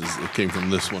advice came from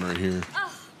this one right here.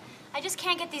 Oh, I just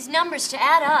can't get these numbers to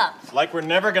add up. It's like we're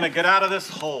never going to get out of this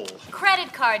hole.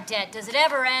 Credit card debt, does it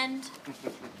ever end?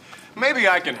 Maybe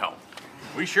I can help.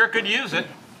 We sure could use it.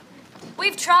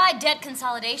 We've tried debt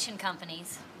consolidation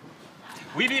companies.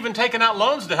 We've even taken out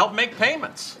loans to help make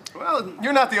payments. Well,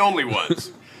 you're not the only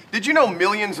ones. Did you know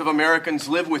millions of Americans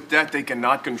live with debt they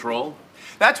cannot control?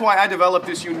 That's why I developed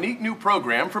this unique new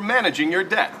program for managing your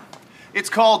debt. It's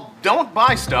called Don't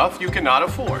Buy Stuff You Cannot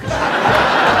Afford. Oh,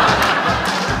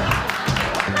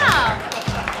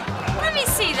 let me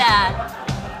see that.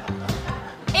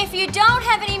 If you don't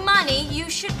have any money, you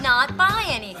should not buy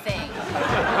anything.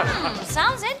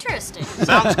 Sounds interesting.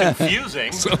 Sounds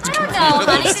confusing. I don't know,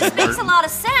 honey. This makes a lot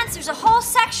of sense. There's a whole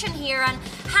section here on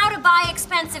how to buy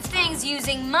expensive things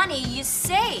using money you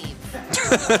save.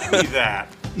 Give me that.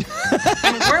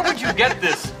 And where would you get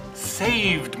this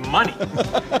saved money?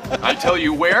 I tell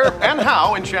you where and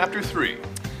how in Chapter 3.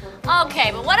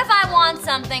 Okay, but what if I want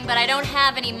something but I don't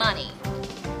have any money?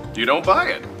 You don't buy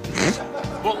it.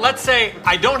 Well, let's say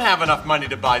I don't have enough money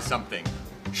to buy something.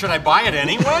 Should I buy it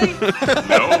anyway?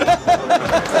 No.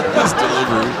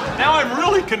 Now I'm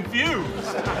really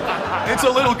confused. It's a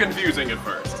little confusing at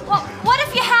first. Well, what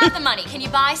if you have the money? Can you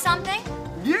buy something?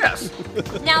 Yes.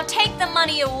 Now take the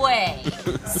money away.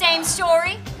 Same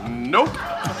story? Nope.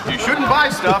 You shouldn't buy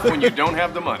stuff when you don't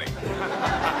have the money.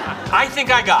 I think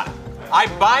I got it. I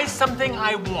buy something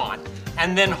I want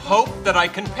and then hope that I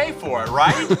can pay for it,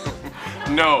 right?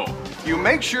 No. You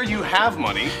make sure you have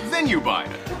money, then you buy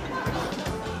it.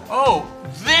 Oh,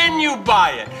 then you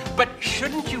buy it. But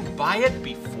shouldn't you buy it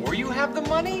before you have the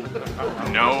money?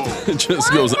 No. It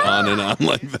just goes on and on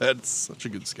like that. It's such a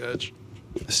good sketch.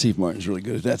 Steve Martin's really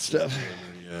good at that stuff.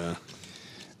 Yeah.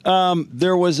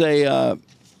 There was a...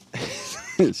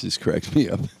 this just cracks me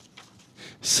up.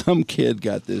 Some kid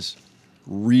got this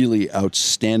really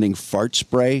outstanding fart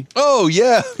spray. Oh,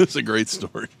 yeah. That's a great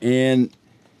story. And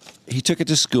he took it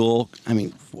to school. I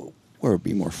mean, where would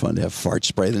be more fun to have fart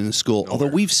spray than in school? Although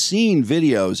we've seen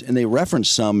videos, and they reference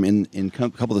some in a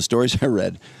couple of the stories I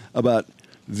read about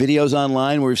videos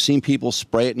online where we've seen people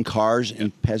spray it in cars,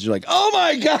 and parents are like, "Oh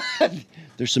my God!"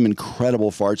 There's some incredible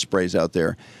fart sprays out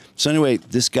there. So anyway,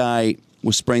 this guy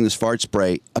was spraying this fart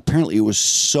spray. Apparently, it was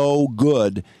so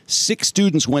good. 6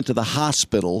 students went to the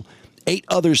hospital. 8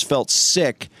 others felt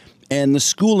sick. And the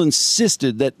school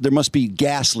insisted that there must be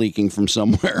gas leaking from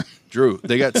somewhere. Drew,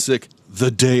 they got sick the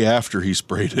day after he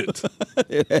sprayed it.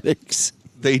 Headaches.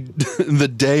 The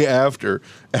day after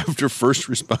first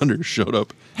responders showed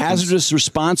up. Hazardous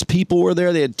response people were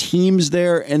there. They had teams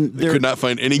there, and they could not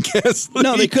find any gas leak.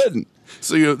 No, they couldn't.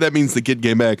 So that means the kid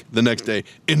came back the next day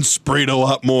and sprayed a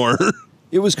lot more.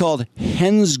 It was called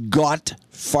Hensgaukt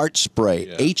fart spray.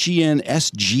 Yeah.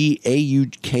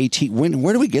 HENSGAUKT.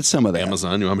 Where do we get some of that?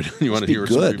 Amazon. You want to hear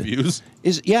some reviews?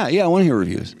 Yeah, I want to hear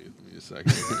reviews. Give me a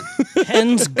second.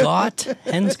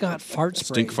 Hensgaukt fart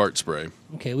spray. Stink fart spray.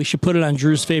 Okay, we should put it on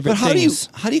Drew's favorite things.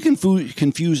 How do you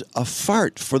confuse a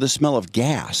fart for the smell of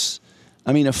gas?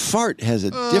 I mean, a fart has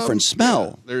a different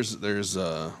smell. Yeah.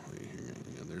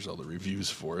 There's all the reviews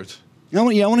for it. I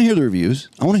want to hear the reviews.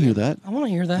 I want to hear that. I want to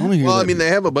hear that. Well, I mean, they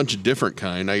have a bunch of different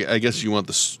kind. I guess you want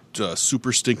the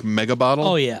Super Stink Mega Bottle.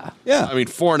 Oh, yeah. Yeah. I mean,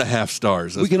 4.5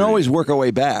 stars. That's we can always work our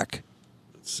way back.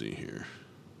 Let's see here.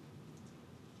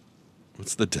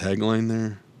 What's the tagline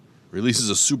there? Releases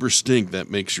a super stink that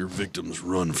makes your victims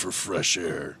run for fresh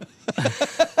air.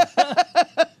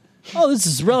 Oh, this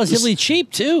is relatively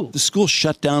cheap, too. The school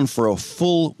shut down for a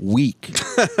full week.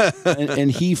 and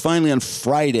he finally, on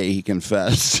Friday, he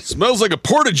confessed. Smells like a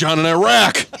porta-john in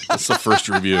Iraq. That's the first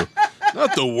review.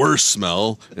 Not the worst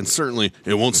smell, and certainly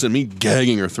it won't send me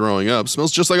gagging or throwing up.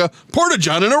 Smells just like a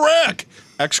porta-john in Iraq.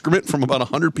 Excrement from about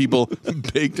 100 people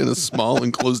baked in a small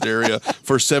enclosed area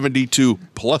for 72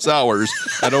 plus hours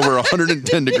at over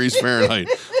 110 degrees Fahrenheit.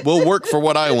 Will work for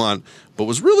what I want, but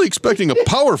was really expecting a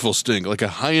powerful stink, like a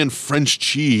high-end French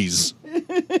cheese.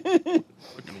 Fucking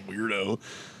weirdo.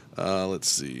 Let's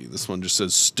see. This one just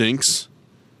says stinks.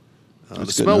 The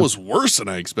smell was worse than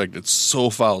I expected. It's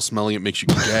so foul. Smelling it makes you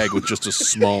gag with just a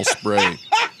small spray.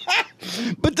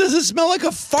 But does it smell like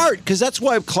a fart? Because that's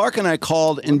why Clark and I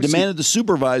called and demanded the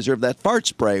supervisor of that fart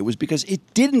spray, was because it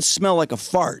didn't smell like a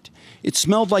fart. It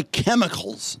smelled like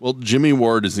chemicals. Well, Jimmy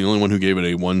Ward is the only one who gave it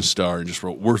a 1 star and just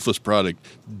wrote, worthless product.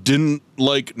 Didn't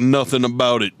like nothing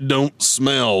about it. Don't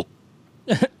smell.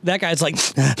 That guy's like...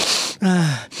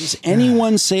 Does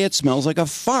anyone say it smells like a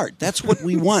fart? That's what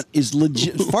we want, is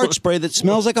legit fart spray that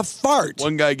smells like a fart.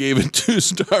 One guy gave it 2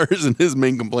 stars, and his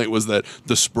main complaint was that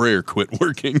the sprayer quit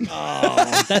working.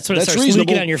 Oh, that's when it starts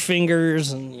leaking on your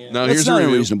fingers. And, yeah. Now, here's a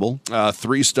review.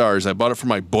 3 stars. I bought it for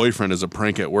my boyfriend as a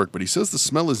prank at work, but he says the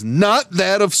smell is not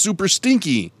that of Super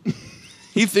Stinky.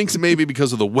 He thinks it may be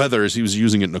because of the weather, as he was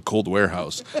using it in a cold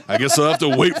warehouse. I guess I'll have to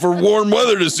wait for warm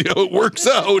weather to see how it works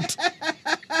out.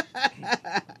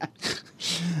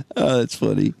 Oh, that's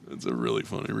funny. That's a really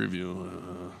funny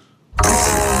review.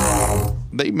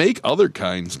 They make other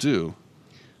kinds, too.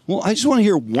 Well, I just want to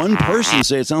hear one person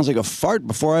say it sounds like a fart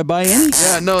before I buy anything.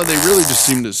 Yeah, no, they really just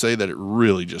seem to say that it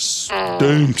really just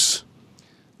stinks.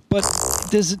 But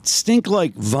does it stink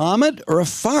like vomit or a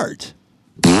fart?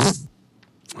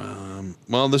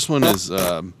 Well, this one is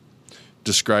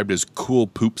described as cool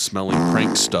poop smelling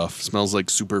prank stuff. Smells like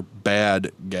super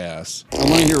bad gas. I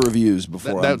want to hear reviews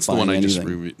before that's I the one I anything. just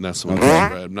reviewed. That's the one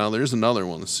I read. Now there's another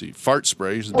one. Let's see. Fart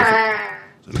spray. Is that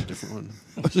a different one?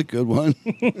 That's a good one.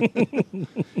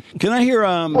 Can I hear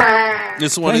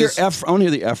this one? I want to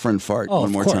hear the Efren fart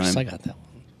one more time. I got that one.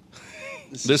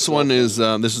 This one is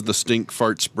this is the stink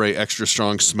fart spray, extra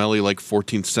strong, smelly like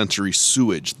 14th century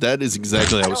sewage. That is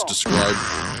exactly how it's described.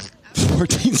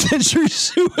 14th century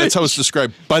sewage. That's how it's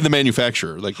described by the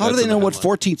manufacturer. Like, how do they know what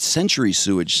 14th century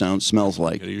sewage smells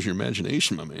like? You gotta use your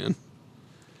imagination, my man.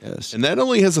 Yes. And that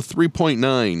only has a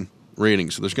 3.9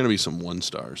 rating, so there's going to be some 1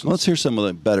 stars. Let's hear some of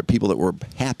the better people that were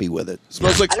happy with it.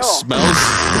 Smells like smells.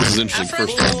 This is interesting.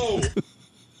 First one.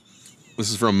 This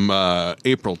is from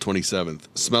April 27th.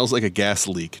 Smells like a gas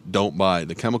leak. Don't buy.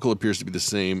 The chemical appears to be the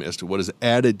same as to what is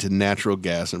added to natural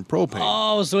gas and propane.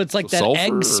 Oh, so it's like that sulfur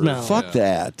egg smell. Fuck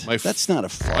that. That's not a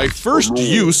fart. My first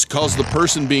use caused the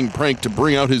person being pranked to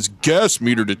bring out his gas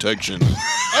meter detection.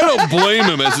 I don't blame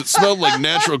him, as it smelled like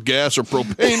natural gas or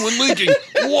propane when leaking.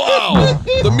 Wow!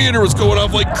 The meter was going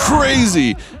off like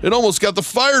crazy. It almost got the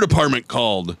fire department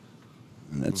called.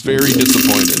 That's very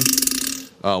disappointed.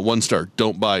 1 star.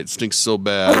 Don't buy it. Stinks so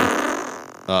bad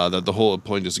that the whole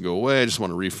point doesn't go away. I just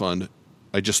want a refund.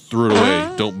 I just threw it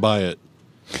away. Don't buy it.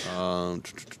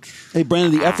 Hey,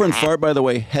 Brandon, the Efren fart, by the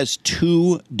way, has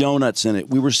 2 donuts in it.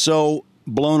 We were so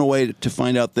blown away to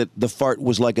find out that the fart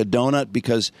was like a donut,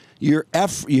 because you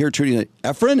hear Trudy say,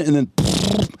 Efren,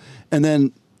 and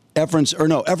then Efren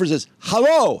says,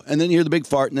 hello, and then you hear the big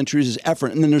fart, and then Trudy says,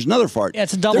 Efren, and then there's another fart. Yeah,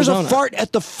 it's a double There's donut. a fart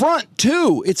at the front,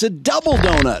 too. It's a double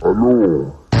donut.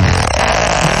 Hello.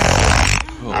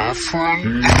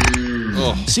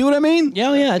 Oh. See what I mean?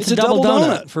 Yeah, it's a double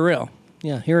donut. For real.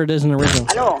 Yeah, here it is in the original.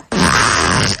 Hello.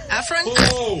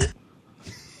 Hello.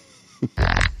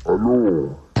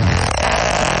 Hello.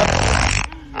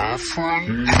 All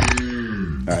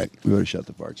right, we better shut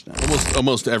the farts down.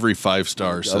 Almost every 5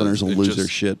 stars. Governors will lose their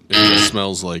shit. It just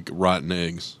smells like rotten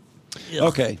eggs.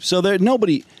 Okay, so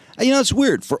nobody. You know, it's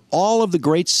weird. For all of the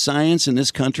great science in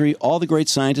this country, all the great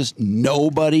scientists,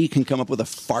 nobody can come up with a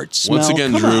fart smell. Once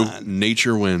again, Come Drew, on.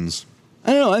 nature wins.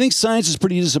 I don't know. I think science is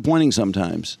pretty disappointing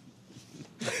sometimes.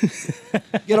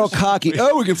 Get all cocky.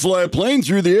 Oh, we can fly a plane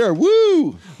through the air.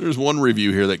 Woo! There's one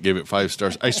review here that gave it 5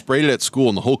 stars. I sprayed it at school,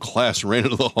 and the whole class ran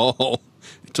into the hall.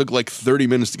 It took like 30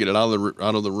 minutes to get it out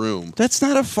of the room. That's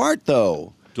not a fart,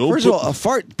 though. First of all, a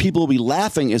fart, people will be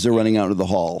laughing as they're running out of the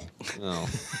hall. Oh.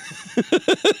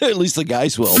 At least the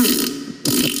guys will.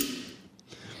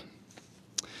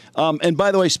 And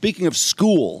by the way, speaking of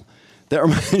school, that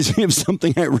reminds me of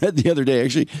something I read the other day.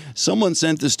 Actually, someone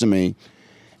sent this to me,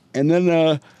 and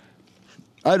then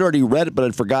I'd already read it, but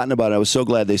I'd forgotten about it. I was so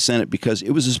glad they sent it because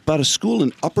it was about a school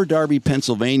in Upper Darby,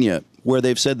 Pennsylvania, where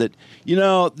they've said that,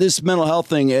 this mental health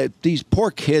thing, these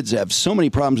poor kids have so many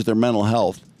problems with their mental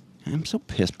health. I'm so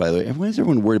pissed, by the way. Why is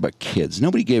everyone worried about kids?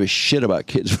 Nobody gave a shit about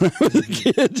kids when I was a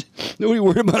kid. Nobody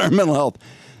worried about our mental health.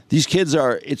 These kids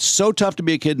it's so tough to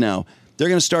be a kid now. They're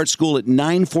going to start school at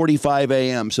 9:45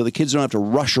 a.m. so the kids don't have to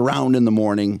rush around in the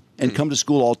morning and come to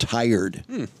school all tired.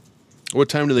 What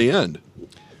time do they end?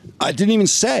 I didn't even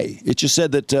say. It just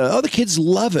said that, the kids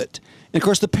love it. And, of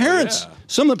course, the parents,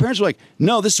 some of the parents were like,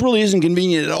 no, this really isn't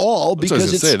convenient at all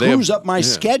because it screws up my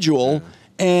schedule. Yeah.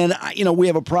 And, we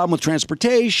have a problem with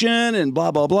transportation and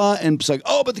blah, blah, blah. And it's like,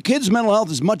 but the kids' mental health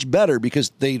is much better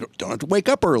because they don't have to wake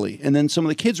up early. And then some of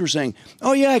the kids were saying,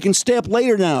 oh, yeah, I can stay up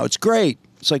later now. It's great.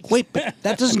 It's like, wait, but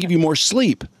that doesn't give you more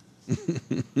sleep.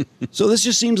 So this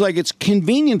just seems like it's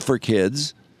convenient for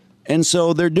kids. And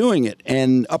so they're doing it.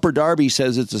 And Upper Darby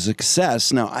says it's a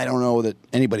success. Now, I don't know that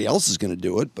anybody else is going to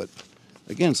do it. But,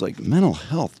 again, it's like mental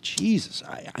health. Jesus,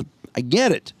 I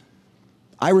get it.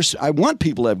 I want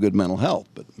people to have good mental health,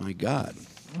 but my God.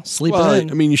 Sleep in.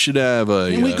 in. I mean, you should have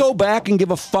a... Can we go back and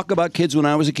give a fuck about kids when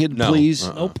I was a kid, please?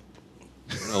 Nope.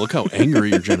 Look how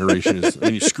angry your generation is. I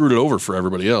mean, you screwed it over for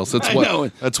everybody else. That's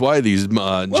why these Gen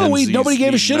Zs nobody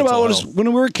gave a shit about us when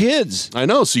we were kids. I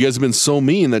know. So you guys have been so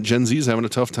mean that Gen Z is having a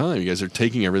tough time. You guys are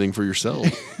taking everything for yourself.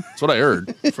 That's what I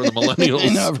heard for the millennials.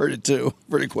 I know, I've heard it too.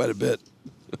 Heard it quite a bit.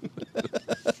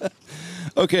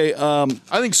 Okay.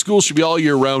 I think school should be all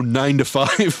year round, 9 to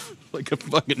 5, like a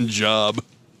fucking job.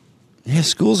 Yeah,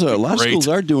 a lot of schools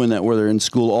are doing that where they're in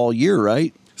school all year,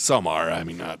 right? Some are. I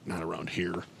mean, not around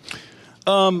here.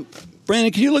 Brandon,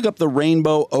 can you look up the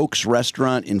Rainbow Oaks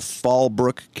restaurant in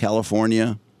Fallbrook,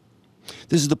 California?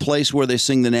 This is the place where they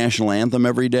sing the national anthem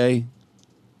every day.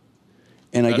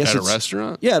 And I guess at a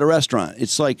restaurant? Yeah, at a restaurant.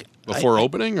 It's like before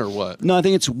opening or what? No, I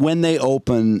think it's when they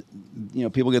open.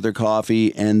 People get their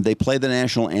coffee and they play the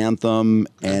national anthem,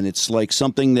 and it's like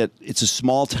something that it's a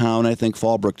small town. I think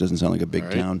Fallbrook doesn't sound like a big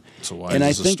town. So why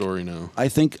is this a story now? I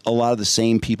think a lot of the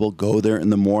same people go there in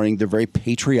the morning. They're very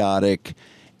patriotic,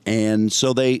 and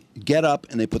so they get up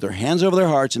and they put their hands over their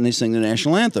hearts and they sing the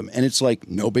national anthem, and it's like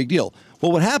no big deal.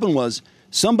 Well, what happened was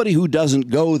somebody who doesn't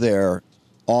go there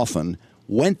often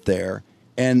went there,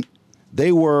 and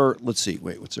they were, let's see,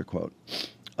 what's their quote?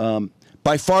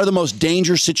 By far the most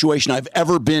dangerous situation I've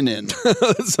ever been in.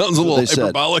 That sounds a little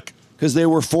hyperbolic. Because they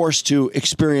were forced to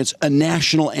experience a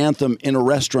national anthem in a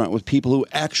restaurant with people who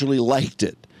actually liked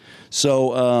it.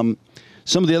 So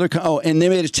some of the other... and they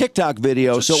made a TikTok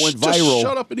video, so it went viral. Just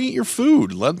shut up and eat your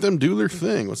food. Let them do their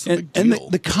thing. What's the big deal?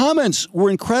 And the comments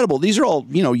were incredible. These are all,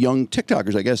 young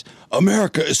TikTokers, I guess.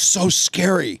 America is so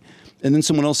scary. And then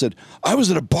someone else said, I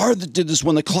was at a bar that did this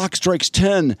when the clock strikes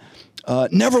 10.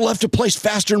 Never left a place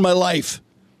faster in my life.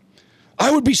 I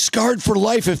would be scarred for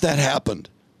life if that happened.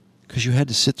 Because you had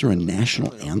to sit through a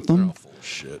national anthem?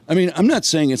 Shit. I mean, I'm not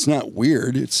saying it's not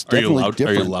weird. It's definitely different.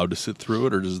 Are you allowed to sit through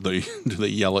it, or do they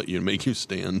yell at you and make you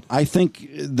stand? I think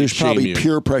there's probably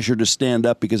peer pressure to stand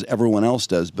up because everyone else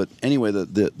does. But anyway,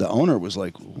 the owner was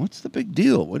like, what's the big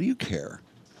deal? What do you care?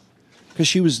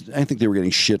 Because I think they were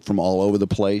getting shit from all over the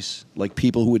place. Like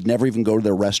people who would never even go to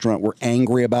their restaurant were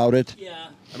angry about it. Yeah.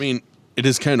 I mean, it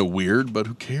is kind of weird, but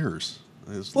who cares?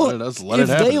 Let it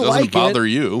happen. It doesn't bother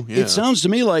you. Yeah. It sounds to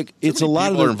me like it's a lot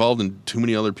of people are involved in too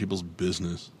many other people's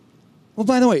business. Well,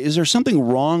 by the way, is there something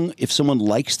wrong if someone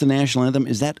likes the national anthem?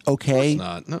 Is that okay? It's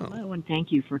not. No. Hello, and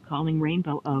thank you for calling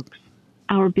Rainbow Oaks.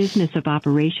 Our business of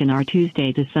operation are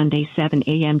Tuesday to Sunday, 7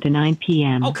 a.m. to 9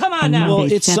 p.m. Oh, come on now. Well,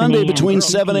 it's Sunday between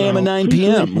 7 a.m. and 9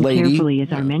 p.m., lady. Carefully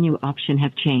as our menu option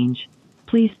have changed.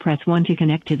 Please press 1 to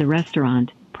connect to the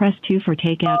restaurant. Press 2 for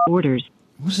takeout orders.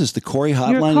 What is this, the Corey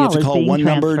hotline? You have to call one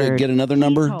number to get another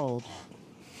number?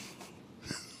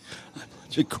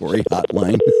 It's a Corey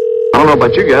hotline. I don't know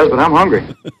about you guys, but I'm hungry.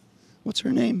 What's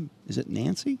her name? Is it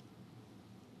Nancy?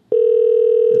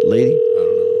 That lady? I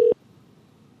don't know.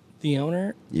 The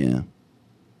owner? Yeah.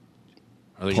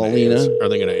 Paulina? Are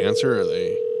they going to answer? Or are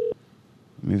they?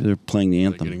 Maybe they're playing the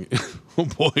anthem. Oh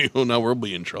boy! Oh, now we'll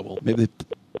be in trouble. Maybe they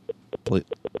play.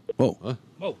 Whoa! Huh?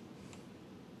 Whoa!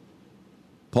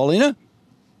 Paulina?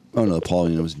 Oh no,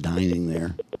 Paulina was dining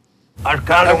there. I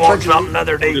kind of want something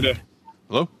other day.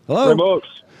 Hello? Hello? Rainbow Oaks.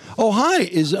 Oh, hi.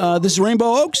 Is this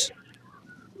Rainbow Oaks?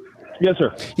 Yes,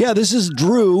 sir. Yeah, this is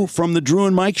Drew from the Drew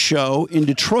and Mike Show in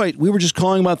Detroit. We were just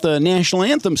calling about the national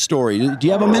anthem story. Do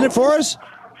you have a minute for us?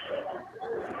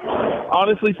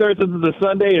 Honestly, sir, since it's a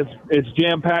Sunday, it's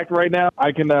jam-packed right now.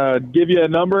 I can give you a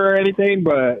number or anything,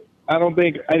 but I don't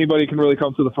think anybody can really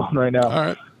come to the phone right now. All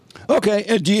right. Okay.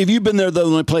 Have you been there, though,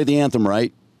 when they play the anthem,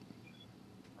 right?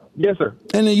 Yes, sir.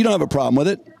 And you don't have a problem with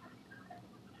it?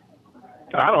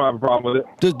 I don't have a problem with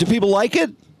it. Do people like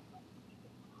it?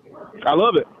 I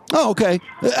love it. Oh, okay.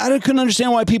 I couldn't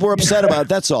understand why people were upset about it.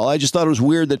 That's all. I just thought it was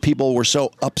weird that people were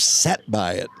so upset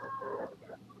by it.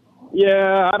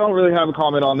 Yeah, I don't really have a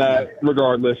comment on that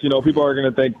regardless. You know, people are going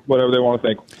to think whatever they want to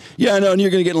think. Yeah, I know, and you're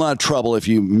going to get in a lot of trouble if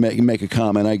you make a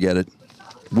comment. I get it.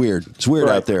 Weird. It's weird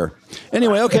out there.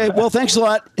 Anyway, okay. Well, thanks a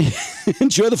lot.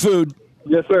 Enjoy the food.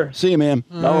 Yes, sir. See you, man.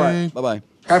 All right. Bye-bye.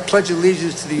 I pledge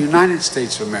allegiance to the United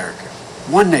States of America,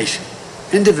 one nation,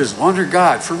 indivisible, under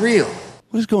God, for real.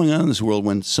 What is going on in this world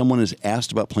when someone is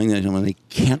asked about playing that and they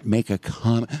can't make a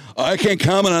comment? I can't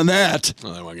comment on that.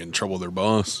 Well, they want to get in trouble with their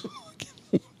boss.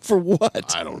 For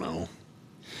what? I don't know.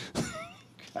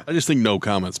 I just think no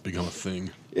comments become a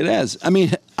thing. It has. I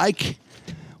mean,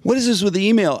 what is this with the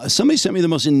email? Somebody sent me the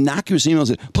most innocuous email.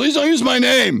 Said, please don't use my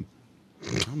name.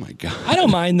 Oh, my God. I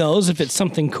don't mind those if it's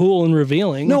something cool and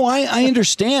revealing. No, I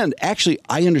understand. Actually,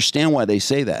 I understand why they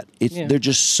say that. They're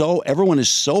just everyone is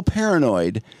so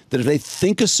paranoid that if they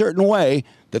think a certain way,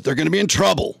 that they're going to be in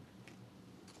trouble.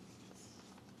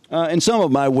 And some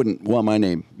of them I wouldn't want my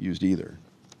name used either.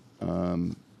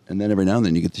 And then every now and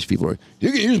then you get these people who are,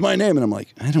 you can use my name. And I'm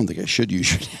like, I don't think I should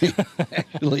use your name,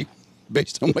 actually,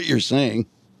 based on what you're saying.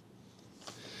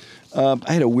 I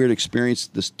had a weird experience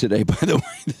today, by the way.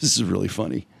 This is really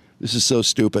funny. This is so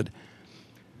stupid.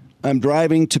 I'm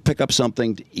driving to pick up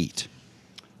something to eat.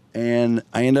 And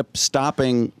I end up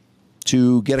stopping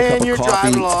to get a cup of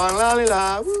coffee. Along, la, la,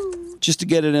 la, woo. Just to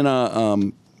get it in a,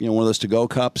 one of those to-go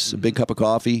cups, a big cup of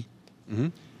coffee. Mm-hmm.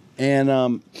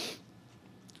 And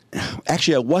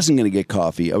actually, I wasn't going to get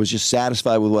coffee. I was just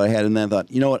satisfied with what I had. And then I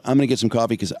thought, you know what? I'm going to get some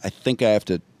coffee because I think I have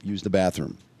to use the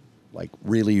bathroom. Like,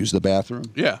 really use the bathroom.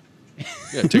 Yeah.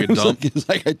 Yeah, take a dump. It's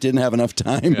like I didn't have enough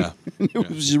time. Yeah. It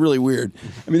was just really weird.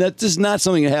 I mean, that's just not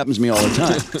something that happens to me all the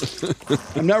time.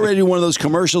 I'm not ready to do one of those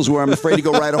commercials where I'm afraid to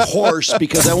go ride a horse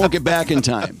because I won't get back in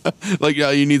time. Like,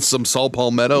 you need some Saul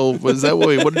Palmetto. What did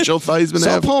Joe Theismann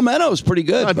have? Saul Palmetto is pretty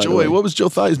good. What was Joe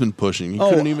Theismann pushing? He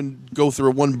couldn't even go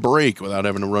through one break without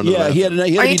having to run to the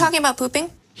bathroom. Are you talking about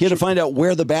pooping? He had to find out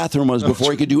where the bathroom was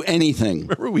before he could do anything.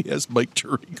 Remember we asked Mike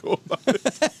Tirico about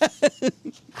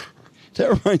it?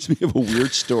 That reminds me of a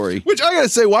weird story. Which I gotta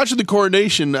say, watching the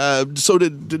coronation, so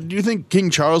did you think King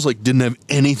Charles didn't have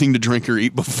anything to drink or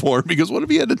eat before? Because what if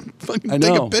he had to fucking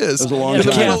take a piss? It was a long He had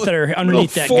a time. catheter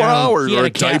underneath that 4 gown. hours He had or a a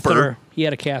diaper. catheter. He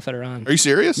had a catheter on. Are you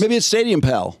serious? Maybe it's Stadium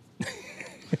Pal.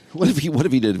 What if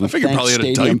he did? I figure he probably had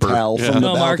a Stadium diaper. Pal from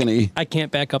the balcony. Mark, I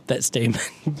can't back up that statement.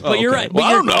 But you're right. Well,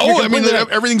 I don't know. I mean,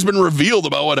 everything's been revealed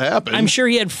about what happened. I'm sure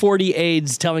he had 40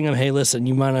 aides telling him, "Hey, listen,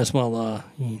 you might as well,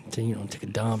 take a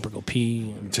dump or go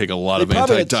pee." Take a lot of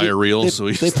anti-diarrheals.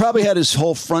 They probably had his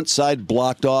whole front side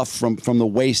blocked off from the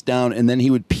waist down, and then he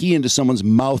would pee into someone's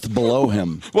mouth below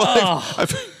him.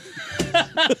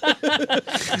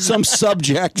 Some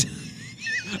subject.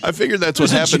 I figured that's what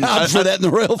There's happened. a job for that in the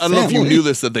royal I don't know if you family. knew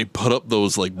this, that they put up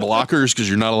those blockers because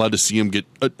you're not allowed to see him get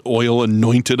oil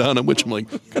anointed on him, which I'm like,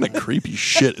 what kind of creepy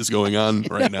shit is going on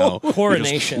right now?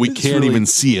 Coronation. We can't even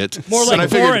see it. More like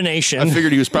coronation. I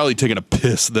figured he was probably taking a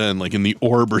piss then, like in the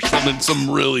orb or something,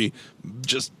 some really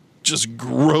just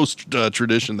gross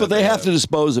tradition. But they have to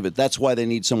dispose of it. That's why they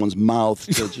need someone's mouth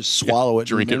to just swallow it.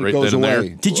 Drink and it right goes then and away.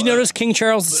 there. Did you notice King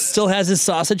Charles still has his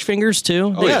sausage fingers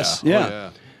too? Oh, Yes. yeah. Yeah. Oh, yeah.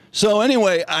 So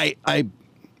anyway,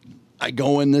 I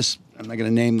go in this. I'm not going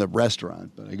to name the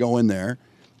restaurant, but I go in there,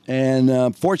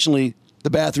 and fortunately, the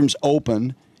bathroom's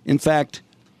open. In fact,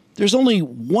 there's only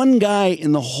one guy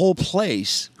in the whole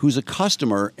place who's a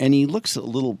customer, and he looks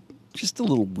just a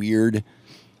little weird.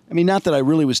 I mean, not that I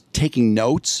really was taking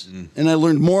notes, and I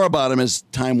learned more about him as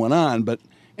time went on. But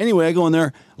anyway, I go in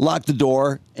there, lock the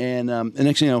door, and the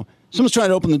next thing you know, someone's trying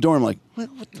to open the door. I'm like, what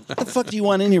the fuck do you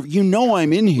want in here? You know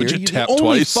I'm in here. Would you You're tap the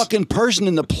only twice? fucking person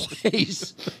in the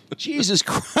place. Jesus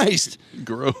Christ.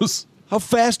 Gross. How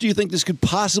fast do you think this could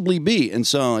possibly be? And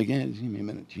so I'm like, give me a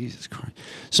minute. Jesus Christ.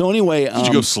 So anyway. Did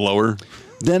you go slower?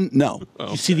 Then, no.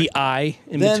 You see the eye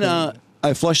in Then between.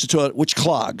 I flush the toilet, which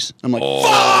clogs. I'm like,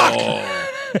 fuck!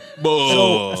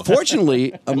 So,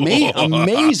 fortunately,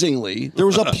 amazingly, there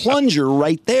was a plunger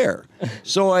right there.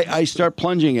 So I start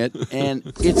plunging it, and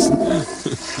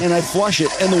I flush it,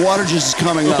 and the water just is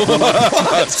coming up. I'm like,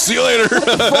 what? See you later.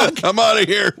 I'm out of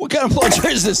here. What kind of plunger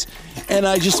is this? And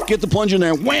I just get the plunger in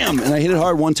there, and wham! And I hit it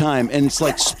hard one time, and it's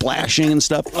like splashing and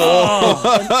stuff.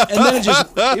 And then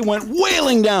it went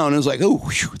wailing down. It was like, oh,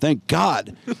 whew, thank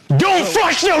God. Don't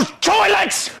flush those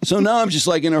toilets! So now I'm just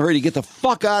like in a hurry to get the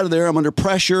fuck out of there. I'm under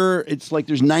pressure. It's like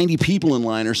there's 90 people in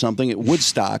line or something at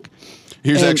Woodstock.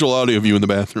 Here's actual audio of you in the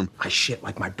bathroom. I shit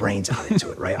like my brains out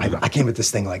into it, right? I came at this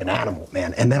thing like an animal,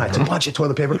 man. And then I took a bunch of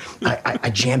toilet paper. I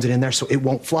jammed it in there so it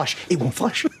won't flush. It won't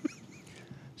flush.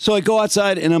 So I go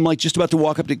outside, and I'm like just about to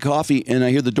walk up to coffee, and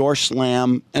I hear the door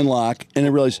slam and lock, and I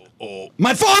realize,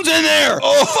 my phone's in there!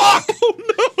 Oh, fuck!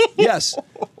 No. Yes.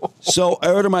 So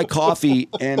I order my coffee,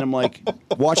 and I'm like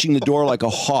watching the door like a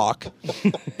hawk,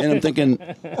 and I'm thinking,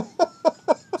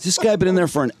 has this guy been in there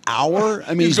for an hour?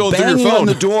 I mean, he's banging on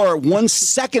the door 1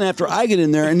 second after I get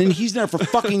in there, and then he's there for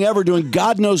fucking ever doing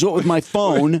God knows what with my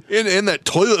phone. And that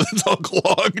toilet that's all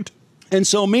clogged. And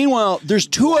so, meanwhile, there's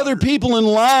 2 other people in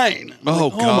line. Oh,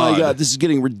 God. Oh, my God. This is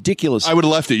getting ridiculous. I would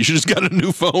have left it. You should have just got a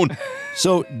new phone.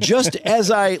 So just as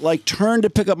I, turn to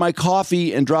pick up my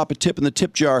coffee and drop a tip in the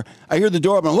tip jar, I hear the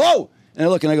door open. Whoa! And I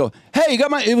look and I go, hey,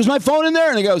 it was my phone in there?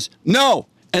 And he goes, no.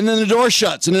 And then the door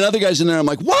shuts and another guy's in there. I'm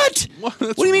like, what? What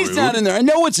do you mean it's not in there? I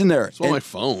know it's in there. It's on my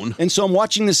phone. And so I'm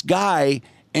watching this guy,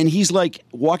 and he's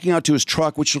walking out to his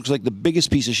truck, which looks like the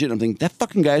biggest piece of shit. I'm thinking, that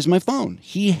fucking guy has my phone.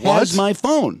 He has my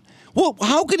phone. Well,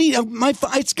 how could he have my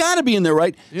phone? It's got to be in there,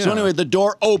 right? Yeah. So anyway, the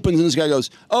door opens, and this guy goes,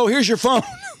 oh, here's your phone.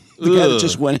 The guy that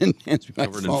just went in and answered my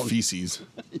phone. Covered in feces.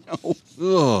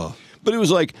 Ugh. But it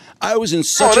was like, I was in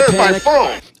such a panic.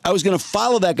 My phone. I was going to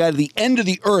follow that guy to the end of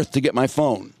the earth to get my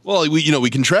phone. Well, we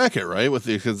can track it, right?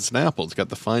 Because it's an Apple. It's got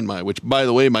the Find My, which, by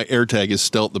the way, my AirTag is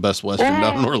still at the Best Western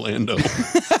down in Orlando.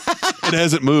 It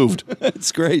hasn't moved.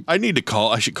 It's great. I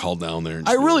should call down there.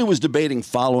 I really was debating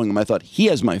following him. I thought, he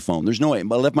has my phone. There's no way.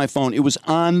 But I left my phone. It was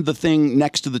on the thing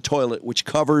next to the toilet, which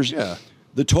covers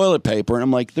the toilet paper. And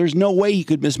I'm like, there's no way he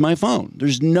could miss my phone.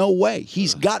 There's no way.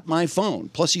 He's got my phone.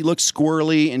 Plus, he looked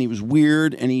squirrely, and he was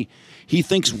weird, and he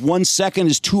thinks 1 second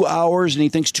is 2 hours, and he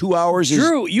thinks 2 hours is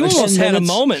Drew, you almost had a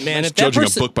moment, man. If judging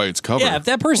a book by its cover. Yeah, if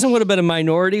that person would have been a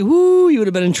minority, you would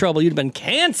have been in trouble. You'd have been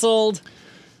canceled.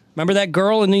 Remember that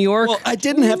girl in New York? Well, I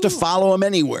didn't have to follow him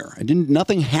anywhere.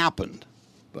 Nothing happened.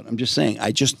 But I'm just saying,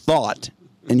 I just thought,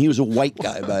 and he was a white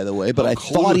guy, by the way, but I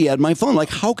thought he had my phone. Like,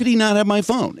 how could he not have my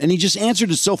phone? And he just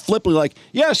answered it so flippantly, like,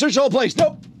 yeah, search the whole place.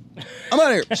 Nope. I'm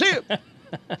out of here. See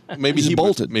you. Maybe he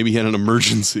bolted. Maybe he had an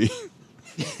emergency.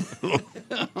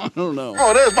 I don't know.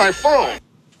 Oh, there's my phone.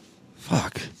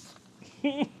 Fuck.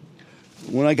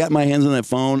 When I got my hands on that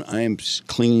phone, I am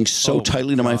clinging so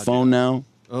tightly to my phone now.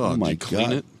 Oh my God.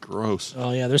 Clean it? Gross.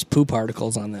 Oh, yeah, there's poo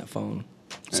particles on that phone.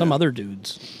 Some other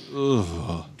dudes.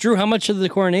 Ugh. Drew, how much of the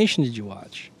coronation did you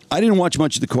watch? I didn't watch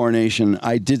much of the coronation.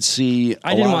 I did see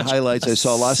a lot of highlights. I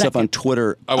saw a lot of stuff on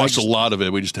Twitter. I watched a lot of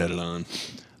it. We just had it on.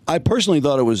 I personally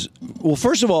thought it was, well,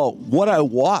 first of all, what I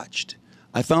watched,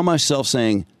 I found myself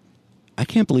saying, I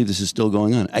can't believe this is still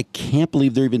going on. I can't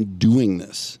believe they're even doing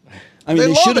this. I mean,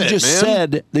 they should have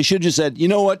just said, you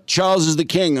know what, Charles is the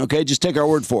king, okay? Just take our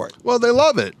word for it. Well, they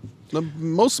love it.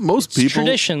 Most people.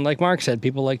 Tradition, like Mark said,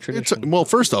 people like tradition. Well,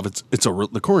 first off,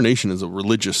 the coronation is a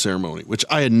religious ceremony, which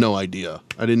I had no idea.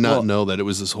 I did not know that it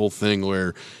was this whole thing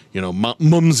where,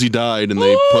 Mumsy died and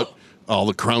they put all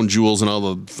the crown jewels and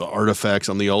all the artifacts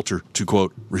on the altar to,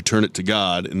 quote, return it to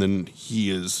God. And then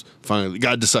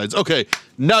God decides, okay,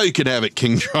 now you can have it,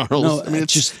 King Charles. No, I mean,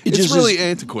 it's really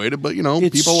antiquated, but,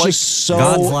 people like.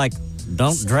 God's like,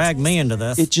 don't drag me into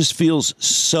this. It just feels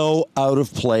so out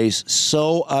of place,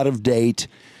 so out of date.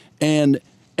 And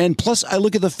plus, I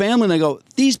look at the family and I go,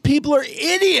 these people are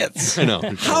idiots. I know.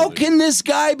 How can this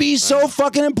guy be so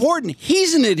fucking important?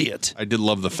 He's an idiot. I did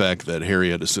love the fact that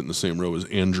Harry had to sit in the same row as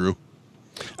Andrew.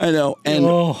 I know.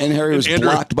 And Harry was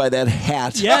blocked by that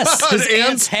hat. Yes, his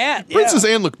aunt's hat. Yeah. Princess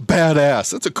Anne looked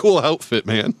badass. That's a cool outfit,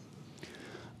 man.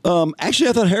 Actually,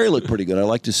 I thought Harry looked pretty good. I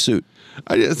liked his suit.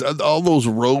 All those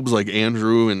robes like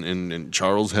Andrew and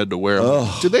Charles had to wear.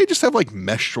 Did they just have like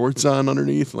mesh shorts on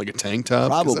underneath, like a tank top?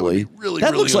 Probably.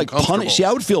 That looks like punish. See,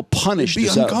 I would feel punished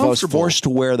if I was forced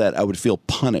to wear that. I would feel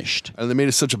punished. And they made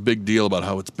it such a big deal about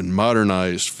how it's been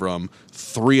modernized from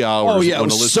 3 hours. Oh yeah, it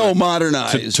was so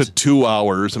modernized to 2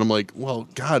 hours. And I'm like, well,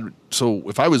 God. So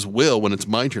if I was Will, when it's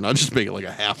my turn, I'll just make it like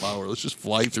a half hour. Let's just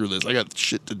fly through this. I got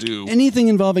shit to do. Anything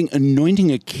involving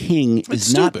anointing a king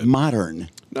is not modern.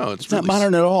 No, it's really not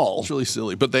modern at all. It's really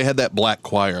silly. But they had that black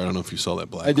choir. I don't know if you saw that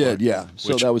black choir. I did, yeah.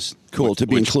 So that was cool to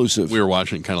be inclusive. We were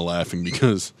watching kind of laughing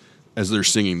because as they're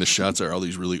singing, the shots are all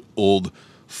these really old,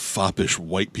 foppish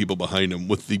white people behind them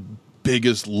with the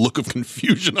biggest look of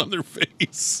confusion on their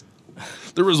face.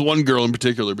 There was one girl in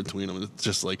particular between them. It's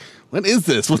just like, what is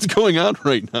this? What's going on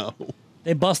right now?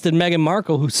 They busted Meghan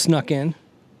Markle, who snuck in.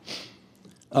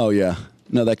 Oh, yeah.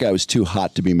 No, that guy was too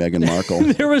hot to be Meghan Markle.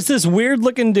 There was this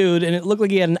weird-looking dude, and it looked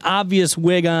like he had an obvious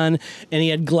wig on, and he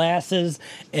had glasses,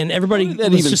 and everybody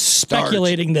was just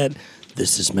speculating that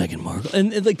this is Meghan Markle.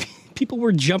 And like people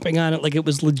were jumping on it like it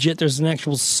was legit. There's an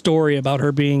actual story about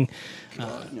her being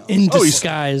in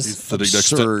disguise. He's sitting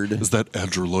Absurd. next to, is that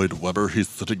Andrew Lloyd Webber he's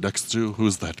sitting next to?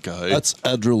 Who's that guy? That's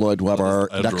Andrew Lloyd Webber.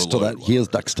 Andrew Next to Lloyd that, he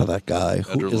is next to that guy.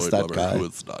 Andrew Who is Lloyd that Webber, guy? who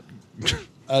is not.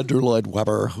 Andrew Lloyd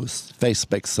Webber, whose face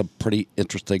makes some pretty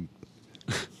interesting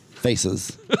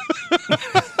faces.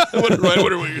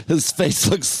 What are we? His face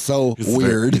looks so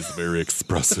weird. He's very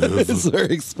expressive. It's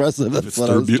very expressive. That's what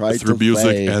I was trying through to music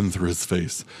say. and through his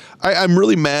face. I'm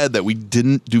really mad that we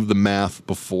didn't do the math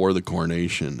before the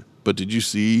coronation. But did you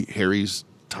see Harry's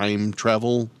time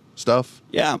travel stuff?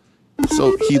 Yeah.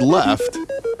 So he left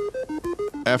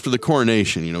after the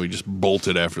coronation. You know, he just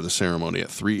bolted after the ceremony at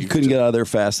 3. He couldn't get out of there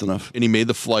fast enough. And he made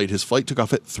the flight. His flight took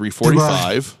off at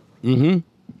 3:45. Mm-hmm.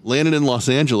 Landed in Los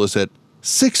Angeles at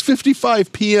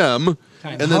 6:55 p.m.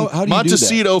 And then How do you do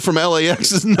Montecito from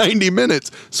LAX is 90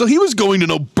 minutes. So he was going to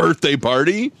no birthday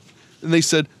party. And they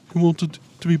said, he wanted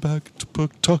to be back to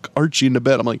tuck Archie into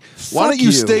bed. I'm like, why don't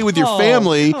you stay with your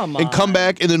family and come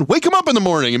back and then wake him up in the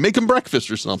morning and make him breakfast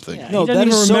or something? Yeah, no, he doesn't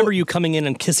even remember you coming in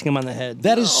and kissing him on the head.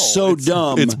 That is so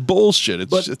dumb. It's bullshit.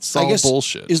 It's all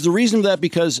bullshit. Is the reason for that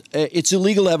because it's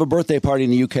illegal to have a birthday party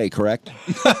in the UK, correct?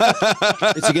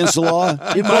 It's against the law?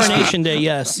 Coronation Day,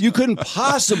 yes. You couldn't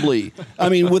possibly. I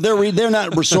mean, they're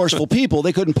not resourceful people.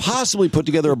 They couldn't possibly put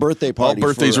together a birthday party. All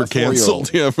birthdays for were canceled,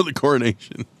 for the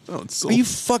coronation. Oh, it's so Are you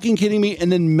fucking kidding me?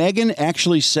 And then Meghan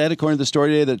actually said, according to the story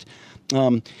today,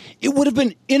 that it would have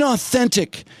been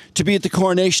inauthentic to be at the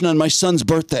coronation on my son's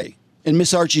birthday and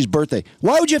miss Archie's birthday.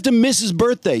 Why would you have to miss his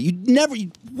birthday?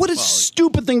 What a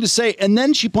stupid thing to say. And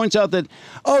then she points out that,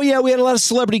 oh, yeah, we had a lot of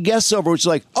celebrity guests over, which is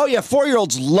like, oh, yeah,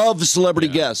 4-year-olds love celebrity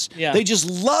guests. Yeah. They just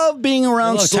love being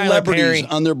around celebrities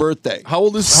on their birthday. How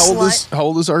old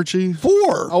is Archie?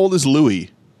 4. How old is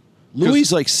Louis?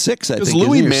 Louis like 6, I think. Because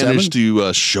Louis isn't he, or managed 7?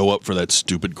 to show up for that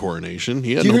stupid coronation.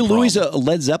 He had Do you no hear problem. Louis a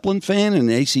Led Zeppelin fan and an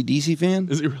AC/DC fan?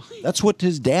 Is he really? That's what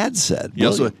his dad said. He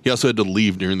also had to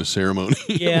leave during the ceremony.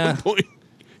 Yeah.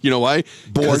 You know why?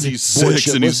 Because he's 6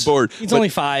 and he's bored. He's only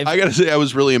 5. I got to say, I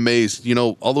was really amazed. You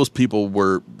know, all those people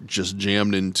were just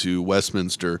jammed into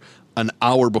Westminster an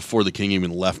hour before the king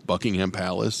even left Buckingham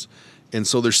Palace. And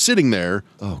so they're sitting there,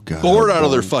 bored out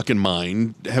of their fucking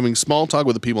mind, having small talk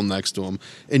with the people next to them,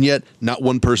 and yet not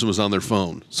one person was on their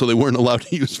phone. So they weren't allowed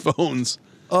to use phones.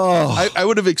 Oh. I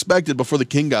would have expected before the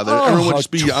king got there, everyone would just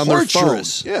be on their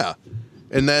phones. Yeah.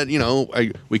 And that, you know,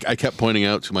 I kept pointing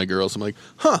out to my girls, I'm like,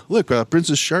 look,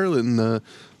 Princess Charlotte and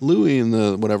Louis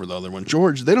and whatever the other one,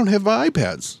 George, they don't have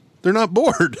iPads. They're not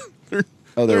bored.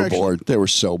 They were bored. They were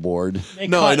so bored. They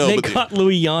caught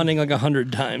Louis yawning like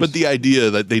 100 times. But the idea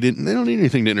that they don't need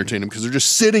anything to entertain them because they're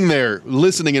just sitting there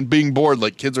listening and being bored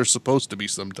like kids are supposed to be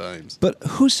sometimes. But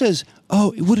who says,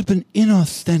 oh, it would have been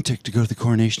inauthentic to go to the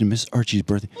coronation and miss Archie's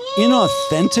birthday?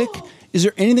 Inauthentic? Is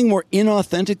there anything more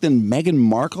inauthentic than Meghan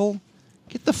Markle?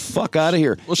 Get the fuck out of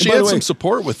here. Well, she had some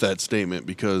support with that statement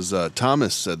because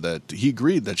Thomas said that he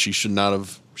agreed that she should not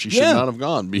have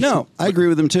gone. No, I agree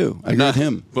with him too. I agree with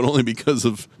him. But only because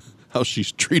of how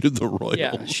she's treated the royals.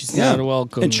 Yeah, she's not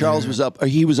welcome. And Charles was up.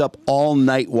 He was up all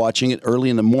night watching it. Early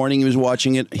in the morning, he was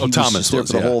watching it. Thomas was there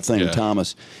for the whole thing. Yeah.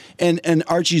 Thomas, and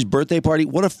Archie's birthday party.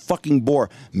 What a fucking bore!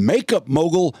 Makeup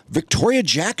mogul Victoria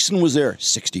Jackson was there.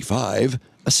 65.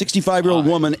 A 65-year-old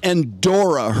woman, and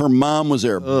Dora, her mom, was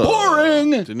there.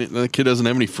 Boring. The kid doesn't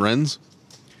have any friends.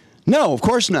 No, of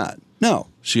course not. No.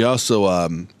 She also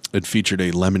had featured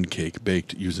a lemon cake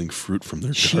baked using fruit from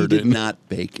their She garden. did not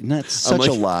bake. And that's such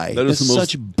a lie. That is That's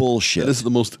such bullshit. That is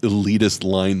the most elitist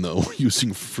line, though,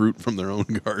 using fruit from their own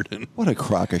garden. What a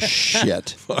crock of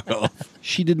shit.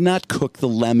 She did not cook the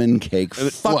lemon cake.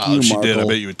 Fuck wow, you, if she Markle. did, I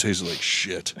bet you it tasted like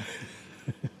shit.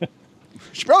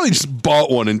 She probably just bought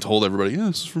one and told everybody, yeah,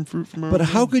 this is from fruit from our But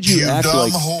how could you act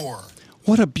like,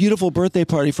 what a beautiful birthday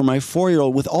party for my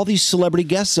 4-year-old with all these celebrity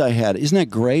guests I had. Isn't that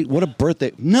great? What a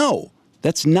birthday. No,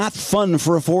 that's not fun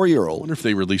for a 4-year-old. I wonder if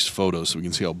they released photos so we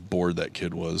can see how bored that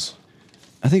kid was.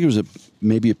 I think it was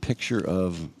maybe a picture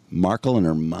of Markle and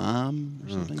her mom or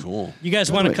something. Cool. You guys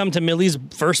want to come to Millie's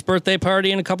first birthday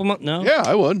party in a couple months? No? Yeah,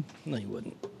 I would. No, you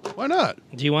wouldn't. Why not?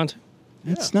 Do you want to?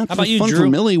 It's not How about you, fun Drew? for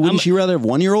Millie. Wouldn't she rather have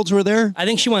 1-year-olds who were there? I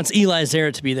think she wants Eli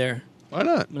Zarrett to be there. Why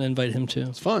not? I'm going to invite him too.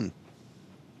 It's fun.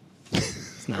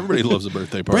 Everybody loves a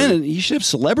birthday party. Brandon, you should have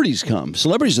celebrities come.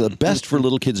 Celebrities are the best for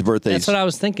little kids' birthdays. That's what I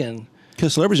was thinking.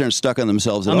 Because celebrities aren't stuck on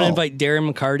themselves at I'm all. going to invite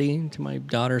Darren McCarty to my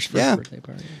daughter's first birthday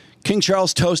party. King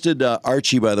Charles toasted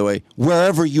Archie, by the way,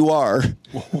 wherever you are.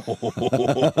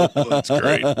 That's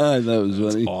great. That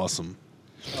was funny. Awesome.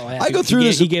 Oh, I go through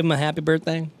this. He gave him a happy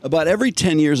birthday? About every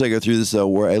 10 years I go through this, though,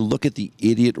 where I look at the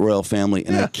idiot royal family,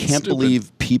 and I can't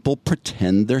believe people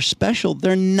pretend they're special.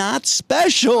 They're not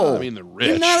special. I mean, they're rich.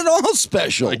 They're not at all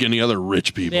special. Like any other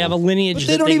rich people. They have a lineage.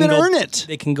 But they don't even earn it.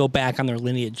 They can go back on their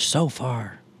lineage so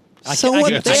far. So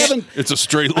what? It's a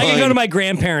straight line. I can go to my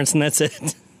grandparents, and that's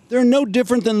it. They're no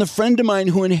different than the friend of mine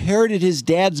who inherited his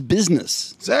dad's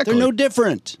business. Exactly. They're no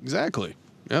different. Exactly.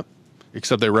 Yep.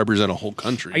 Except they represent a whole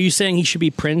country. Are you saying he should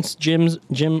be Prince Jim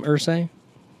Irsay?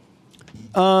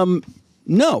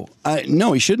 No,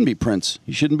 he shouldn't be Prince.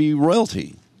 He shouldn't be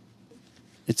royalty.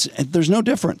 There's no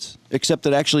difference, except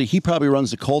that actually he probably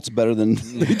runs the Colts better than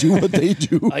they do what they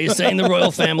do. Are you saying the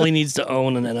royal family needs to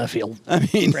own an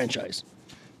NFL franchise?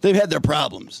 They've had their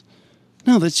problems.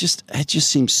 No, it just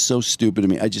seems so stupid to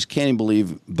me. I just can't even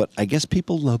believe. But I guess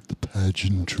people love the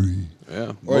pageantry.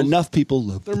 Yeah, or enough people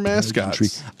love their the mascots.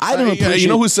 pageantry. I don't appreciate. You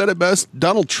know who said it best?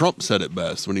 Donald Trump said it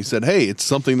best when he said, "Hey, it's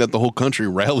something that the whole country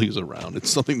rallies around. It's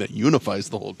something that unifies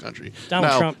the whole country."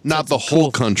 Donald Trump, not the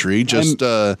whole country, just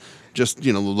the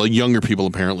younger people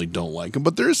apparently don't like him.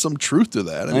 But there is some truth to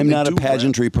that. I mean, I'm not a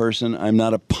pageantry person. I'm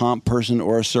not a pomp person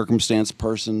or a circumstance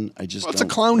person. I just. It's a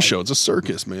clown show. It's a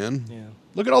circus, man. Yeah.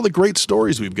 Look at all the great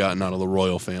stories we've gotten out of the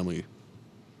royal family.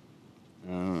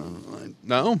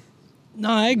 No. No,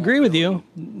 I agree with you.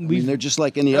 I mean, they're just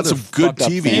like any other some good fucked up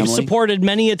TV. family. They've supported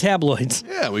many tabloids.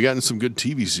 Yeah, we gotten some good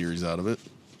TV series out of it.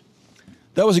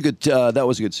 That was a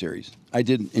good series. I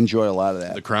did enjoy a lot of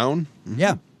that. The Crown. Mm-hmm.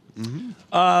 Yeah.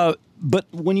 Mm-hmm. But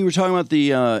when you were talking about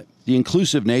the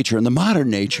inclusive nature and the modern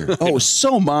nature, it was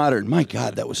so modern. My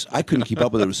God, I couldn't keep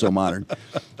up with it. It was so modern.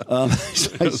 I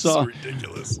saw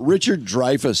ridiculous. Richard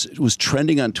Dreyfuss was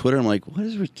trending on Twitter. I'm like,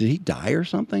 did he die or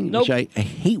something? Nope. Which I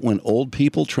hate when old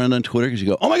people trend on Twitter because you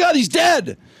go, oh my God, he's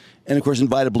dead. And of course, in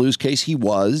Vida Blue's case, he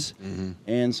was. Mm-hmm.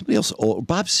 And somebody else,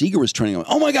 Bob Seger was trending on.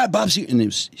 Oh my God, Bob Seger. And it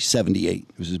was 78.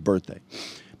 It was his birthday.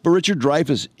 But Richard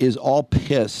Dreyfuss is all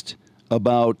pissed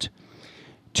about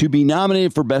to be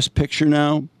nominated for Best Picture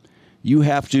now. You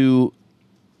have to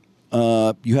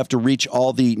reach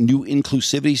all the new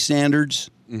inclusivity standards.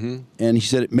 Mm-hmm. And he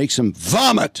said it makes him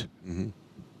vomit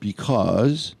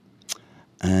because.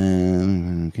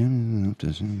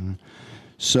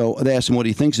 So they asked him what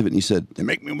he thinks of it, and he said, they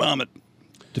make me vomit.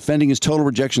 Defending his total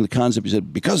rejection of the concept, he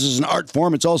said, because it's an art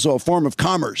form, it's also a form of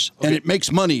commerce, and it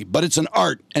makes money, but it's an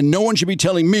art, and no one should be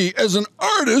telling me, as an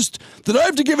artist, that I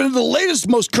have to give it the latest,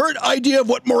 most current idea of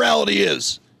what morality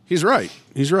is. He's right.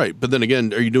 But then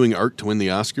again, are you doing art to win the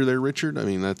Oscar there, Richard? I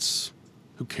mean,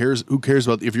 who cares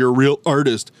about, if you're a real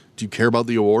artist, do you care about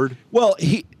the award? Well,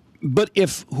 but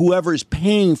if whoever is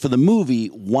paying for the movie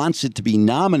wants it to be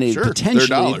nominated,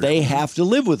 potentially, they have to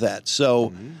live with that.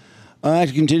 So I have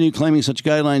to continue claiming such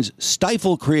guidelines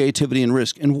stifle creativity and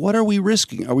risk. And what are we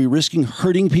risking? Are we risking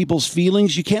hurting people's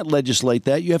feelings? You can't legislate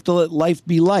that. You have to let life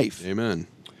be life. Amen.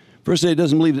 First Aid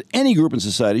doesn't believe that any group in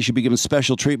society should be given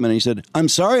special treatment. And he said, I'm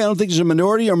sorry, I don't think there's a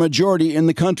minority or majority in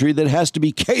the country that has to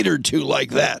be catered to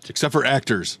like that. Except for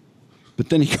actors. But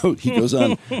then he goes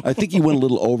on. I think he went a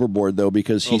little overboard, though,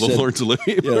 because he said... Laurence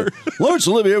Olivier. Laurence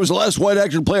Olivier was the last white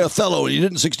actor to play Othello, and he did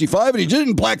it in 1965, and he did it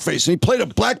in blackface, and he played a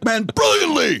black man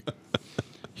brilliantly.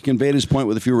 He conveyed his point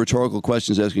with a few rhetorical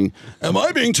questions, asking, am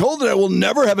I being told that I will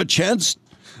never have a chance...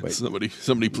 Wait.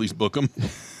 Somebody please book him.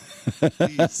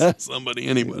 Please, somebody,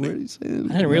 anybody. I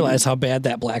didn't realize how bad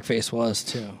that blackface was,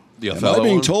 too. Am I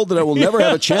being told that I will never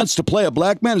have a chance to play a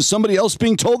black man? Is somebody else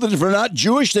being told that if they're not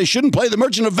Jewish, they shouldn't play the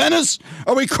Merchant of Venice?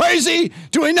 Are we crazy?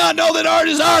 Do we not know that art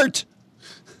is art?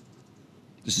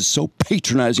 This is so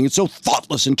patronizing. It's so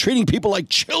thoughtless and treating people like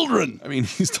children. I mean,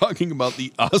 he's talking about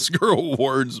the Oscar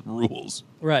Awards rules.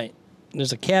 Right.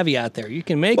 There's a caveat there. You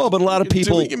can make... Well, but a lot of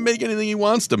people... He can make anything he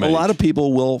wants to make. A lot of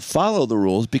people will follow the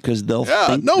rules because they'll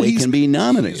think they can be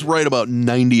nominated. He's right about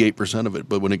 98% of it,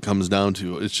 but when it comes down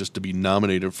to it, it's just to be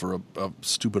nominated for a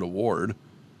stupid award.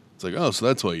 It's like, oh, so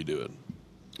that's why you do it.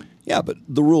 Yeah, but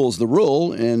the rule's the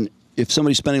rule, and if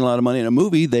somebody's spending a lot of money in a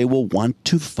movie, they will want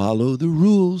to follow the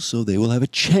rules, so they will have a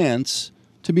chance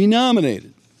to be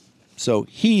nominated. So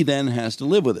he then has to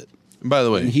live with it. And by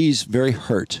the way... And he's very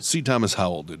hurt. C. Thomas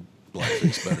Howell did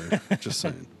blackface better. Just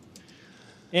saying.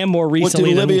 And more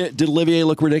recently... Did Olivier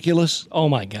look ridiculous? Oh,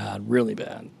 my God. Really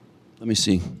bad. Let me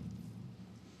see.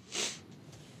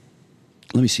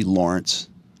 Lawrence.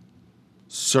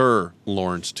 Sir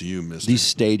Lawrence to you, mister. These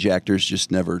stage actors just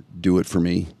never do it for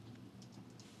me.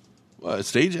 A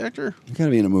stage actor? You got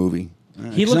to be in a movie.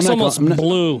 He looks almost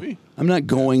blue. I'm not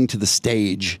going to the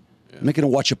stage. I'm not going to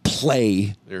watch a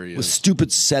play There he with is.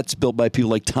 stupid sets built by people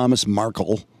like Thomas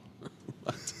Markle.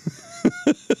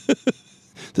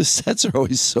 The sets are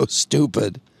always so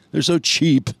stupid. They're so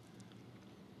cheap.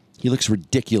 He looks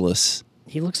ridiculous.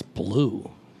 He looks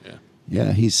blue.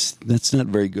 Yeah, that's not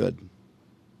very good.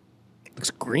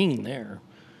 Looks green there.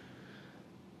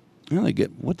 Well, I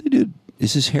get what they do.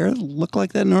 Is his hair look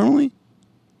like that normally?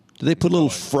 Do they put a little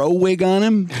fro wig on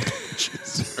him?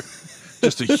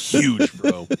 Just a huge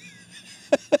fro.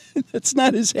 That's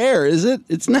not his hair, is it?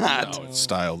 It's not. No, it's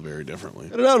styled very differently.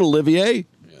 Cut it out, Olivier.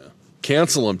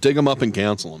 Cancel him. Dig him up and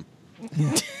cancel him.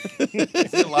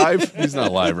 Is he alive? He's not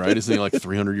alive, right? Isn't he like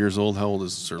 300 years old? How old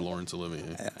is Sir Laurence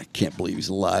Olivier? I can't believe he's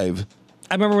alive.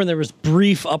 I remember when there was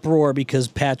brief uproar because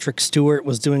Patrick Stewart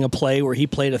was doing a play where he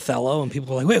played Othello, and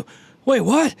people were like, wait,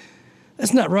 what?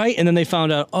 That's not right. And then they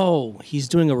found out, he's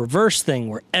doing a reverse thing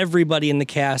where everybody in the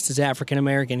cast is African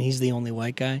American. He's the only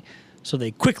white guy. So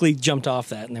they quickly jumped off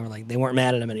that, and they were like, they weren't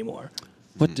mad at him anymore.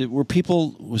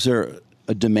 Was there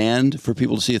a demand for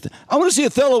people to see I want to see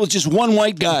Othello with just one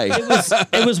white guy.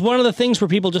 It was one of the things where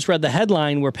people just read the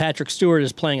headline where Patrick Stewart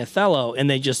is playing Othello, and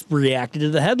they just reacted to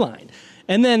the headline.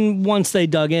 And then once they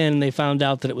dug in, they found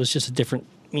out that it was just a different,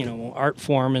 art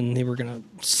form, and they were going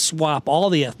to swap all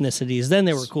the ethnicities. Then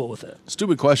they were cool with it.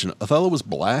 Stupid question. Othello was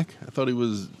black? I thought he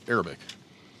was Arabic.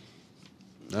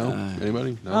 No?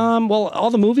 Anybody? No? Well, all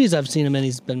the movies I've seen him in,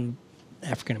 he's been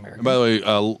African American. By the way,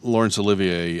 Laurence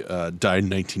Olivier died in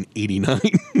 1989.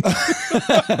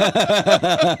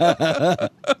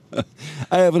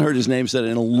 I haven't heard his name said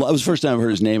in it was the first time I've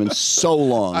heard his name in so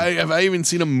long. Have I even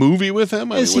seen a movie with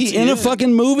him? Is he in a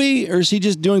fucking movie, or is he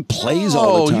just doing plays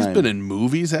all the time? He's been in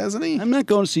movies, hasn't he? I'm not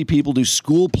going to see people do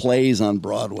school plays on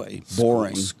Broadway.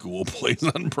 Boring. School plays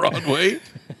on Broadway?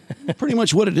 Pretty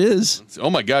much what it is.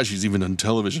 Oh my gosh, he's even on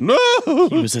television. No!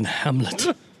 He was in Hamlet.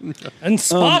 And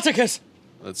Spartacus.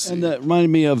 Let's see. And that reminded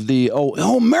me of the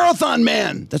Marathon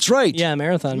Man. That's right. Yeah,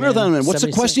 Marathon Man. What's 76.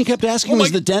 the question he kept asking?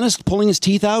 Was the dentist pulling his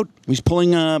teeth out? He's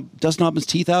pulling Dustin Hoffman's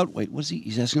teeth out. Wait, what is he?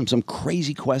 He's asking him some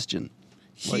crazy question.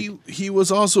 He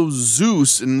was also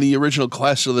Zeus in the original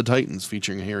Clash of the Titans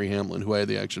featuring Harry Hamlin, who I had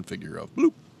the action figure of.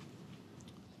 Bloop.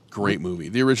 Great movie.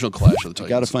 The original Clash of the Titans.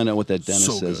 Got to find out what that dentist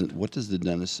So says. good. What does the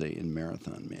dentist say in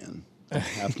Marathon Man? I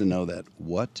have to know that.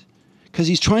 What? Because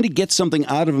he's trying to get something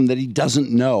out of him that he doesn't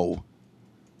know.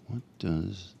 What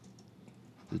does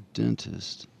the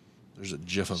dentist There's a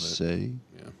gif of it. say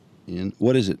in...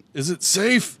 What is it? Is it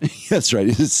safe? That's right.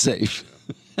 Is it safe?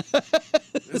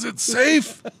 Is it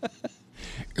safe?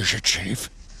 Is it safe?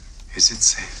 Is it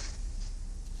safe?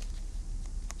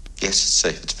 Yes, it's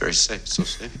safe. It's very safe. It's so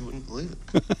safe you wouldn't believe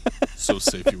it. So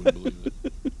safe you wouldn't believe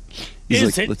it. He's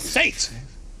Is like, it safe?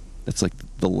 That's like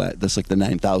the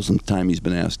 9,000th time he's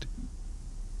been asked.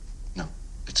 No,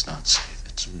 it's not safe.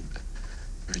 It's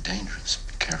very dangerous.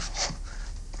 Be careful.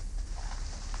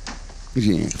 He's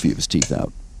getting a few of his teeth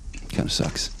out. Kind of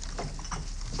sucks.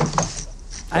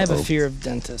 I have a fear of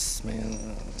dentists,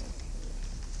 man.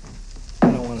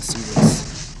 I don't want to see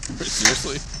this.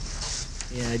 Seriously?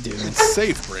 Yeah, I do. It's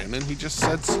safe, Brandon. He just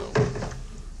said so.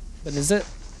 But is it?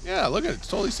 Yeah, look at it. It's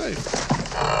totally safe.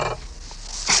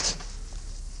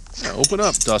 Yeah, open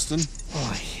up, Dustin. Oh,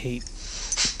 I hate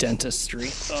dentistry.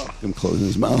 Oh. Him closing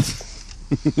his mouth.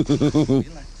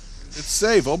 It's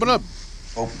safe. Open up.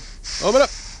 Open up.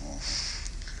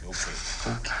 Okay.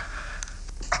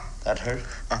 That hurt?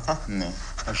 No.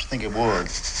 I should think it would.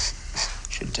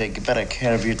 Should take better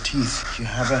care of your teeth. You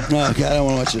have a... No, okay, I don't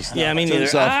want to watch this. Yeah, me Turn neither.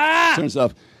 this off. Ah! Turn this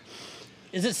off.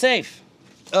 Is it safe?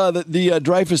 The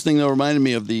Dreyfus thing, though, reminded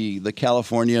me of the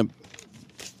California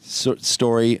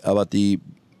story about the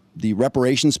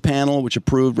reparations panel, which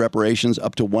approved reparations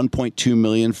up to $1.2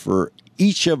 million for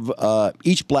each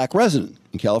black resident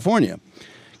in California.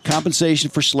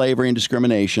 Compensation for slavery and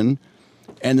discrimination.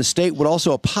 And the state would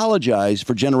also apologize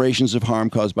for generations of harm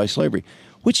caused by slavery,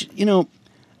 which, I don't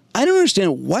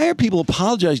understand. Why are people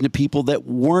apologizing to people that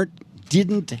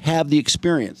didn't have the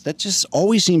experience? That just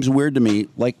always seems weird to me.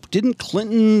 Like, didn't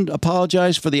Clinton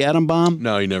apologize for the atom bomb?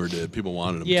 No, he never did. People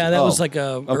wanted him Yeah, to. that was like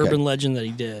a urban legend that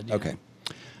he did. Yeah. Okay.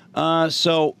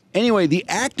 So anyway, the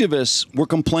activists were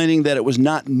complaining that it was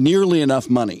not nearly enough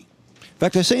money. In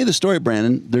fact, I sent you the story,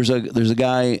 Brandon. There's a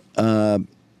guy. I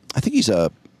think he's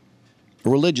a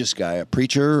religious guy, a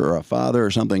preacher or a father or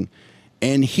something,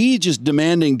 and he's just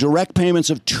demanding direct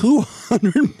payments of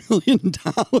 $200 million.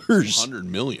 $200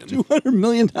 million? $200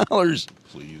 million.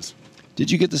 Please.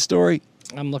 Did you get the story?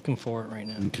 I'm looking for it right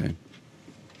now. Okay.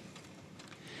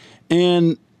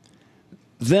 And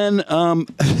then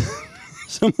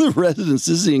some of the residents,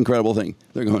 this is the incredible thing.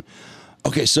 They're going,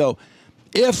 Okay, so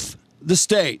if the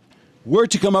state were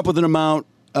to come up with an amount,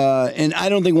 and I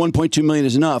don't think $1.2 million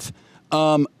is enough,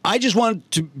 I just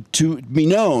want to be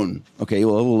known. Okay,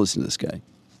 well, we'll listen to this guy.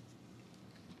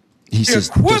 He says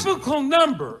equivocal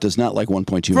number does not like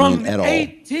 $1.2 million at all.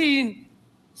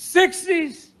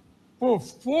 1860s for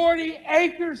 40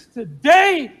 acres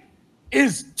today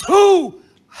is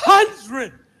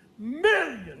 $200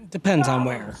 million. Depends on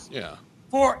where. Yeah.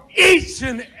 For each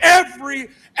and every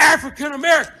African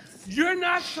American. You're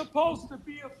not supposed to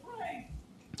be afraid.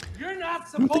 You're not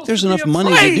supposed to be I don't think there's enough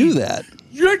money to do that.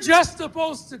 You're just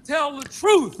supposed to tell the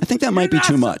truth. I think that might be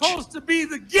too much. You're supposed to be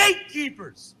the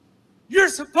gatekeepers. You're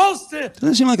supposed to. Doesn't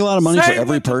it seem like a lot of money for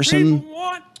every person?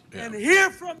 And hear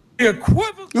from the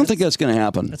equivalent. I don't think that's going to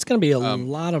happen. That's going to be a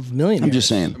lot of millionaires. I'm just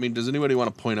saying. I mean, does anybody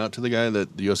want to point out to the guy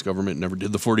that the U.S. government never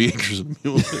did the 40 acres of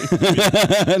mule?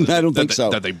 I don't think so.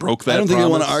 That they broke that I don't think I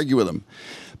want to promise? argue with him.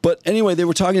 But anyway, they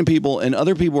were talking to people, and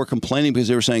other people were complaining because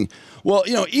they were saying, well,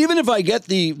 even if I get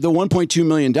the $1.2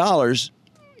 million,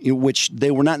 which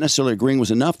they were not necessarily agreeing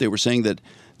was enough, they were saying that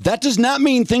does not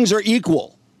mean things are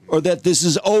equal or that this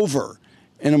is over.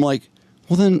 And I'm like,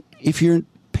 well, then if you're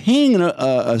paying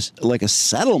like a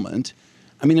settlement,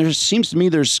 I mean, there seems to me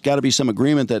there's got to be some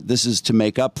agreement that this is to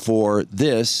make up for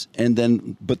this,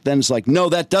 but then it's like, no,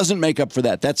 that doesn't make up for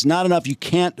that. That's not enough. You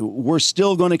can't. We're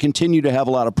still going to continue to have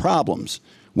a lot of problems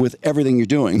with everything you're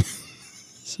doing.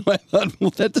 So I thought, well,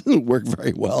 that doesn't work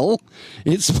very well.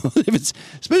 Especially if it's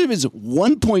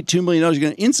 $1.2 million, you're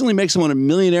going to instantly make someone a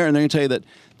millionaire, and they're going to tell you that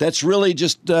that's really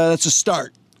just that's a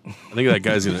start. I think that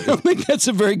guy's going to. I don't think that's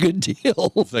a very good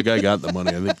deal. If that guy got the money,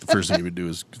 I think the first thing he would do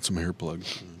is get some hair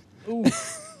plugs. Ooh.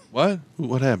 What?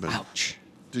 What happened? Ouch.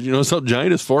 Did you notice how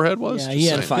giant his forehead was? Yeah, he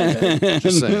had 5.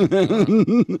 Just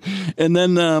saying. And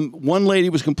then one lady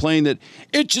was complaining that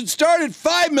it should start at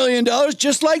 $5 million,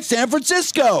 just like San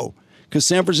Francisco. Because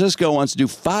San Francisco wants to do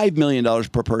 $5 million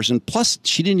per person. Plus,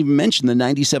 she didn't even mention the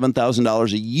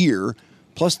 $97,000 a year,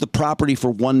 plus the property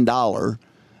for $1.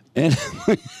 And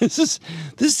this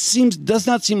does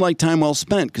not seem like time well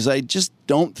spent, because I just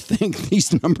don't think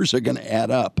these numbers are going to add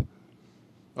up.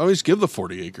 Always give the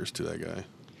 40 acres to that guy.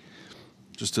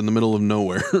 Just in the middle of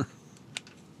nowhere.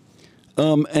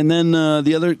 And then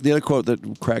the other quote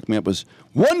that cracked me up was,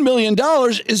 $1 million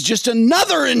is just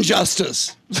another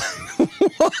injustice.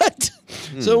 What?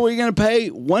 So we're going to pay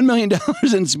 $1 million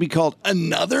and it's be called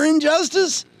another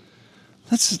injustice?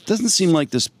 That doesn't seem like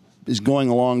this is going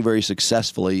along very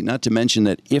successfully. Not to mention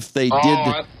that if they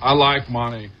did... I like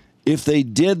money. If they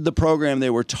did the program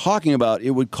they were talking about,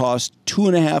 it would cost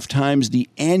 2.5 times the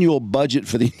annual budget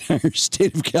for the entire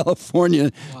state of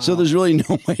California. Wow. So there's really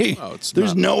no way.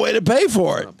 There's no way to pay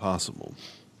for it. Not possible.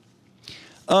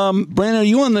 Brandon, are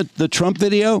you on the Trump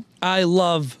video? I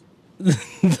love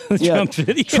the Trump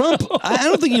video. Trump, I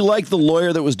don't think he liked the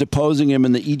lawyer that was deposing him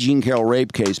in the E. Jean Carroll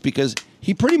rape case, because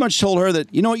he pretty much told her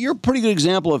that, you're a pretty good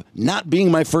example of not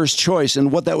being my first choice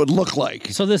and what that would look like.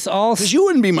 So this all... Because you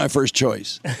wouldn't be my first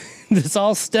choice. This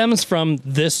all stems from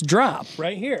this drop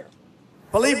right here.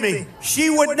 Believe me, she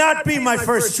would not be my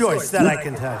first choice, that I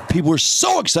can tell you. People were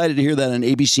so excited to hear that on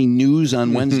ABC News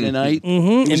on Wednesday night.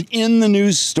 It was in the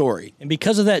news story. And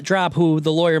because of that drop, who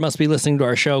the lawyer must be listening to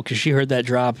our show because she heard that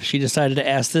drop, she decided to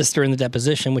ask this during the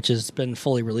deposition, which has been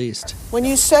fully released. When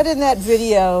you said in that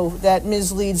video that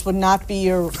Ms. Leeds would not be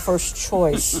your first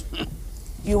choice,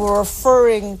 you were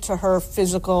referring to her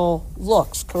physical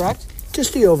looks, correct?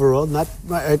 Just the overall.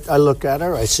 I look at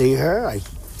her, I see her, I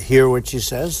hear what she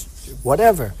says.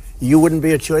 Whatever. You wouldn't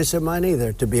be a choice of mine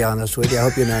either, to be honest with you. I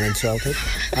hope you're not insulted.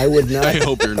 I would not, I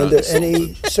hope you're not under insulted.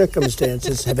 any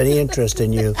circumstances, have any interest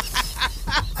in you.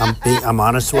 I'm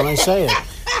honest when I say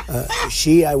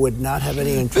it. I would not have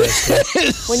any interest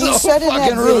in. When you said in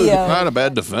that video... Not a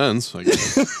bad defense, I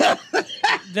guess.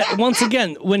 Once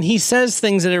again, when he says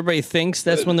things that everybody thinks,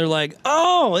 that's when they're like,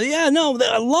 oh, yeah, no,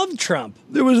 I love Trump.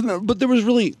 There was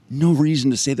really no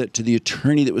reason to say that to the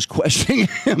attorney that was questioning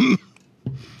him.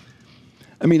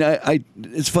 I mean,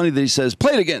 it's funny that he says,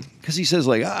 play it again. Because he says,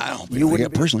 like, I don't You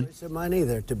wouldn't think personally. be a choice of mine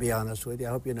either, to be honest with you.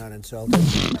 I hope you're not insulted.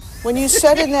 When you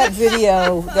said in that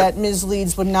video that Ms.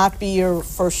 Leeds would not be your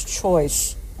first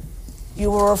choice, you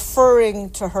were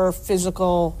referring to her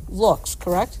physical looks,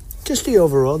 correct? Just the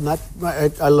overall.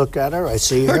 I look at her, I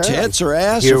see her. Her tits, her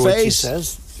ass, hear her what face. she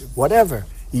says. Whatever.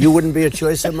 You wouldn't be a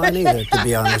choice of mine either, to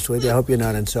be honest with you. I hope you're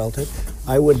not insulted.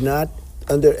 I would not,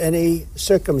 under any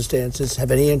circumstances, have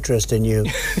any interest in you.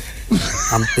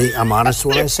 I'm honest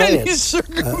when I say it.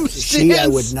 She, I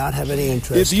would not have any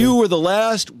interest If you were the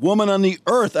last woman on the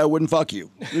earth, I wouldn't fuck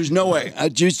you. There's no way.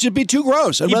 It'd be too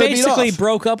gross. I'd He rather beat basically off.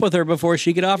 broke up with her before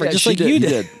she could offer, Yeah, just she like you he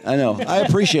did. I know. I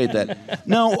appreciate that.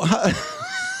 Now,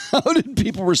 how did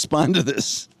people respond to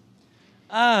this?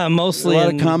 Mostly A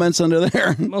lot of comments under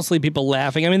there. Mostly people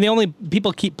laughing. I mean, the only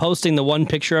people keep posting the one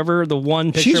picture of her, the one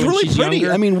picture She's when really she's pretty.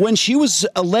 younger. I mean, when she was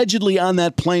allegedly on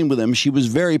that plane with him, she was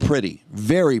very pretty.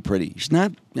 Very pretty. She's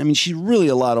not, I mean, she's really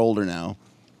a lot older now.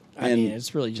 I mean,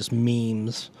 it's really just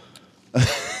memes.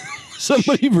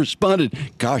 Somebody responded,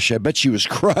 gosh, I bet she was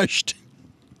crushed.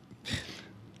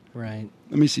 Right.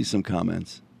 Let me see some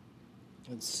comments.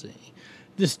 Let's see.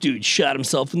 This dude shot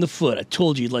himself in the foot. I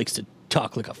told you he likes to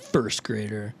talk like a first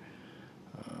grader.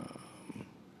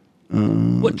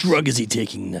 What drug is he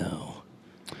taking now?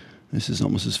 This is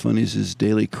almost as funny as his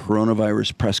daily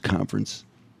coronavirus press conference.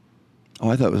 Oh,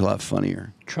 I thought it was a lot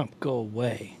funnier. Trump, go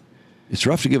away. It's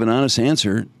rough to give an honest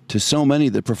answer to so many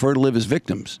that prefer to live as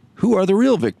victims. Who are the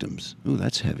real victims? Ooh,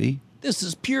 that's heavy. This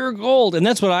is pure gold. And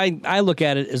that's what I look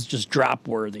at it as just drop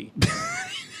worthy.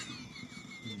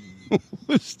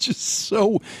 It's just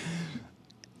so...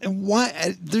 And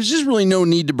why? There's just really no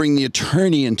need to bring the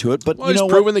attorney into it. But Well, you know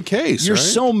he's proven what? the case, You're right?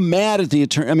 so mad at the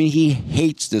attorney. I mean, he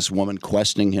hates this woman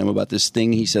questioning him about this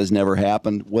thing he says never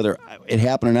happened. Whether it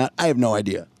happened or not, I have no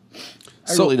idea.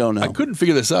 I really don't know. I couldn't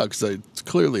figure this out because it's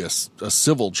clearly a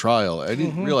civil trial. I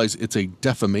didn't realize it's a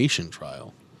defamation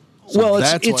trial. So Well,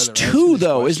 that's why it's they're two asking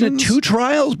though, these isn't it? questions? 2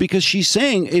 trials because she's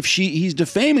saying he's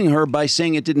defaming her by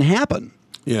saying it didn't happen.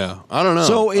 Yeah, I don't know.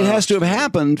 So it I don't has to have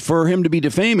happened for him to be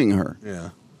defaming her. Yeah,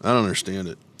 I don't understand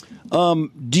it.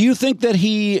 Do you think that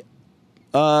he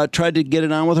tried to get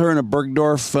it on with her in a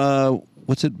Bergdorf?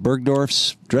 What's it?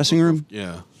 Bergdorf's dressing room?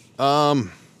 Yeah.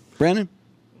 Brandon?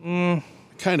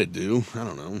 Kind of do. I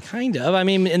don't know. Kind of. I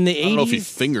mean, in the 80s. I don't know if he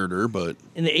fingered her, but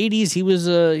in the 80s, he was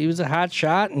a hot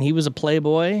shot and he was a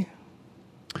playboy.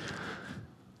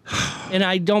 And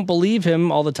I don't believe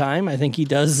him all the time. I think he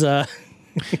does. I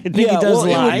think he does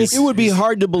lie. It would be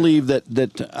hard to believe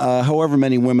that however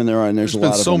many women there are, and there's a been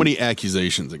lot of so them. many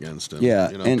accusations against him.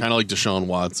 Yeah, you know, and- kind of like Deshaun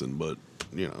Watson, but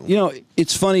you know. You know,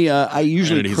 it's funny. I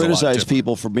usually Granted, he's a lot criticize different.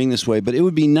 people for being this way, but it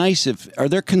would be nice if are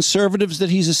there conservatives that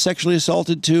he's sexually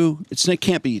assaulted to? It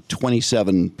can't be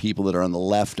 27 people that are on the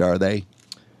left, are they?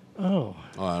 Oh.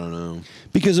 I don't know.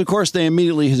 Because of course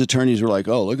his attorneys were like,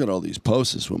 "Oh, look at all these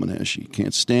posts this woman has. She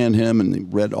can't stand him," and they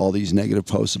read all these negative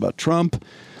posts about Trump.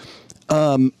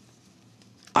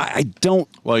 I don't.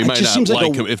 Well, you it might just not seems like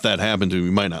like him if that happened to him.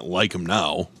 You might not like him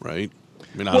now, right?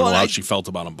 I mean, I Well, don't know how I- she felt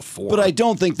about him before. But I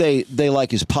don't think they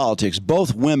like his politics.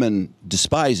 Both women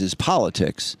despise his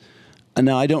politics. And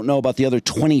now I don't know about the other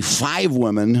 25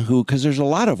 women because there's a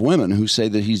lot of women who say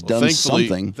that he's done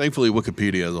something. Thankfully,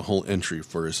 Wikipedia has a whole entry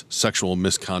for his sexual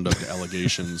misconduct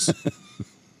allegations.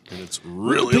 And it's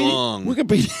really long.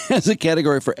 Wikipedia has a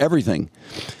category for everything.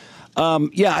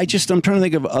 I'm trying to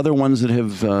think of other ones that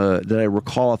have that I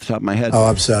recall off the top of my head. Oh,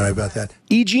 I'm sorry about that.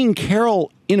 E. Jean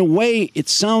Carroll, in a way, it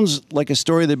sounds like a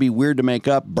story that'd be weird to make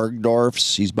up.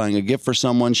 Bergdorf's, he's buying a gift for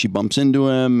someone, she bumps into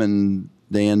him, and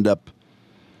they end up.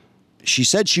 She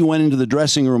said she went into the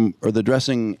dressing room or the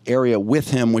dressing area with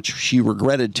him, which she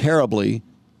regretted terribly.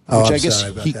 Oh, which I'm I guess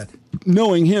sorry about that.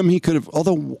 Knowing him, he could have.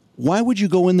 Although, why would you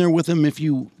go in there with him if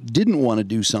you didn't want to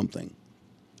do something?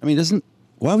 I mean,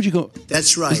 why would you go?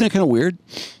 That's right. Isn't that kind of weird?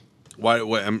 Why?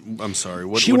 I'm sorry.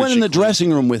 What, She what went did in the claim?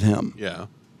 dressing room with him. Yeah.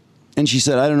 And she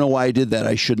said, I don't know why I did that.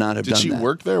 I should not have Did done she that.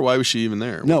 work there? Why was she even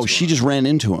there? No, she just ran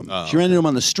into him. Oh, she ran into him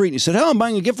on the street. And he said, I'm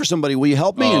buying a gift for somebody. Will you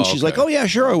help me? Oh, And she's like, okay. oh, yeah,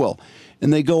 sure, I will.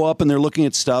 And they go up and they're looking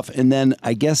at stuff. And then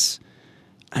I guess,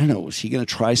 I don't know, was he going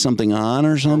to try something on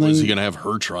or something? Was he going to have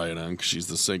her try it on because she's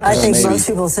the sacred? I think Maybe. most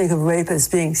people think of rape as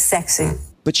being sexy.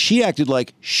 But she acted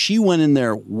like she went in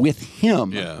there with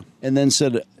him. Yeah. And then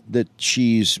said that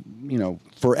she's,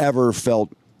 forever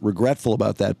felt regretful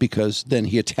about that because then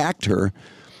he attacked her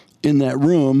in that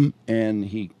room and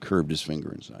he curved his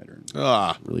finger inside her.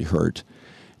 Ah. Really hurt.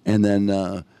 And then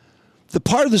the only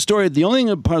part of the story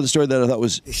that I thought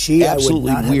was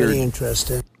absolutely I would not weird have any interest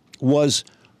in. was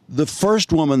the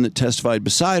first woman that testified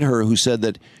beside her who said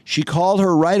that she called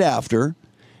her right after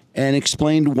and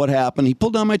explained what happened. He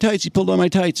pulled down my tights.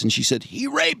 And she said, he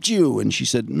raped you. And she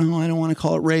said, no, I don't want to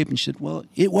call it rape. And she said, well,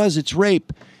 it's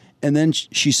rape. And then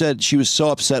she said she was so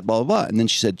upset, blah, blah, blah. And then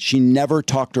she said she never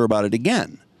talked to her about it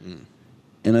again.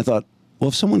 And I thought, well,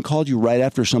 if someone called you right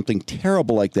after something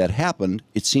terrible like that happened,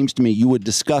 it seems to me you would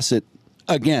discuss it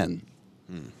again.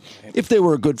 If they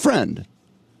were a good friend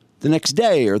the next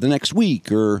day or the next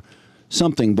week or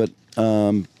something. But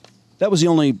that was the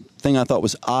only thing I thought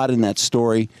was odd in that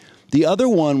story. The other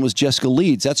one was Jessica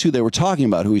Leeds. That's who they were talking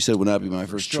about, who he said would not be my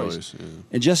first choice. Yeah.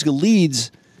 And Jessica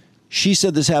Leeds, she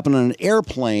said this happened on an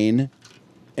airplane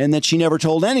and that she never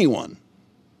told anyone.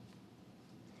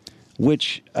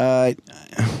 Which, Wrong.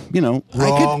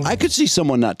 I could see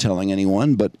someone not telling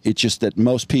anyone, but it's just that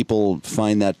most people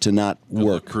find that to not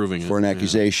work proving for it, an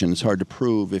accusation. It's hard to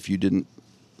prove if you didn't.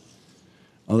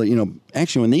 Although,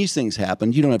 actually, when these things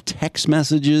happen, you don't have text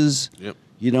messages. Yep.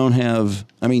 You don't have.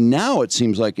 I mean, now it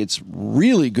seems like it's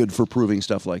really good for proving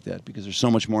stuff like that because there's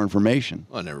so much more information.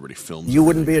 Well, and everybody films. You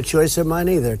wouldn't be a choice of mine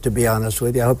either, to be honest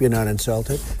with you. I hope you're not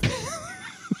insulted.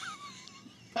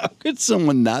 How could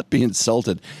someone not be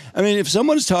insulted? I mean, if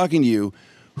someone's talking to you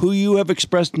who you have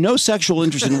expressed no sexual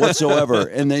interest in whatsoever,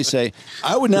 and they say,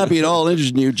 I would not be at all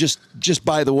interested in you, just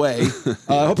by the way,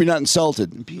 I hope you're not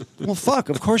insulted. Well, fuck,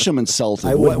 of course I'm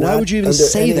insulted. Why would you even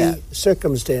say under that? any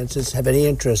circumstances, have any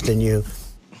interest in you.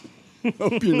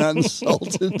 Hope you're not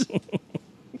insulted.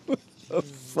 What the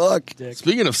fuck?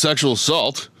 Speaking of sexual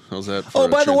assault, how's that for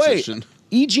by the way, transition?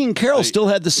 E. Jean Carroll still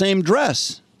had the same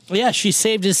dress. Yeah, she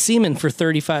saved his semen for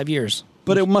 35 years.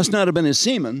 But it must not have been his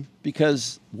semen,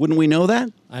 because wouldn't we know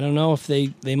that? I don't know if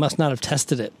they must not have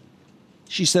tested it.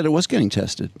 She said it was getting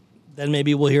tested. Then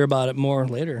maybe we'll hear about it more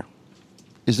later.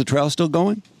 Is the trial still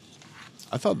going?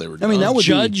 I thought they were. I mean, that would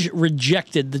judge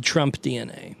rejected the Trump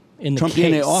DNA in the Trump case.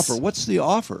 DNA offer. What's the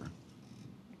offer?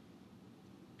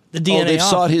 The DNA. They've offer,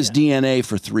 sought his DNA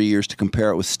for 3 years to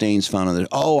compare it with stains found on it.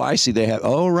 Oh, I see. They have.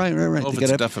 Oh, right. Well, if They it's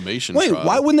gotta- a defamation Wait, trial.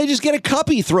 why wouldn't they just get a cup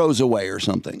he throws away or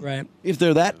something? Right. If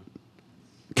they're that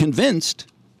convinced,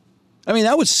 I mean,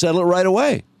 that would settle it right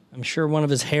away. I'm sure one of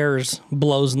his hairs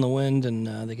blows in the wind, and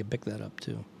they could pick that up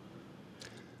too.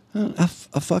 A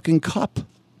fucking cup.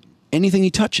 Anything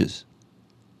he touches.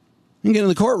 You can get in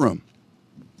the courtroom.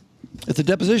 At the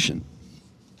deposition.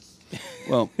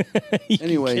 Well,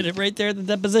 anyway. Get it right there at the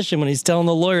deposition when he's telling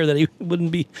the lawyer that he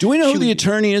wouldn't be. Do we know who the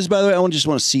attorney is, by the way? I just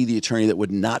want to see the attorney that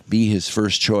would not be his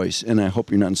first choice, and I hope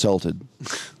you're not insulted. I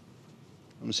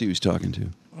want to see who he's talking to.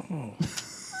 Oh.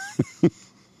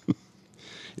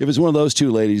 If it's one of those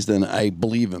two ladies, then I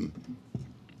believe him.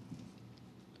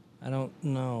 I don't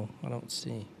know. I don't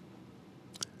see.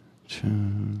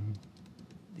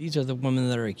 These are the women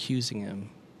that are accusing him.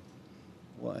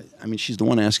 Well, I mean, she's the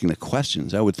one asking the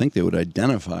questions. I would think they would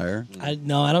identify her.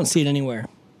 No, I don't see it anywhere.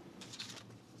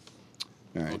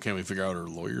 All right. Well, can't we figure out her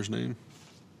lawyer's name?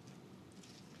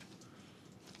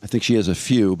 I think she has a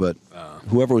few, but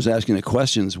whoever was asking the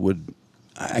questions would.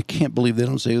 I can't believe they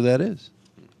don't say who that is.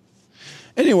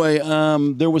 Anyway,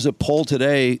 there was a poll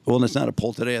today. Well, it's not a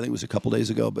poll today. I think it was a couple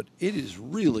days ago, but it is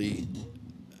really.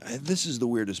 This is the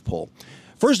weirdest poll.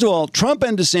 First of all, Trump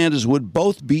and DeSantis would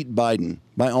both beat Biden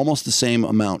by almost the same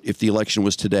amount if the election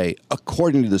was today,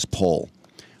 according to this poll.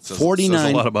 Says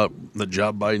 49. a lot about the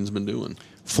job Biden's been doing.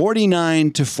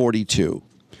 49 to 42.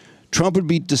 Trump would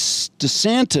beat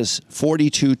DeSantis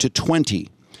 42 to 20.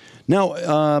 Now,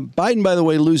 Biden, by the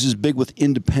way, loses big with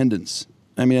independents.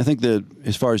 I mean, I think that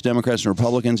as far as Democrats and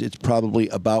Republicans, it's probably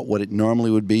about what it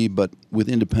normally would be. But with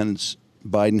independents,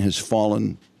 Biden has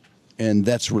fallen, and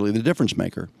that's really the difference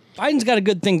maker. Biden's got a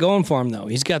good thing going for him, though.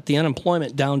 He's got the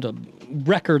unemployment down to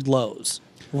record lows.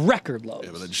 Record lows. Yeah,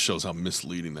 but that just shows how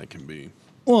misleading that can be.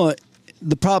 Well,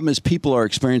 the problem is people are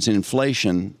experiencing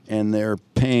inflation, and they're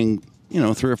paying,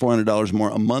 $300 or $400 more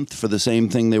a month for the same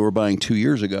thing they were buying 2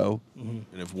 years ago. Mm-hmm.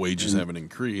 And if wages haven't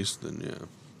increased, then yeah.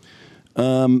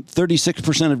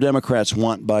 36% of Democrats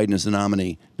want Biden as the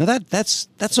nominee. Now that's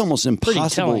almost impossible.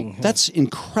 telling, yeah. That's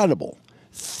incredible.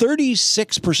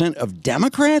 36% of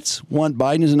Democrats want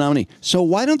Biden as a nominee. So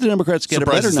why don't the Democrats get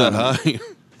Surprised a it's better that nominee? high.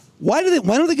 Why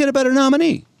don't they get a better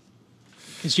nominee?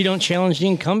 Because you don't challenge the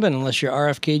incumbent unless you're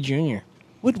RFK Jr.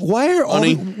 Why are all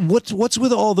what's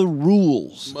with all the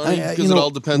rules? Because it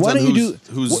all depends on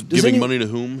who's giving money to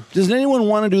whom. Does anyone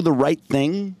want to do the right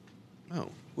thing? No.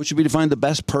 Which would be to find the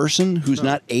best person who's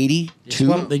not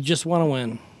 82. They just want to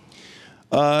win.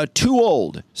 Too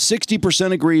old.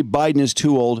 60% agree Biden is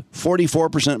too old.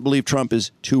 44% believe Trump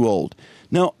is too old.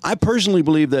 Now, I personally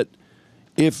believe that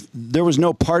if there was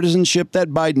no partisanship, that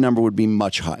Biden number would be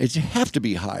much higher. It'd have to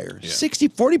be higher. Yeah.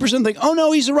 40% think, oh,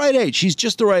 no, he's the right age. He's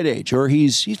just the right age. Or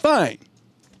he's fine.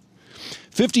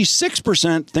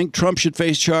 56% think Trump should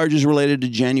face charges related to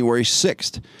January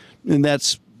 6th. And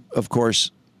that's, of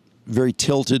course, very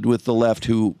tilted with the left,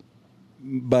 who,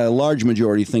 by a large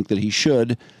majority, think that he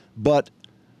should. But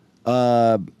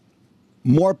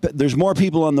there's more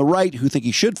people on the right who think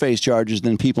he should face charges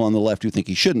than people on the left who think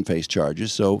he shouldn't face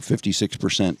charges. So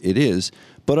 56% it is.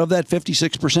 But of that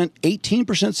 56%,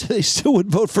 18% say they still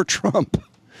would vote for Trump.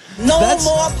 No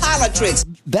more politics.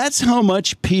 That's how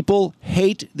much people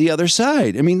hate the other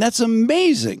side. I mean, that's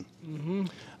amazing.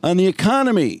 On the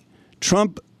economy,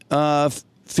 Trump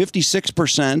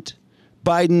 56%,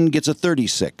 Biden gets a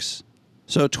 36%.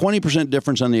 So 20%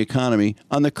 difference on the economy.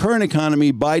 On the current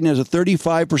economy, Biden has a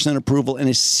 35% approval and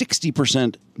a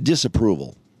 60%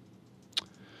 disapproval.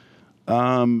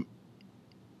 And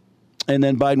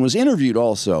then Biden was interviewed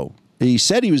also. He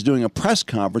said he was doing a press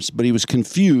conference, but he was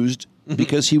confused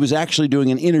because he was actually doing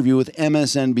an interview with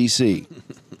MSNBC,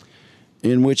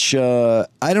 in which I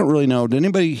don't really know. Did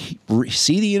anybody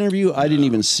see the interview? I didn't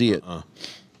even see it.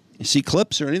 You see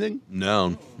clips or anything?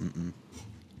 No.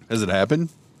 Has it happened?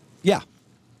 Yeah.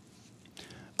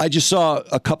 I just saw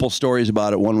a couple stories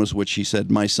about it. One was which he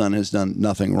said, "My son has done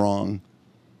nothing wrong."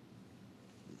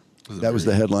 That was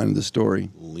the headline of the story.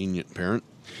 Lenient parent?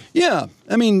 Yeah.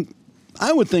 I mean,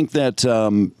 I would think that,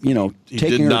 he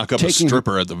did knock up a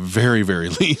stripper at the very, very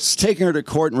least. Taking her to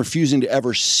court and refusing to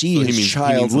ever see So his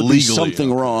child would be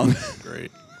something wrong.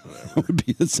 Great.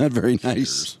 That's not very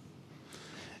nice.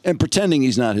 And pretending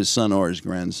he's not his son or his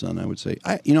grandson, I would say.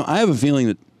 I have a feeling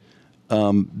that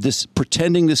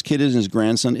pretending this kid isn't his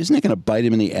grandson, isn't it going to bite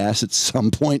him in the ass at some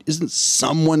point? Isn't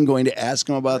someone going to ask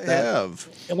him about that?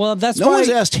 Well, that's no one's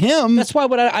asked him. That's why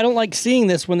I don't like seeing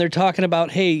this when they're talking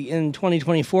about, hey, in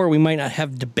 2024 we might not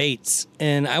have debates,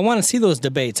 and I want to see those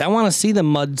debates. I want to see the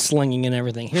mudslinging and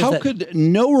everything. How could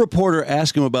no reporter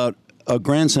ask him about a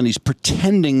grandson he's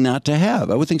pretending not to have?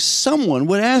 I would think someone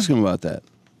would ask him about that.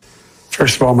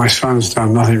 First of all, my son's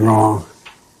done nothing wrong.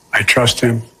 I trust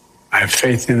him. I have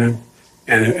faith in him.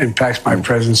 And it impacts my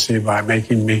presidency by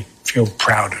making me feel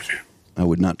proud of him. I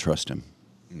would not trust him.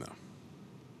 No. I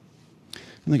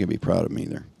don't think I'd be proud of him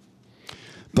either.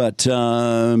 But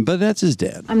that's his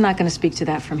dad. I'm not going to speak to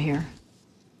that from here.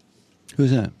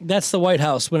 Who's that? That's the White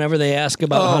House. Whenever they ask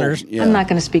about hunters, I'm not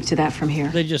going to speak to that from here.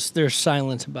 They're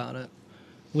silent about it,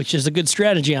 which is a good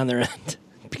strategy on their end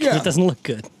because it doesn't look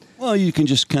good. Well, you can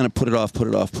just kind of put it off.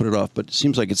 But it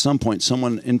seems like at some point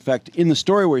someone, in fact, in the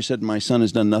story where he said, "My son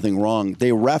has done nothing wrong,"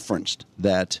 they referenced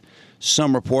that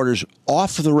some reporters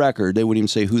off the record, they wouldn't even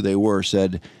say who they were,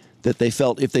 said that they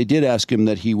felt if they did ask him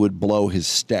that he would blow his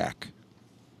stack.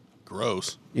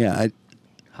 Gross. Yeah,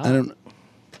 I don't.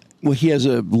 Well, he has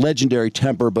a legendary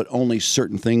temper, but only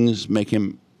certain things make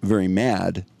him very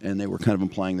mad. And they were kind of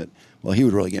implying that, well, he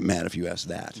would really get mad if you asked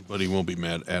that. But he won't be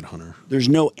mad at Hunter. There's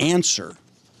no answer.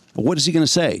 But what is he going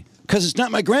to say? Because it's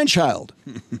not my grandchild.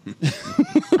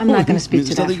 I'm not going to speak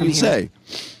to that from here. Say.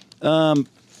 Hey,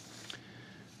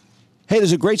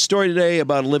 there's a great story today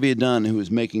about Olivia Dunn, who is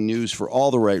making news for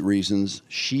all the right reasons.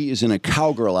 She is in a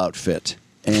cowgirl outfit,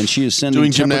 and she is sending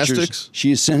doing temperatures. Gymnastics?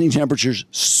 She is sending temperatures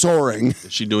soaring.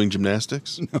 Is she doing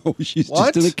gymnastics? No, she's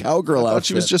just in a cowgirl outfit. I thought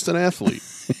she was just an athlete.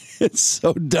 It's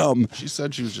so dumb. She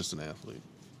said she was just an athlete.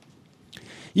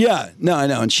 Yeah, no, I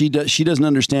know, and she doesn't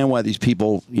understand why these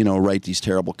people, write these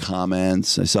terrible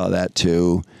comments. I saw that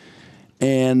too,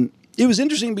 and it was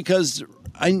interesting because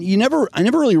I never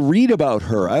really read about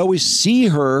her. I always see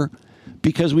her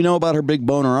because we know about her big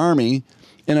boner army,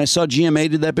 and I saw GMA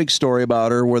did that big story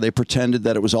about her where they pretended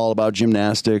that it was all about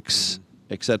gymnastics,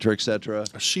 et cetera, et cetera.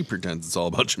 She pretends it's all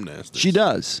about gymnastics. She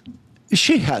does.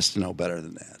 She has to know better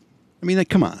than that. I mean,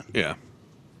 come on. Yeah.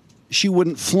 She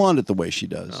wouldn't flaunt it the way she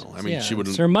does. No, I mean, she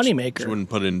wouldn't. It's her moneymaker. She wouldn't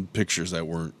put in pictures that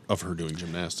weren't of her doing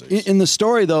gymnastics. In the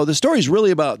story, though, the story is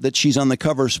really about that she's on the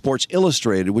cover of Sports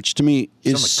Illustrated, which to me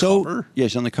is so. Cover? Yeah,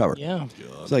 she's on the cover. Yeah.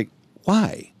 It's like,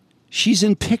 why? She's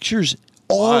in pictures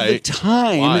all the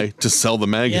time. Why? To sell the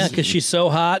magazine. Yeah, because she's so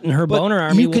hot and her boner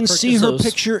army. You can see her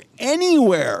picture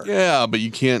anywhere. Yeah, but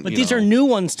you can't. But these are new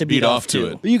ones to beat off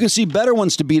to. But you can see better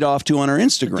ones to beat off to on her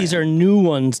Instagram. But these are new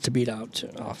ones to beat out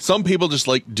to. Some people just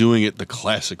like doing it the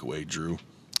classic way, Drew.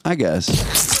 I guess.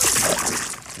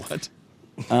 What?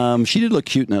 She did look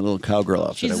cute in that little cowgirl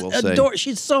outfit, I will say.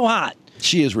 She's so hot.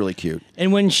 She is really cute.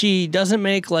 And when she doesn't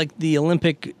make like the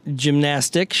Olympic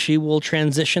gymnastics, she will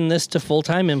transition this to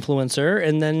full-time influencer,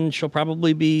 and then she'll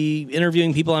probably be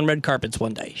interviewing people on red carpets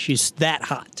one day. She's that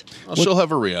hot. Well, she'll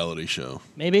have a reality show.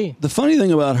 Maybe. The funny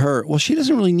thing about her, well, she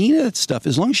doesn't really need that stuff.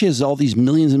 As long as she has all these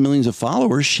millions and millions of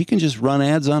followers, she can just run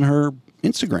ads on her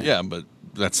Instagram. Yeah, but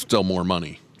that's still more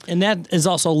money. And that is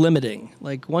also limiting.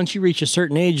 Like once you reach a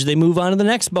certain age, they move on to the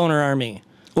next boner army.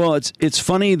 Well, it's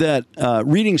funny that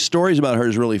reading stories about her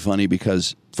is really funny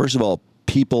because, first of all,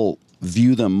 people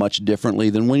view them much differently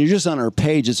than when you're just on her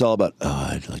page. It's all about,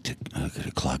 I'd like to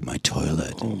clog my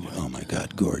toilet. Oh my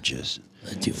God, gorgeous.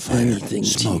 I'd do anything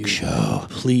smoke show.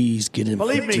 Please get him.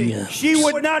 Believe me, she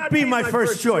would not be my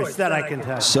first choice, that I can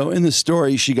tell you. So in the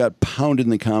story, she got pounded in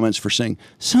the comments for saying,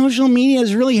 social media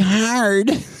is really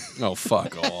hard. Oh,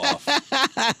 fuck off.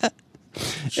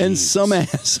 And some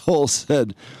asshole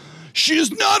said, she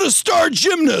is not a star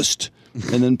gymnast.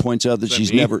 And then points out that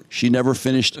she never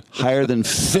finished higher than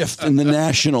 5th in the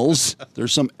nationals.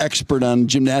 There's some expert on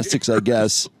gymnastics, I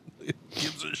guess.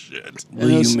 Gives a shit. Will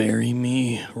you marry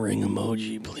me? Ring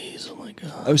emoji, please. Oh my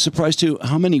God. I was surprised too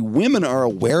how many women are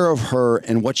aware of her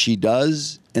and what she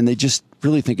does, and they just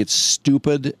really think it's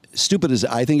stupid. Stupid as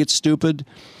I think it's stupid.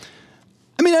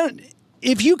 I mean,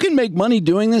 if you can make money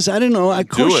doing this, I don't know. Of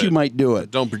course you might do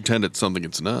it. Don't pretend it's something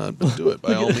it's not, but do it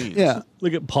by all means. Yeah.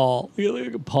 Look at Paul.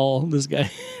 Look at Paul, this guy.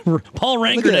 Paul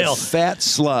Look at Rankerdale. that fat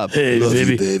slob. Hey, Love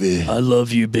baby. you, baby. I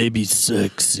love you, baby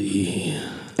sexy.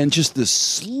 And just this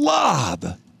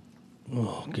slob.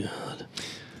 Oh, God.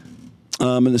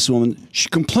 And this woman, she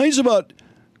complains about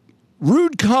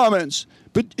rude comments,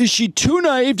 but is she too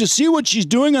naive to see what she's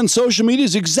doing on social media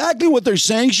is exactly what they're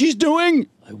saying she's doing?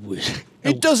 I wish.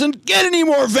 It doesn't get any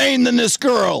more vain than this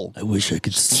girl. I wish I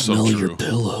could smell your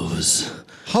pillows.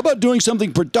 How about doing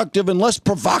something productive and less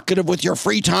provocative with your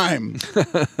free time?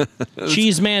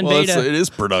 Cheeseman Beta. It is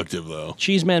productive, though.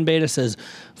 Cheeseman Beta says,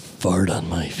 fart on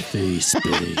my face,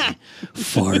 baby.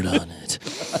 Fart on it.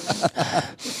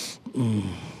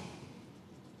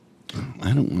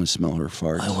 I don't want to smell her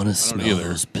farts. I want to smell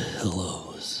those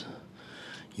pillows.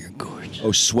 You're gorgeous.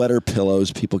 Oh, sweater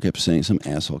pillows. People kept saying, some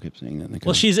asshole kept saying that.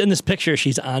 Well, she's in this picture.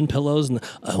 She's on pillows, and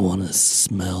I want to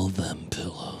smell them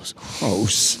pillows.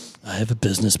 Gross. I have a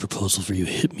business proposal for you.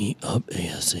 Hit me up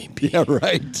ASAP. Yeah,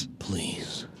 right.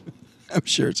 Please. I'm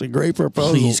sure it's a great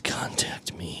proposal. Please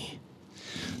contact me.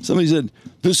 Somebody said,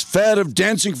 this fad of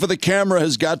dancing for the camera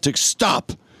has got to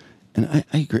stop. And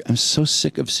I agree. I'm so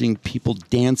sick of seeing people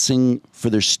dancing for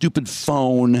their stupid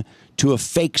phone to a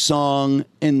fake song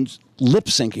and lip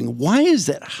syncing. Why is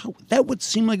that? That would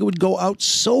seem like it would go out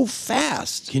so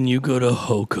fast. Can you go to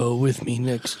Hoko with me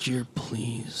next year,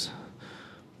 please?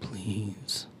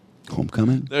 Please.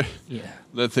 Homecoming? Yeah.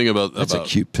 That thing about... That's a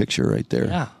cute picture right there.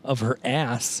 Yeah, of her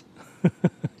ass.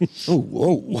 Oh,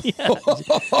 whoa. Yeah.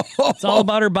 It's all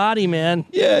about her body, man.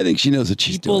 Yeah, I think she knows what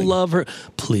she's doing. People love her.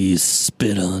 Please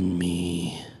spit on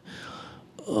me.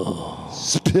 Oh.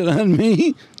 Spit on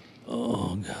me?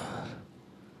 Oh, God.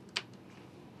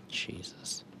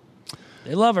 Jesus.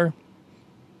 They love her.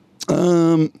 We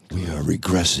are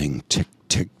regressing. Tick,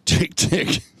 tick, tick,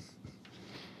 tick.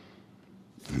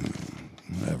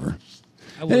 Whatever.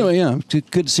 Anyway, yeah,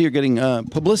 good to see her getting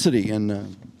publicity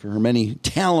and for her many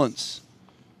talents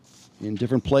in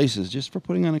different places just for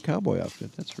putting on a cowboy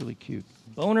outfit. That's really cute.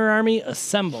 Boner Army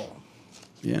assemble.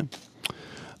 Yeah.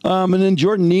 And then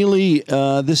Jordan Neely,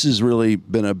 this has really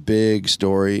been a big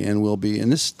story and will be.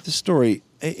 And this story,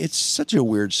 it's such a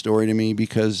weird story to me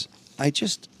because I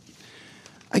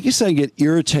guess I get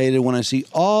irritated when I see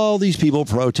all these people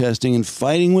protesting and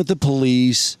fighting with the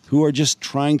police who are just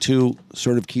trying to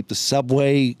sort of keep the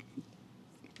subway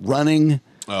running.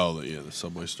 Oh, yeah, the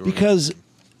subway story. Because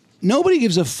nobody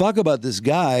gives a fuck about this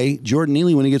guy, Jordan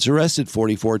Neely, when he gets arrested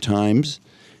 44 times.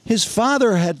 His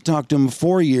father had talked to him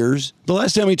 4 years. The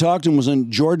last time he talked to him was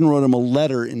when Jordan wrote him a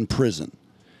letter in prison.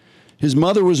 His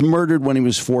mother was murdered when he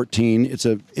was 14. It's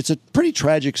a pretty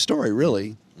tragic story,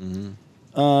 really.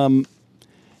 Mm-hmm.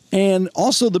 And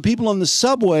also the people on the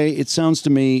subway, it sounds to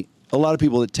me, a lot of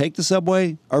people that take the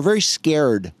subway are very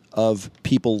scared of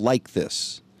people like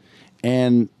this.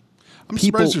 And I'm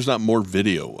surprised there's not more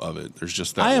video of it. There's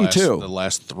just that the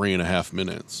last 3.5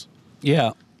 minutes.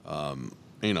 Yeah.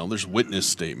 There's witness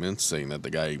statements saying that the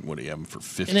guy, what do you have him for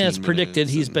 15 minutes? And as predicted,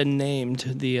 he's been named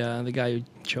the guy who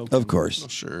choked Of him. course. Oh,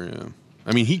 sure, yeah.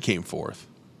 I mean, he came forth,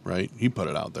 right? He put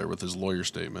it out there with his lawyer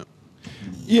statement.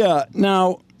 Yeah.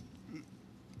 Now,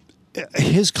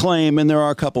 his claim, and there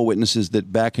are a couple witnesses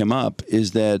that back him up,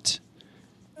 is that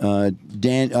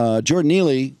Jordan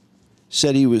Neely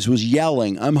said he was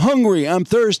yelling, "I'm hungry, I'm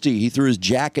thirsty." He threw his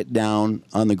jacket down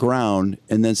on the ground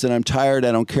and then said, "I'm tired.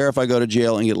 I don't care if I go to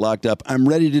jail and get locked up. I'm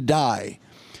ready to die."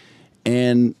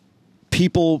 And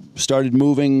people started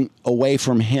moving away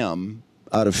from him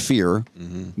out of fear,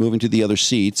 moving to the other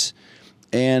seats.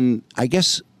 And I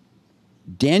guess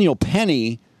Daniel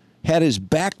Penny had his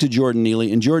back to Jordan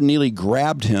Neely, and Jordan Neely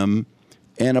grabbed him.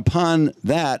 And upon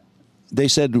that, they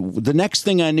said, the next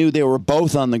thing I knew, they were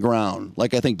both on the ground.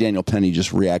 Like, I think Daniel Penny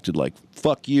just reacted like,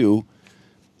 fuck you,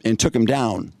 and took him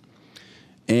down.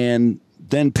 And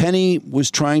then Penny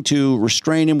was trying to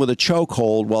restrain him with a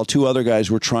chokehold while two other guys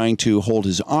were trying to hold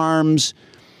his arms.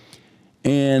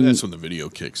 And that's when the video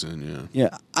kicks in.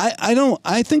 Yeah,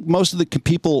 I think most of the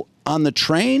people on the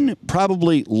train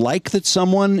probably like that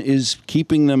someone is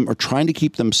keeping them or trying to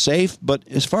keep them safe. But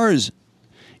as far as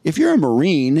if you're a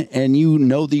Marine and you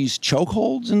know these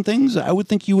chokeholds and things, I would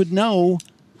think you would know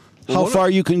how far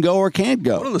you can go or can't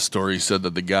go. One of the stories said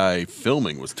that the guy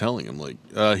filming was telling him, like,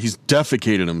 he's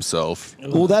defecated himself.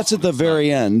 Well, that's at the very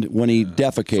end when he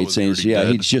defecates, saying,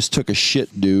 he just took a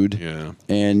shit, dude. Yeah.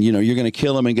 And, you're going to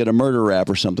kill him and get a murder rap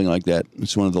or something like that.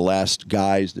 It's one of the last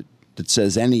guys that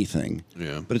says anything.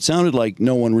 Yeah. But it sounded like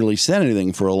no one really said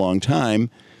anything for a long time.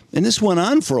 And this went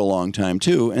on for a long time,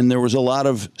 too. And there was a lot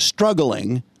of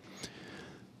struggling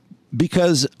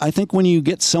because I think when you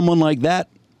get someone like that,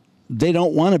 they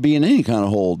don't want to be in any kind of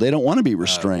hold. They don't want to be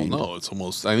restrained. No, it's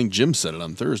almost, I think Jim said it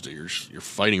on Thursday. You're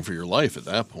fighting for your life at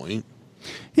that point.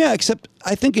 Yeah, except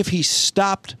I think if he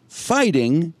stopped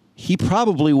fighting, he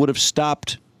probably would have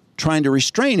stopped trying to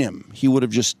restrain him. He would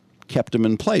have just kept him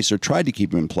in place or tried to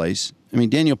keep him in place. I mean,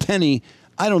 Daniel Penny,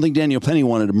 I don't think Daniel Penny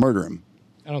wanted to murder him.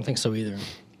 I don't think so either.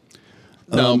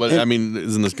 No, but I mean,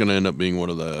 isn't this going to end up being one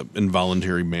of the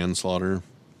involuntary manslaughter?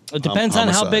 It depends on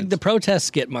how big the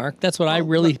protests get, Mark. That's what I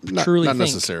really, truly not think. Not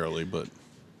necessarily, but...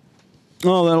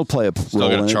 Oh, that'll play a Still role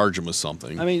going in to it. charge him with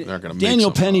something. I mean, they're not going to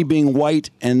Daniel Penny being white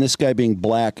and this guy being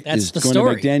black is going to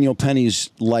make Daniel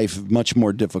Penny's life much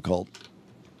more difficult.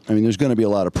 I mean, there's going to be a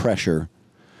lot of pressure.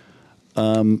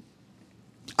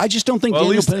 I just don't think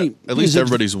Daniel Penny... At least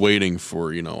everybody's waiting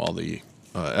for, all the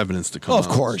evidence to come out. Of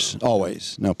course,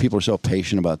 always. No, people are so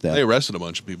patient about that. They arrested a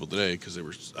bunch of people today because they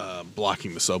were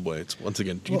blocking the subway. It's, once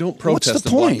again, you don't What's protest the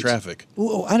and block point? traffic.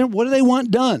 Well, what do they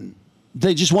want done?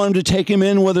 They just want him to take him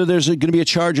in, whether there's going to be a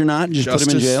charge or not, and just put him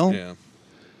in jail?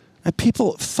 Yeah.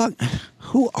 People,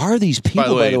 who are these people, by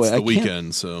the way? It's I the can't-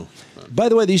 weekend, so... By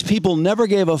the way, these people never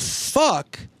gave a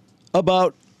fuck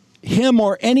about him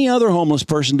or any other homeless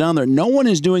person down there. No one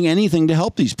is doing anything to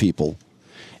help these people.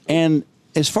 And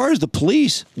as far as the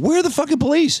police, where are the fucking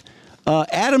police?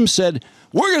 Adams said,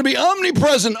 we're going to be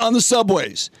omnipresent on the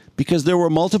subways because there were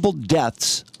multiple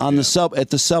deaths on at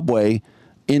the subway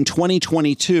in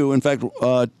 2022. In fact,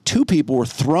 2 people were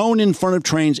thrown in front of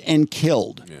trains and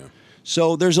killed. Yeah.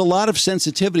 So there's a lot of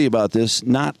sensitivity about this.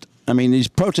 These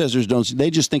protesters they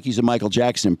just think he's a Michael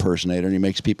Jackson impersonator and he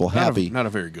makes people happy. Not a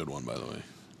very good one, by the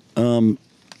way.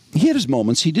 He had his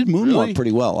moments. He did moonwalk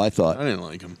pretty well, I thought. I didn't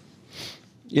like him.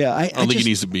 Yeah, I don't think he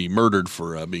needs to be murdered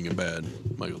for being a bad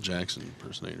Michael Jackson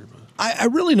impersonator. But. I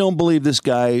really don't believe this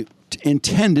guy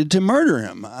intended to murder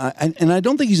him. And I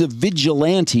don't think he's a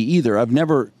vigilante either.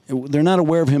 They're not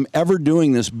aware of him ever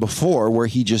doing this before where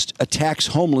he just attacks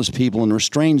homeless people and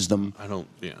restrains them.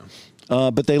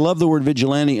 But they love the word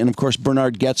vigilante. And, of course,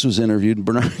 Bernard Goetz was interviewed. And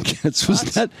Bernard Goetz was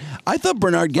that. I thought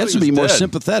Bernard Goetz would be more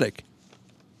sympathetic.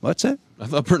 What's that? I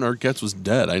thought Bernard Goetz was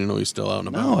dead. I didn't know he was still out and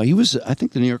about. No, he was. I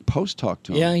think the New York Post talked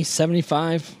to him. Yeah, he's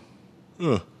 75.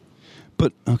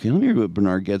 But, okay, let me hear what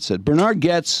Bernard Goetz said. Bernard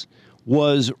Goetz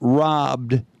was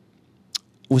robbed.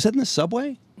 Was that in the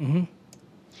subway? Mm-hmm.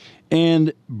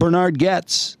 And Bernard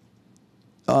Goetz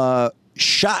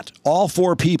shot all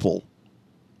 4 people.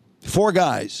 4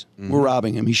 guys were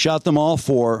robbing him. He shot them all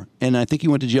 4, and I think he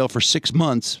went to jail for 6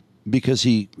 months because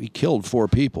he killed 4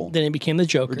 people. Then he became the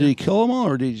Joker. Or did he kill them all,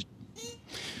 or did he...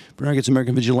 Bernard Goetz,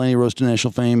 American vigilante, rose to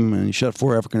national fame, and he shot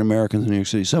 4 African Americans in the New York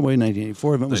City subway in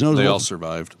 1984. Event was They notable. all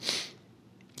survived.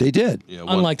 They did. Yeah,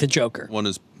 Unlike the Joker. One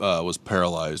was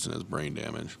paralyzed and has brain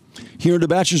damage. He earned a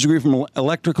bachelor's degree from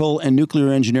electrical and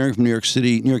nuclear engineering from New York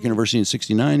University in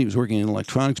 1969. He was working in an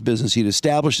electronics business. He'd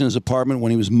established in his apartment when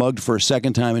he was mugged for a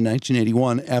second time in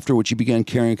 1981, after which he began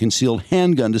carrying a concealed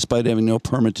handgun despite having no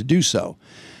permit to do so.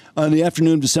 On the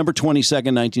afternoon of December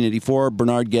 22nd, 1984,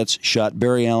 Bernard Goetz shot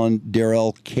Barry Allen,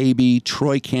 Darrell Cabey,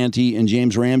 Troy Canty, and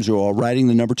James Ramsey while riding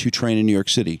the number 2 train in New York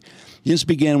City. This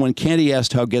began when Canty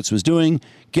asked how Goetz was doing.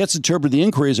 Goetz interpreted the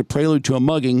inquiry as a prelude to a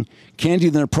mugging. Canty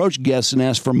then approached Goetz and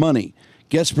asked for money.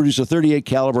 Goetz produced a .38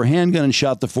 caliber handgun and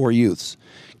shot the 4 youths.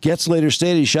 Goetz later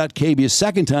stated he shot Cabey a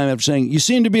second time after saying, "You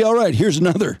seem to be all right. Here's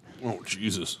another." Oh,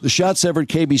 Jesus. The shot severed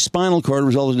Cabey's spinal cord,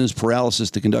 resulted in his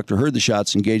paralysis. The conductor heard the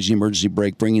shots, engaged the emergency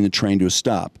brake, bringing the train to a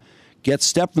stop. Goetz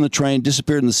stepped from the train,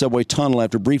 disappeared in the subway tunnel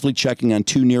after briefly checking on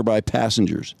 2 nearby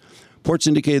passengers. Reports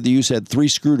indicated the youths had 3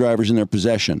 screwdrivers in their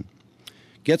possession.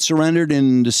 Goetz surrendered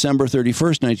in December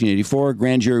 31st, 1984. A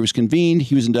grand jury was convened.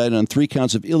 He was indicted on 3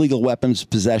 counts of illegal weapons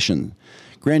possession.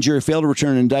 Grand jury failed to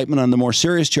return an indictment on the more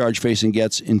serious charge facing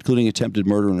Goetz, including attempted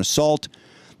murder and assault.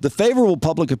 The favorable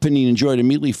public opinion enjoyed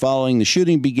immediately following the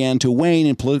shooting began to wane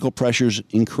and political pressures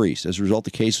increased. As a result, the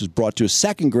case was brought to a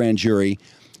second grand jury.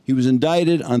 He was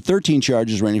indicted on 13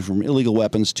 charges ranging from illegal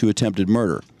weapons to attempted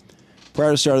murder. Prior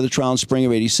to the start of the trial in spring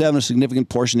of 87, a significant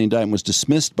portion of the indictment was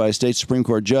dismissed by a state Supreme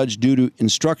Court judge due to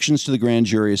instructions to the grand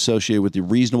jury associated with the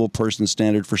reasonable person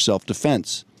standard for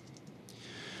self-defense.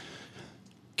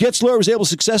 Getz' lawyer was able to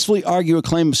successfully argue a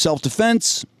claim of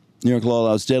self-defense. New York law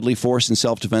allows deadly force in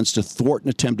self-defense to thwart an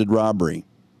attempted robbery.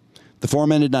 The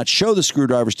foreman did not show the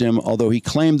screwdrivers to him, although he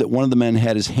claimed that one of the men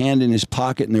had his hand in his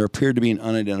pocket and there appeared to be an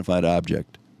unidentified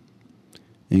object.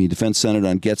 And the defense centered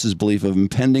on Getz' belief of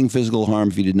impending physical harm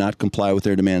if he did not comply with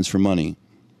their demands for money.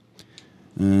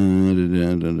 That's a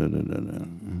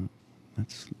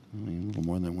little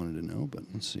more than I wanted to know, but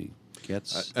let's see.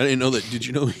 Getz. I didn't know that. Did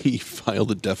you know he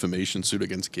filed a defamation suit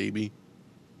against KB?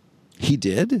 He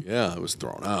did? Yeah, it was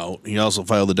thrown out. He also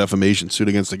filed a defamation suit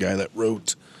against the guy that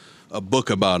wrote a book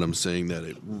about him, saying that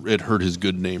it hurt his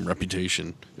good name,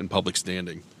 reputation, and public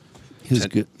standing.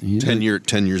 10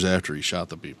 years after he shot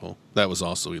the people. That was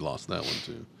also, he lost that one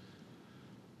too.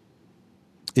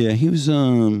 Yeah, he was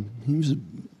a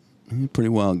pretty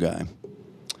wild guy.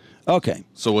 Okay.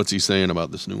 So what's he saying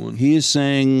about this new one? He is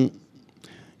saying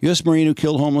U.S. Marine who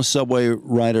killed homeless subway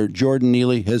rider Jordan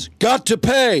Neely has got to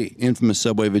pay. Infamous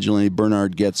subway vigilante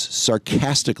Bernard Getz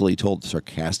sarcastically told.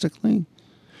 Sarcastically?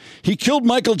 He killed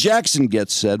Michael Jackson,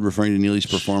 Getz said, referring to Neely's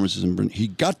performances. He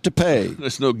got to pay.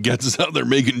 There's no Getz out there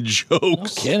making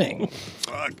jokes. No kidding.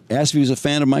 Fuck. Asked if he was a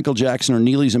fan of Michael Jackson or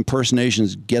Neely's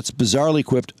impersonations, Getz bizarrely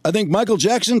quipped, I think Michael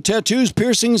Jackson, tattoos,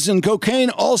 piercings, and cocaine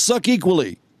all suck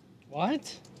equally.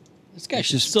 What? This guy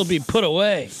should still be put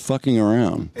away. Fucking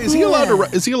around. Is he allowed to?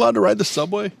 Is he allowed to ride the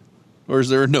subway, or is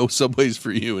there no subways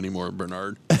for you anymore,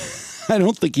 Bernard? I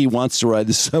don't think he wants to ride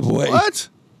the subway. What?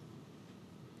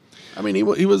 I mean,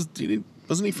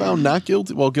 wasn't he found not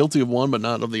guilty? Well, guilty of one, but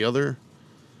not of the other.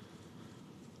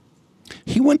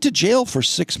 He went to jail for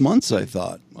 6 months, I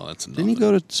thought. Well, that's Didn't he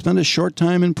go to spend a short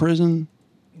time in prison?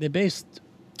 They based.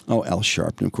 Oh, Al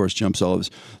Sharpton, of course, jumps all of this.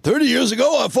 30 years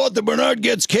ago, I fought the Bernard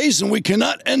Getz case, and we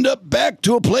cannot end up back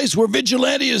to a place where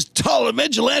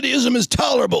vigilantism is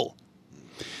tolerable.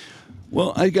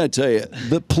 Well, I got to tell you,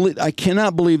 I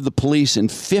cannot believe the police in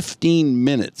 15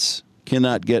 minutes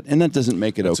cannot get, and that doesn't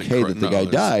make it okay that the guy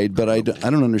died, but I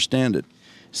don't understand it.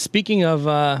 Speaking of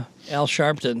Al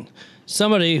Sharpton,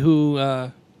 somebody who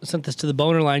sent this to the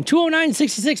Boner line,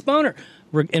 209-66 Boner,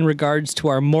 in regards to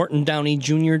our Morton Downey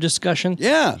Jr. discussion.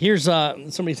 Yeah. Here's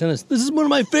somebody sent us, this is one of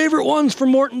my favorite ones for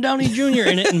Morton Downey Jr.,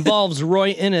 and it involves Roy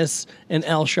Innis and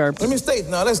Al Sharpton. Let me state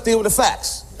now, let's deal with the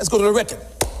facts. Let's go to the record.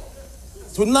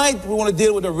 Tonight, we want to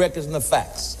deal with the records and the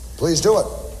facts. Please do it.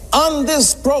 On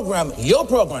this program, your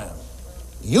program,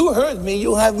 you heard me,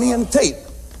 you have me on tape,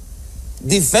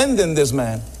 defending this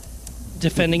man.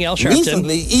 Defending Al Sharpton.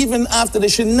 Recently, even after the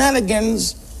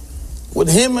shenanigans with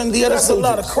him and the other soldiers. That's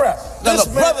a lot of crap. No,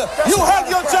 brother, you had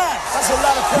your chance. That's a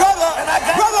lot of crap. Brother, and I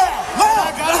got brother, it. no, I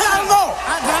got it. hell no.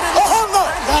 I got it. Oh, hell no.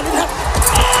 I got it.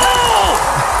 Oh!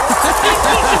 He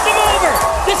pushes him over.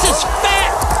 This is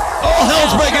fat. All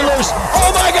hell's breaking loose.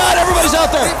 Oh, my God, everybody's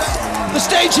out there. The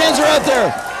stagehands are out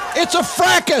there. It's a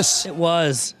fracas. It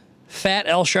was. Fat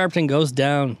Al Sharpton goes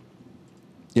down.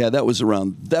 Yeah, that was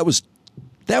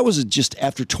just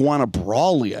after Tawana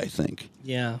Brawley, I think.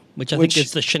 Yeah, which I think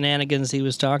is the shenanigans he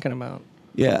was talking about.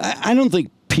 Yeah, I don't think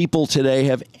people today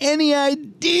have any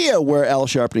idea where Al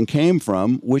Sharpton came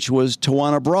from, which was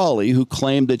Tawana Brawley, who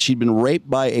claimed that she'd been raped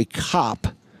by a cop,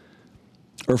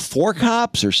 or 4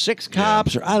 cops, or 6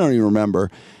 cops, or I don't even remember.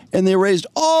 And they raised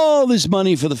all this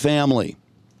money for the family.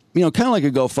 You know, kind of like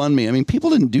a GoFundMe. I mean, people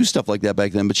didn't do stuff like that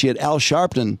back then, but she had Al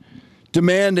Sharpton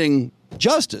demanding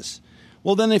justice.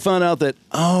 Well, then they found out that,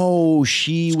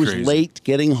 she was late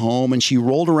getting home, and she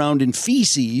rolled around in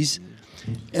feces,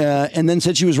 and then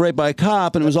said she was raped by a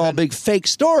cop, and it was all a big fake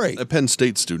story. A Penn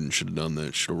State student should have done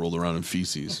that. Should have rolled around in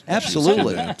feces.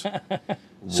 Absolutely.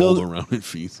 Rolled around in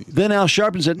feces. Then Al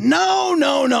Sharpton said,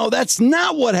 no, that's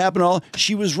not what happened.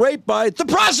 She was raped by the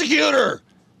prosecutor.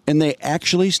 And they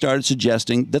actually started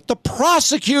suggesting that the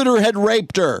prosecutor had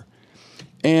raped her.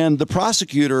 And the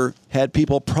prosecutor had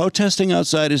people protesting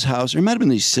outside his house. Or it might have been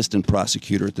the assistant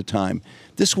prosecutor at the time.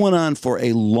 This went on for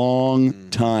a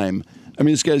long time. I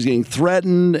mean, this guy's getting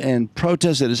threatened and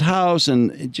protests at his house,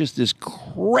 and it just this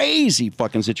crazy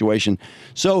fucking situation.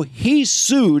 So he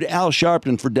sued Al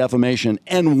Sharpton for defamation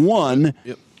and won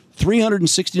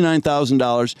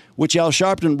 $369,000, which Al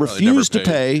Sharpton refused to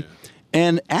pay. Yeah.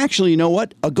 And actually, you know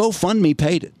what? A GoFundMe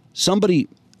paid it. Somebody...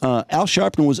 Al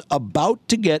Sharpton was about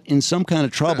to get in some kind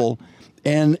of trouble,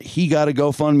 and he got a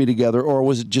GoFundMe together, or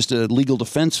was it just a legal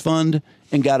defense fund,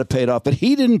 and got it paid off. But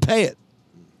he didn't pay it.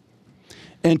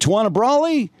 And Tawana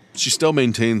Brawley... She still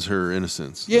maintains her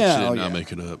innocence. Yeah. She did not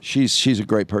make it up. She's a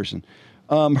great person.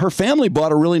 Her family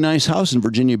bought a really nice house in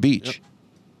Virginia Beach.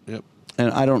 Yep.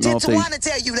 And I don't know if they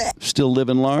tell you that. still live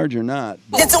in large or not.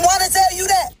 Did someone tell you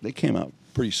that? They came out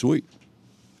pretty sweet.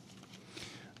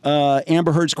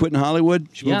 Amber Heard's quitting Hollywood.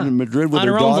 She's moving to Madrid with on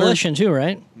her her daughter. own volition too,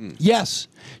 right? Yes.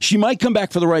 She might come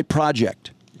back for the right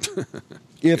project.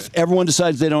 If everyone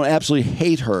decides they don't absolutely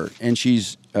hate her and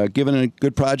she's given a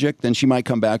good project, then she might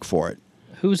come back for it.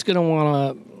 Who's going to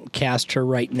want to cast her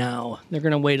right now? They're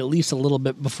going to wait at least a little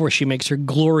bit before she makes her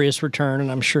glorious return,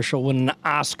 and I'm sure she'll win an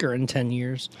Oscar in 10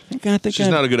 years. She's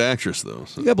not a good actress, though.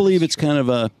 So. I believe it's kind of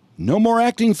a no more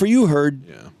acting for you, Heard.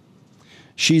 Yeah.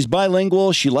 She's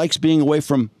bilingual. She likes being away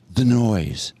from the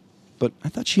noise. But I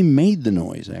thought she made the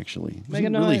noise, actually. Make a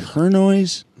Was it really noise. her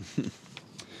noise?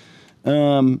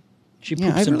 She yeah,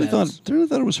 I poops in really beds.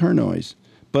 thought it was her noise.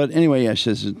 But anyway, yeah, she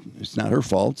says it's not her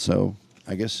fault, so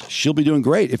I guess she'll be doing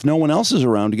great. If no one else is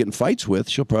around to get in fights with,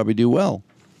 she'll probably do well.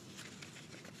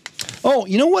 Oh,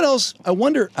 you know what else? I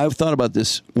wonder, I've thought about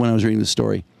this when I was reading the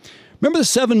story. Remember the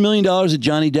 $7 million that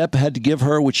Johnny Depp had to give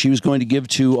her, which she was going to give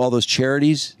to all those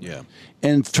charities? Yeah.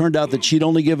 And it turned out that she'd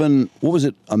only given, what was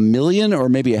it, $1 million or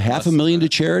maybe $500,000 to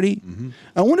charity? Mm-hmm.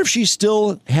 I wonder if she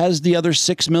still has the other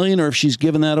 $6 million or if she's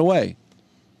given that away.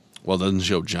 Well, doesn't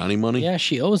she owe Johnny money? Yeah,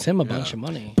 she owes him a bunch of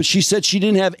money. But she said she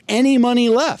didn't have any money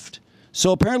left.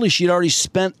 So apparently she'd already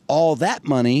spent all that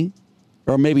money,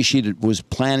 or maybe she was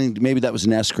planning, maybe that was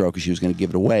an escrow because she was going to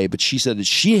give it away. But she said that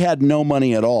she had no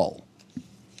money at all.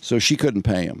 So she couldn't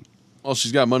pay him. Well,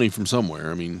 she's got money from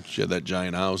somewhere. I mean, she had that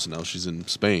giant house, and now she's in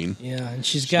Spain. Yeah, and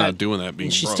she's not doing that.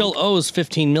 Being she broke. still owes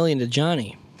 $15 million to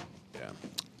Johnny.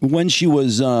 When she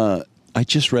was, I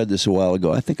just read this a while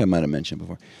ago. I think I might have mentioned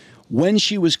before. When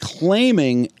she was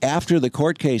claiming after the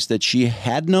court case that she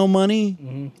had no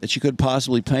money, that she could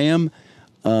possibly pay him,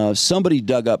 somebody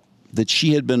dug up that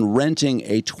she had been renting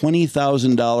a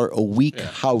 $20,000 a week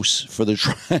house for the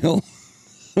trial.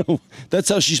 That's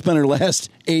how she spent her last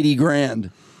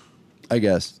 $80,000, I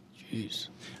guess. Jeez.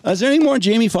 Is there any more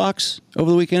Jamie Foxx over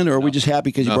the weekend, or are we just happy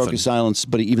because he broke Nothing. his silence?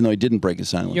 But even though he didn't break his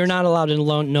silence, You're not allowed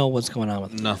to know what's going on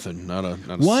with him. Nothing. Not a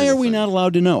why are we not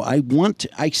allowed to know? I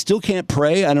still can't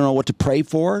pray. I don't know what to pray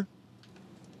for.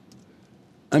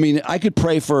 I mean, I could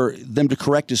pray for them to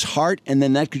correct his heart, and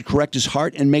then that could correct his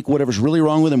heart and make whatever's really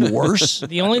wrong with him worse.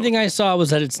 The only thing I saw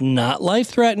was that it's not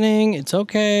life-threatening. It's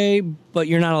okay, but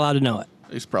you're not allowed to know it.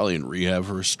 He's probably in rehab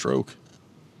for a stroke.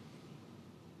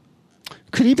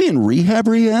 Could he be in rehab?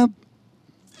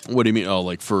 What do you mean? Oh,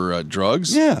 like for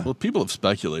drugs? Yeah. Well, people have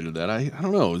speculated that. I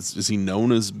don't know. Is he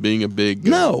known as being a big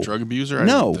No. drug abuser? I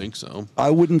No. don't think so. I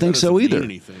wouldn't think That so doesn't either.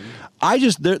 mean anything. I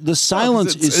just the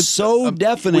silence is so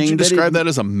deafening. Would you that describe it- that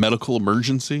as a medical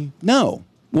emergency? No.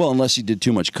 Well, unless he did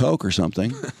too much coke or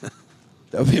something.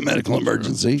 That would be a medical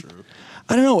emergency.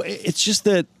 I don't know. It's just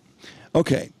that,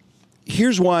 okay,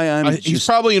 here's why He's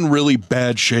probably in really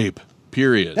bad shape,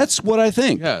 period. That's what I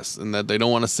think. Yes, and that they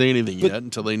don't want to say anything yet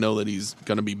until they know that he's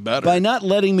going to be better. By not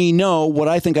letting me know what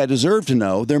I think I deserve to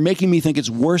know, they're making me think it's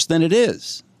worse than it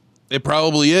is. It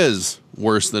probably is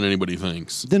worse than anybody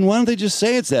thinks. Then why don't they just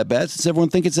say it's that bad, since everyone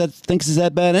thinks it's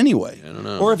that bad anyway? I don't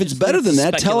know. Or if it's better than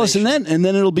that, tell us, and then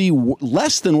it'll be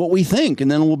less than what we think,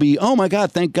 and then we'll be, oh my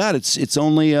God, thank God, it's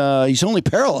only he's only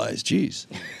paralyzed. Jeez.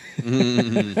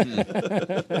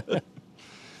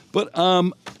 But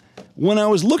when I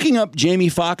was looking up Jamie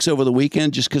Foxx over the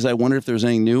weekend, just because I wondered if there was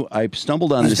anything new, I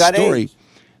stumbled on He's this got story. AIDS.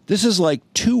 This is like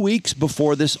 2 weeks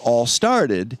before this all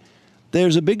started.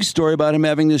 There's a big story about him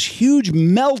having this huge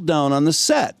meltdown on the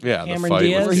set. Yeah, the Cameron fight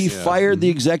Diaz? Where he fired the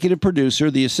executive producer,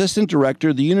 the assistant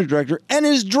director, the unit director, and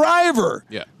his driver.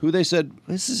 Yeah. Who they said,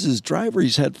 this is his driver. He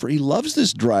loves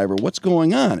this driver. What's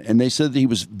going on? And they said that he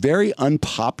was very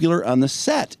unpopular on the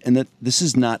set, and that this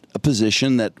is not a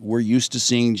position that we're used to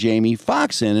seeing Jamie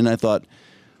Foxx in. And I thought,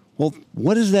 well,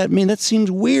 what does that mean? That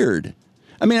seems weird.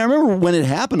 I mean, I remember when it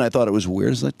happened, I thought it was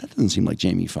weird. It's like, that doesn't seem like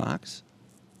Jamie Foxx.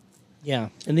 Yeah,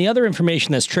 and the other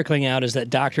information that's trickling out is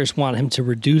that doctors want him to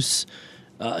reduce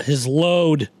his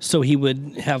load so he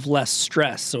would have less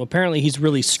stress. So apparently he's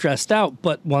really stressed out,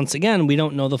 but once again, we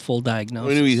don't know the full I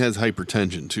diagnosis. knew he has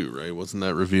hypertension too, right? Wasn't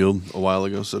that revealed a while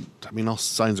ago? So, I mean, all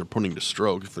signs are pointing to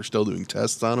stroke if they're still doing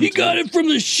tests on him. He got it from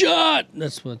the shot!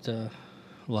 That's what a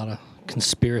lot of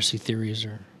conspiracy theories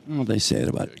are. Well, they say it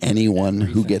about anyone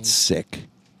who gets sick.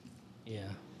 Yeah.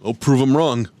 Oh, prove him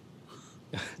wrong.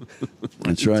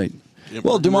 That's right. Yeah,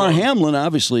 Well, prove 'em DeMar wrong. Hamlin,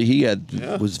 obviously, he was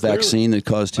clearly. vaccine that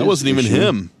caused his That wasn't even issue.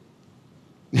 him.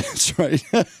 That's right.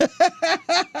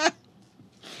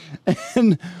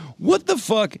 And what the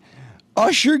fuck?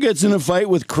 Usher gets in a fight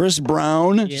with Chris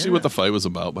Brown. Did you see what the fight was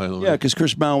about, by the way? Yeah, because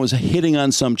Chris Brown was hitting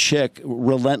on some chick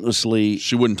relentlessly.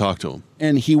 She wouldn't talk to him.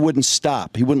 And he wouldn't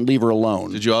stop. He wouldn't leave her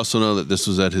alone. Did you also know that this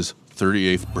was at his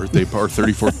 38th birthday or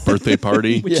 34th birthday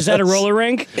party? Which is at a roller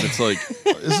rink? And it's like,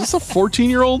 is this a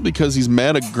 14-year-old because he's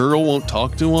mad a girl won't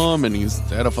talk to him and he's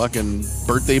at a fucking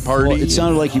birthday party? Well, it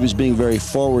sounded like he was being very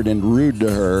forward and rude to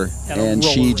her, and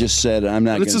she just said, I'm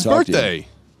not going to talk to you. It's his birthday.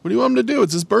 What do you want him to do?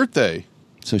 It's his birthday.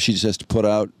 So she just has to put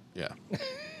out. Yeah.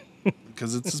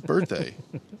 Because it's his birthday.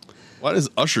 Why does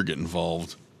Usher get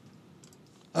involved?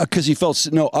 Because he felt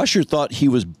Usher thought he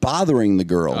was bothering the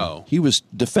girl. Oh. He was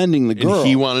defending the girl. And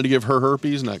he wanted to give her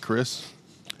herpes, not Chris?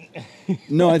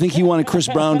 No, I think he wanted Chris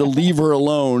Brown to leave her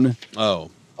alone.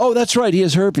 Oh, that's right. He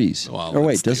has herpes. Wow, or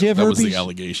wait, does he have herpes? That was the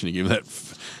allegation he gave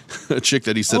that chick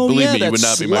that he said, Oh, believe yeah, me, you that would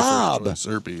not be slob. my first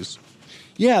choice. Herpes.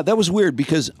 Yeah, that was weird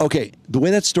because, the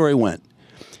way that story went.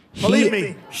 Believe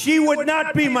me, she would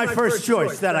not be my first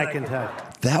choice, that I can tell you.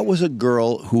 That was a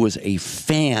girl who was a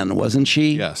fan, wasn't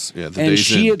she? Yes. Yeah. And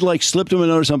she had slipped him a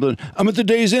note or something. I'm at the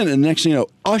Days Inn, and next thing you know,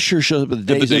 Usher shows up at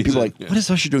the Days Inn. People are like, what is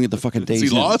Usher doing at the fucking Days Inn?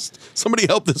 Is he lost? Somebody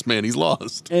help this man. He's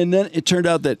lost. And then it turned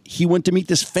out that he went to meet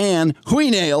this fan who he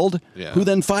nailed, who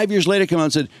then 5 years later came out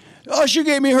and said, Usher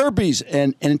gave me herpes.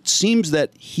 And it seems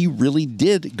that he really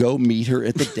did go meet her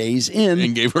at the Days Inn.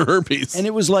 And gave her herpes. And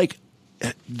it was like,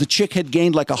 the chick had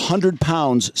gained like 100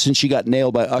 pounds since she got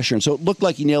nailed by Usher. And so it looked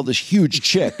like he nailed this huge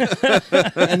chick.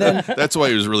 And then that's why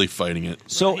he was really fighting it.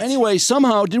 So anyway,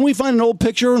 somehow, didn't we find an old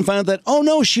picture and find out that, oh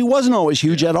no, she wasn't always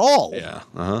huge at all. Yeah.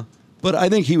 Uh-huh. But I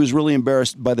think he was really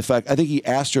embarrassed by the fact, I think he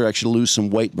asked her actually to lose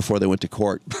some weight before they went to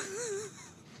court.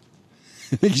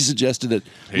 I think he suggested that,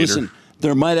 listen,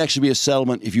 there might actually be a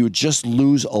settlement if you would just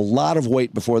lose a lot of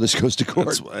weight before this goes to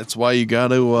court. That's why you got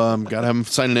to have him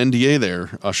sign an NDA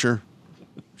there, Usher.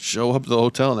 Show up at the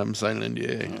hotel and have him sign an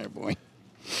NDA. Oh, boy.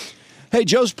 Hey,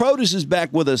 Joe's Produce is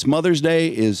back with us. Mother's Day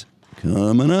is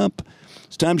coming up.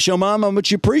 It's time to show Mom how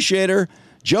much you appreciate her.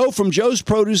 Joe from Joe's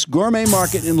Produce Gourmet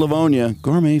Market in Livonia.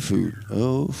 Gourmet food.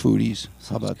 Oh, foodies.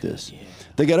 How about this?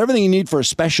 They got everything you need for a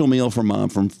special meal for Mom,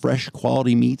 from fresh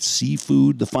quality meats,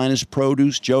 seafood, the finest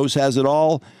produce. Joe's has it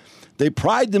all. They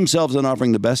pride themselves on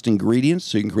offering the best ingredients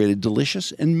so you can create a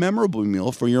delicious and memorable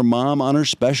meal for your mom on her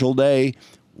special day.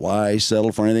 Why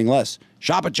settle for anything less?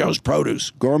 Shop at Joe's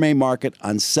Produce Gourmet Market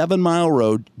on 7 Mile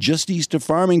Road, just east of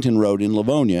Farmington Road in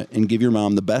Livonia, and give your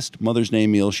mom the best Mother's Day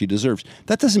meal she deserves.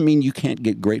 That doesn't mean you can't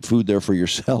get great food there for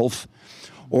yourself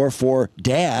or for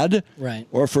Dad, right,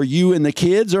 or for you and the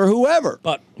kids or whoever.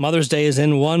 But Mother's Day is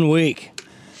in 1 week.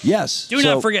 Yes. Do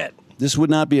not forget. This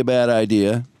would not be a bad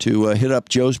idea to hit up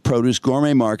Joe's Produce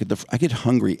Gourmet Market. I get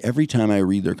hungry every time I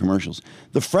read their commercials.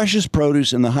 The freshest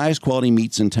produce and the highest quality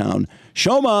meats in town.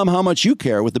 Show Mom how much you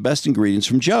care with the best ingredients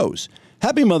from Joe's.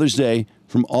 Happy Mother's Day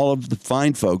from all of the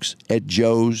fine folks at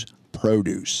Joe's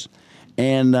Produce.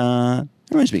 And that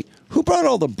reminds me, who brought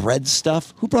all the bread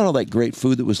stuff? Who brought all that great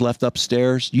food that was left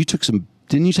upstairs?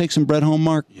 Didn't you take some bread home,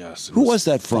 Mark? Yes. Who was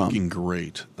that from? Fucking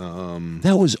great.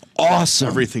 That was awesome.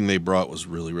 Everything they brought was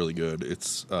really, really good.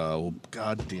 It's,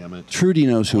 God damn it. Trudy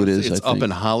knows who it is, It's I think. up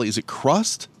in Holly. Is it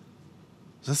Crust?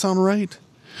 Does that sound right?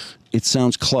 It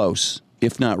sounds close,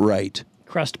 if not right.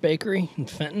 Crust Bakery in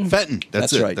Fenton. Fenton.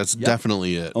 That's it. right. That's Yep.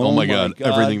 definitely it. Oh my God.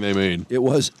 Everything they made. It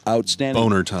was outstanding.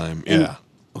 Boner time. And, Yeah.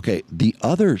 okay, the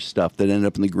other stuff that ended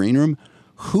up in the green room,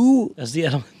 That's the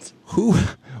elements.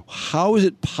 How is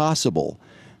it possible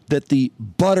that the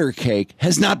butter cake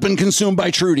has not been consumed by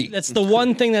Trudy? That's the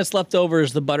one thing that's left over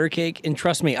is the butter cake. And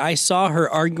trust me, I saw her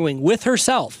arguing with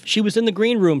herself. She was in the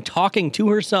green room talking to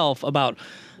herself about,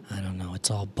 I don't know,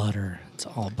 it's all butter. It's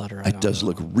all butter. It does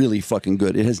look really fucking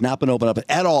good. It has not been opened up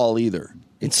at all either.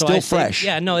 It's So still I say- fresh.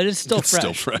 yeah, no, it is still fresh.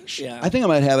 Still fresh. Yeah. I think I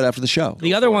might have it after the show.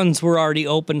 The other ones were already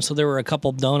open, so there were a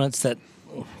couple donuts that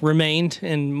remained,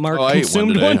 and Mark I ate one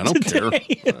consumed today. one I don't care.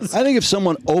 today. I think if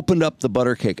someone opened up the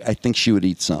butter cake, I think she would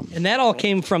eat some. And that all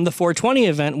came from the 420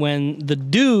 event when the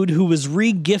dude who was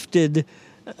re-gifted,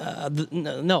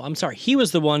 he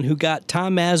was the one who got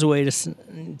Tom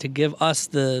Mazaway to give us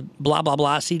the blah, blah,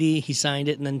 blah CD. He signed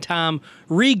it, and then Tom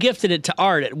re-gifted it to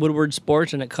Art at Woodward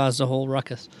Sports, and it caused a whole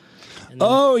ruckus. And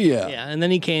then, Yeah, and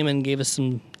then he came and gave us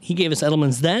he gave us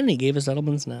Edelman's then, he gave us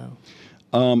Edelman's now.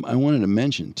 I wanted to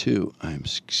mention, too, I'm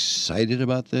excited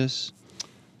about this.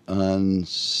 On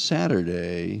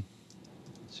Saturday,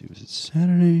 let's see, was it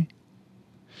Saturday?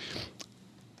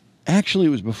 Actually, it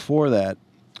was before that.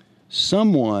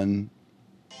 Someone,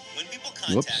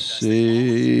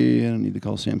 whoopsie, I don't need to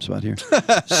call Sam Spot here.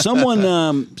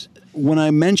 Someone, when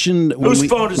I mentioned... Whose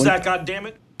phone is that,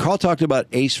 goddammit? Carl talked about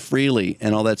Ace Frehley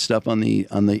and all that stuff on the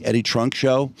Eddie Trunk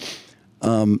show.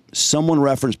 someone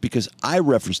referenced, because I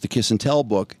referenced the Kiss and Tell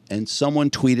book, and someone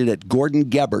tweeted at Gordon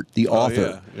Gebert, the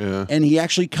author, and he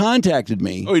actually contacted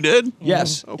me. Oh, he did?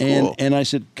 Yes. Oh, cool. And I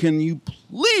said, can you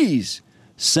please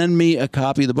send me a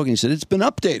copy of the book? And he said, it's been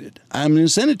updated. I'm going to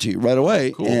send it to you right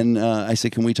away. Cool. And I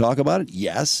said, can we talk about it?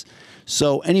 Yes.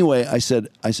 So anyway, I said,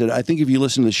 I think if you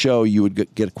listen to the show, you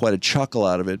would get quite a chuckle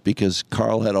out of it, because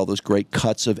Carl had all those great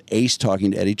cuts of Ace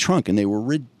talking to Eddie Trunk, and they were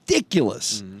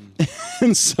ridiculous.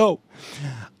 And so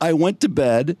I went to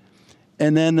bed,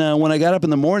 and then when I got up in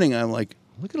the morning, I'm like,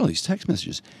 look at all these text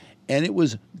messages. And it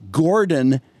was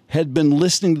Gordon had been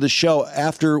listening to the show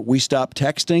after we stopped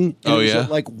texting. And it was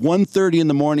at like 1:30 in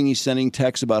the morning, he's sending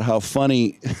texts about how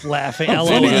funny, laughing, how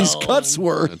funny these cuts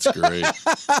were. That's great.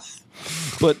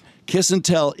 But Kiss and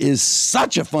Tell is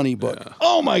such a funny book. Yeah.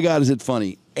 Oh, my God, is it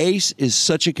funny. Ace is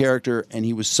such a character, and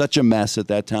he was such a mess at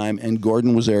that time, and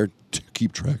Gordon was there to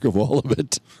keep track of all of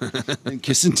it. And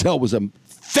Kiss and Tell was a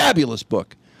fabulous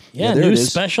book. Yeah, new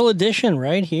special edition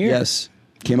right here. Yes.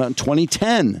 Came out in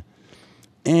 2010.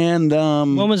 And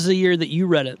when was the year that you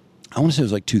read it? I want to say it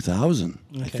was like 2000,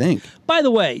 I think. By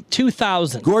the way,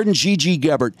 2000. Gordon G.G.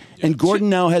 Gebert. And Gordon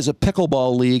now has a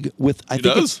pickleball league with, I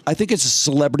think it's a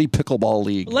celebrity pickleball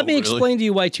league. Let me explain to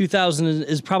you why 2000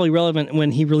 is probably relevant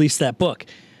when he released that book.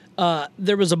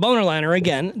 There was a boner liner,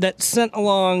 again, that sent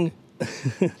along,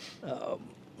 I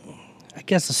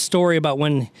guess, a story about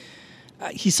when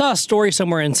he saw a story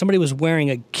somewhere and somebody was wearing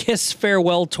a Kiss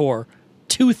farewell tour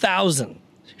 2000.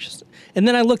 And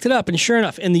then I looked it up, and sure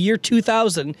enough, in the year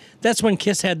 2000, that's when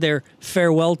Kiss had their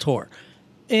farewell tour,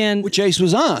 and which Ace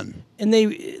was on. And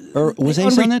was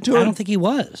Ace on that tour? I don't think he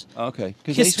was. Okay,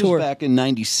 because Ace was back in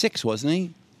 '96, wasn't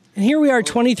he? And here we are,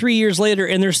 23 years later,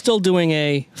 and they're still doing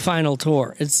a final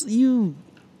tour. It's you.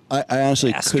 I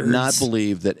honestly could not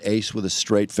believe that Ace, with a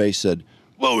straight face, said,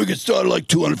 well, we could start at like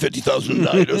 $250,000 a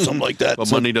night or something like that. But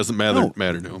money doesn't matter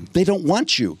to them. They don't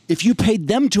want you. If you paid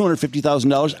them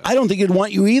 $250,000, I don't think they'd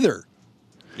want you either.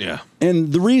 Yeah.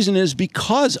 And the reason is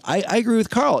because, I agree with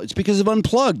Carl, it's because of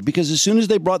Unplugged. Because as soon as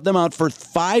they brought them out for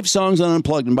 5 songs on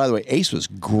Unplugged, and by the way, Ace was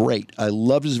great. I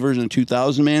loved his version of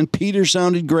 2000, man. Peter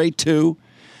sounded great too.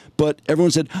 But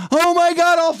everyone said, oh my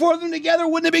God, all 4 of them together.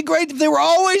 Wouldn't it be great if they were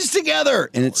always together?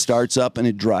 And it starts up and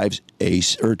it drives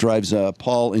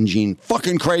Paul and Gene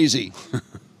fucking crazy.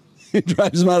 It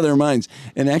drives them out of their minds.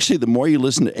 And actually, the more you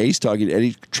listen to Ace talking to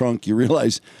Eddie Trunk, you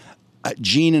realize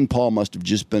Gene and Paul must have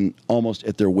just been almost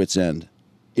at their wits' end,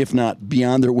 if not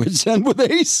beyond their wits' end with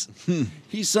Ace.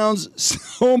 He sounds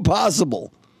so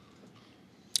impossible.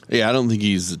 Yeah, I don't think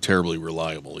he's terribly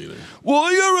reliable either. Well,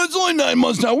 it's only 9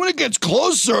 months now. When it gets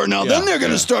closer, then they're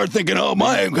going to start thinking, oh,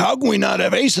 my, how can we not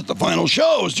have Ace at the final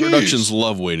shows? Jeez. Productions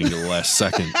love waiting to the last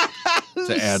second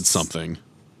to add something.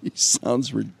 He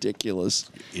sounds ridiculous.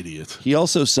 Idiot. He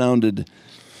also sounded,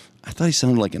 I thought he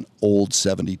sounded like an old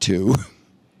 72.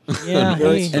 Yeah,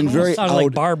 and very sounded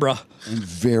like Barbara. And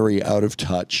very out of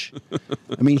touch.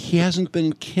 I mean, he hasn't been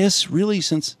in Kiss really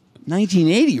since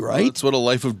 1980, right? Well, that's what a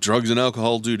life of drugs and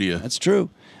alcohol do to you. That's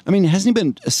true. I mean, hasn't he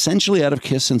been essentially out of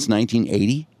Kiss since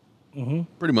 1980? Mm-hmm.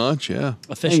 Pretty much, yeah.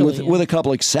 Officially, with a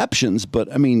couple exceptions,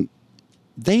 but I mean,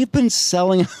 they've been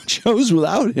selling out shows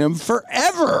without him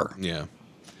forever. Yeah.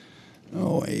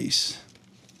 Oh, Ace.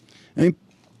 I mean,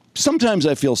 sometimes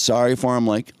I feel sorry for him,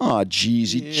 like, oh,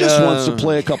 geez, he just wants to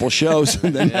play a couple shows.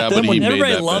 And then,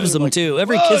 everybody loves him, too.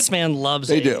 Every Kiss fan loves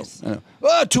They Ace. do.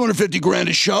 $250,000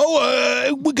 a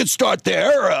show. We could start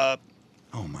there.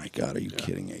 Oh, my God, are you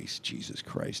kidding, Ace? Jesus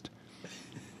Christ.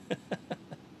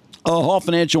 Hall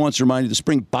Financial wants to remind you the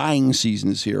spring buying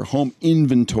season is here. Home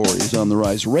inventory is on the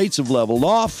rise. Rates have leveled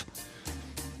off.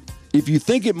 If you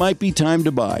think it might be time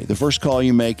to buy, the first call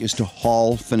you make is to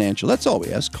Hall Financial. That's all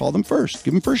we ask. Call them first.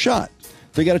 Give them first shot.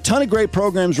 They got a ton of great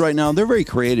programs right now. They're very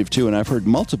creative, too, and I've heard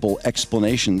multiple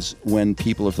explanations when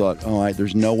people have thought,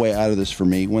 there's no way out of this for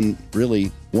me, when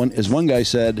really, as one guy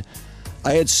said,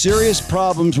 I had serious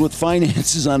problems with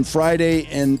finances on Friday,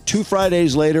 and 2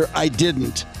 Fridays later, I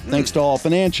didn't, thanks to Hall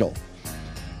Financial.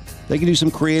 They can do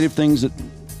some creative things that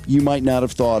you might not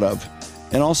have thought of.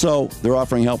 And also, they're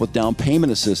offering help with down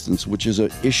payment assistance, which is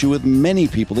an issue with many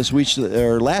people this week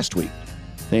or last week.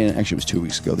 Actually, it was 2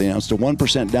 weeks ago. They announced a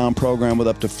 1% down program with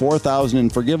up to $4,000 in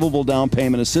forgivable down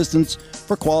payment assistance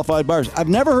for qualified buyers. I've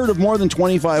never heard of more than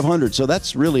 $2,500, so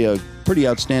that's really a pretty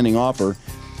outstanding offer.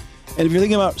 And if you're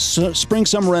thinking about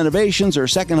spring-summer renovations or a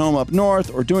second home up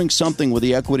north or doing something with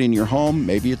the equity in your home,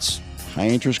 maybe it's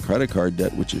high-interest credit card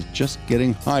debt, which is just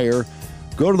getting higher,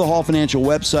 go to the Hall Financial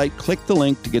website, click the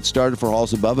link to get started for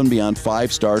Hall's Above and Beyond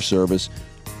 5-star service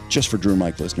just for Drew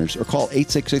Mike listeners. Or call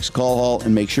 866-CALL-HALL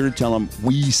and make sure to tell them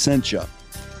we sent you.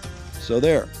 So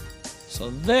there. So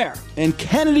there. And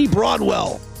Kennedy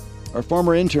Broadwell, our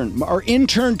former intern, our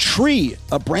intern tree,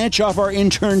 a branch off our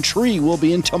intern tree will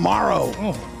be in tomorrow.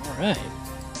 Oh, all right.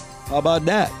 How about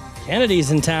that?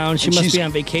 Kennedy's in town. She And must she's- be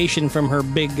on vacation from her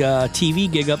big TV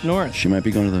gig up north. She might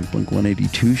be going to the Blink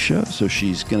 182 show, so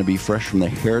she's going to be fresh from the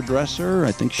hairdresser.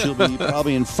 I think she'll be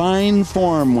probably in fine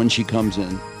form when she comes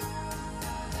in.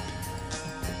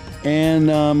 And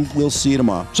we'll see you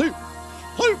tomorrow. See you.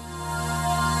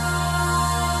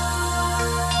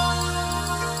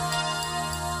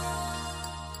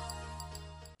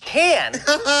 Can.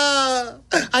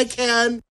 I can.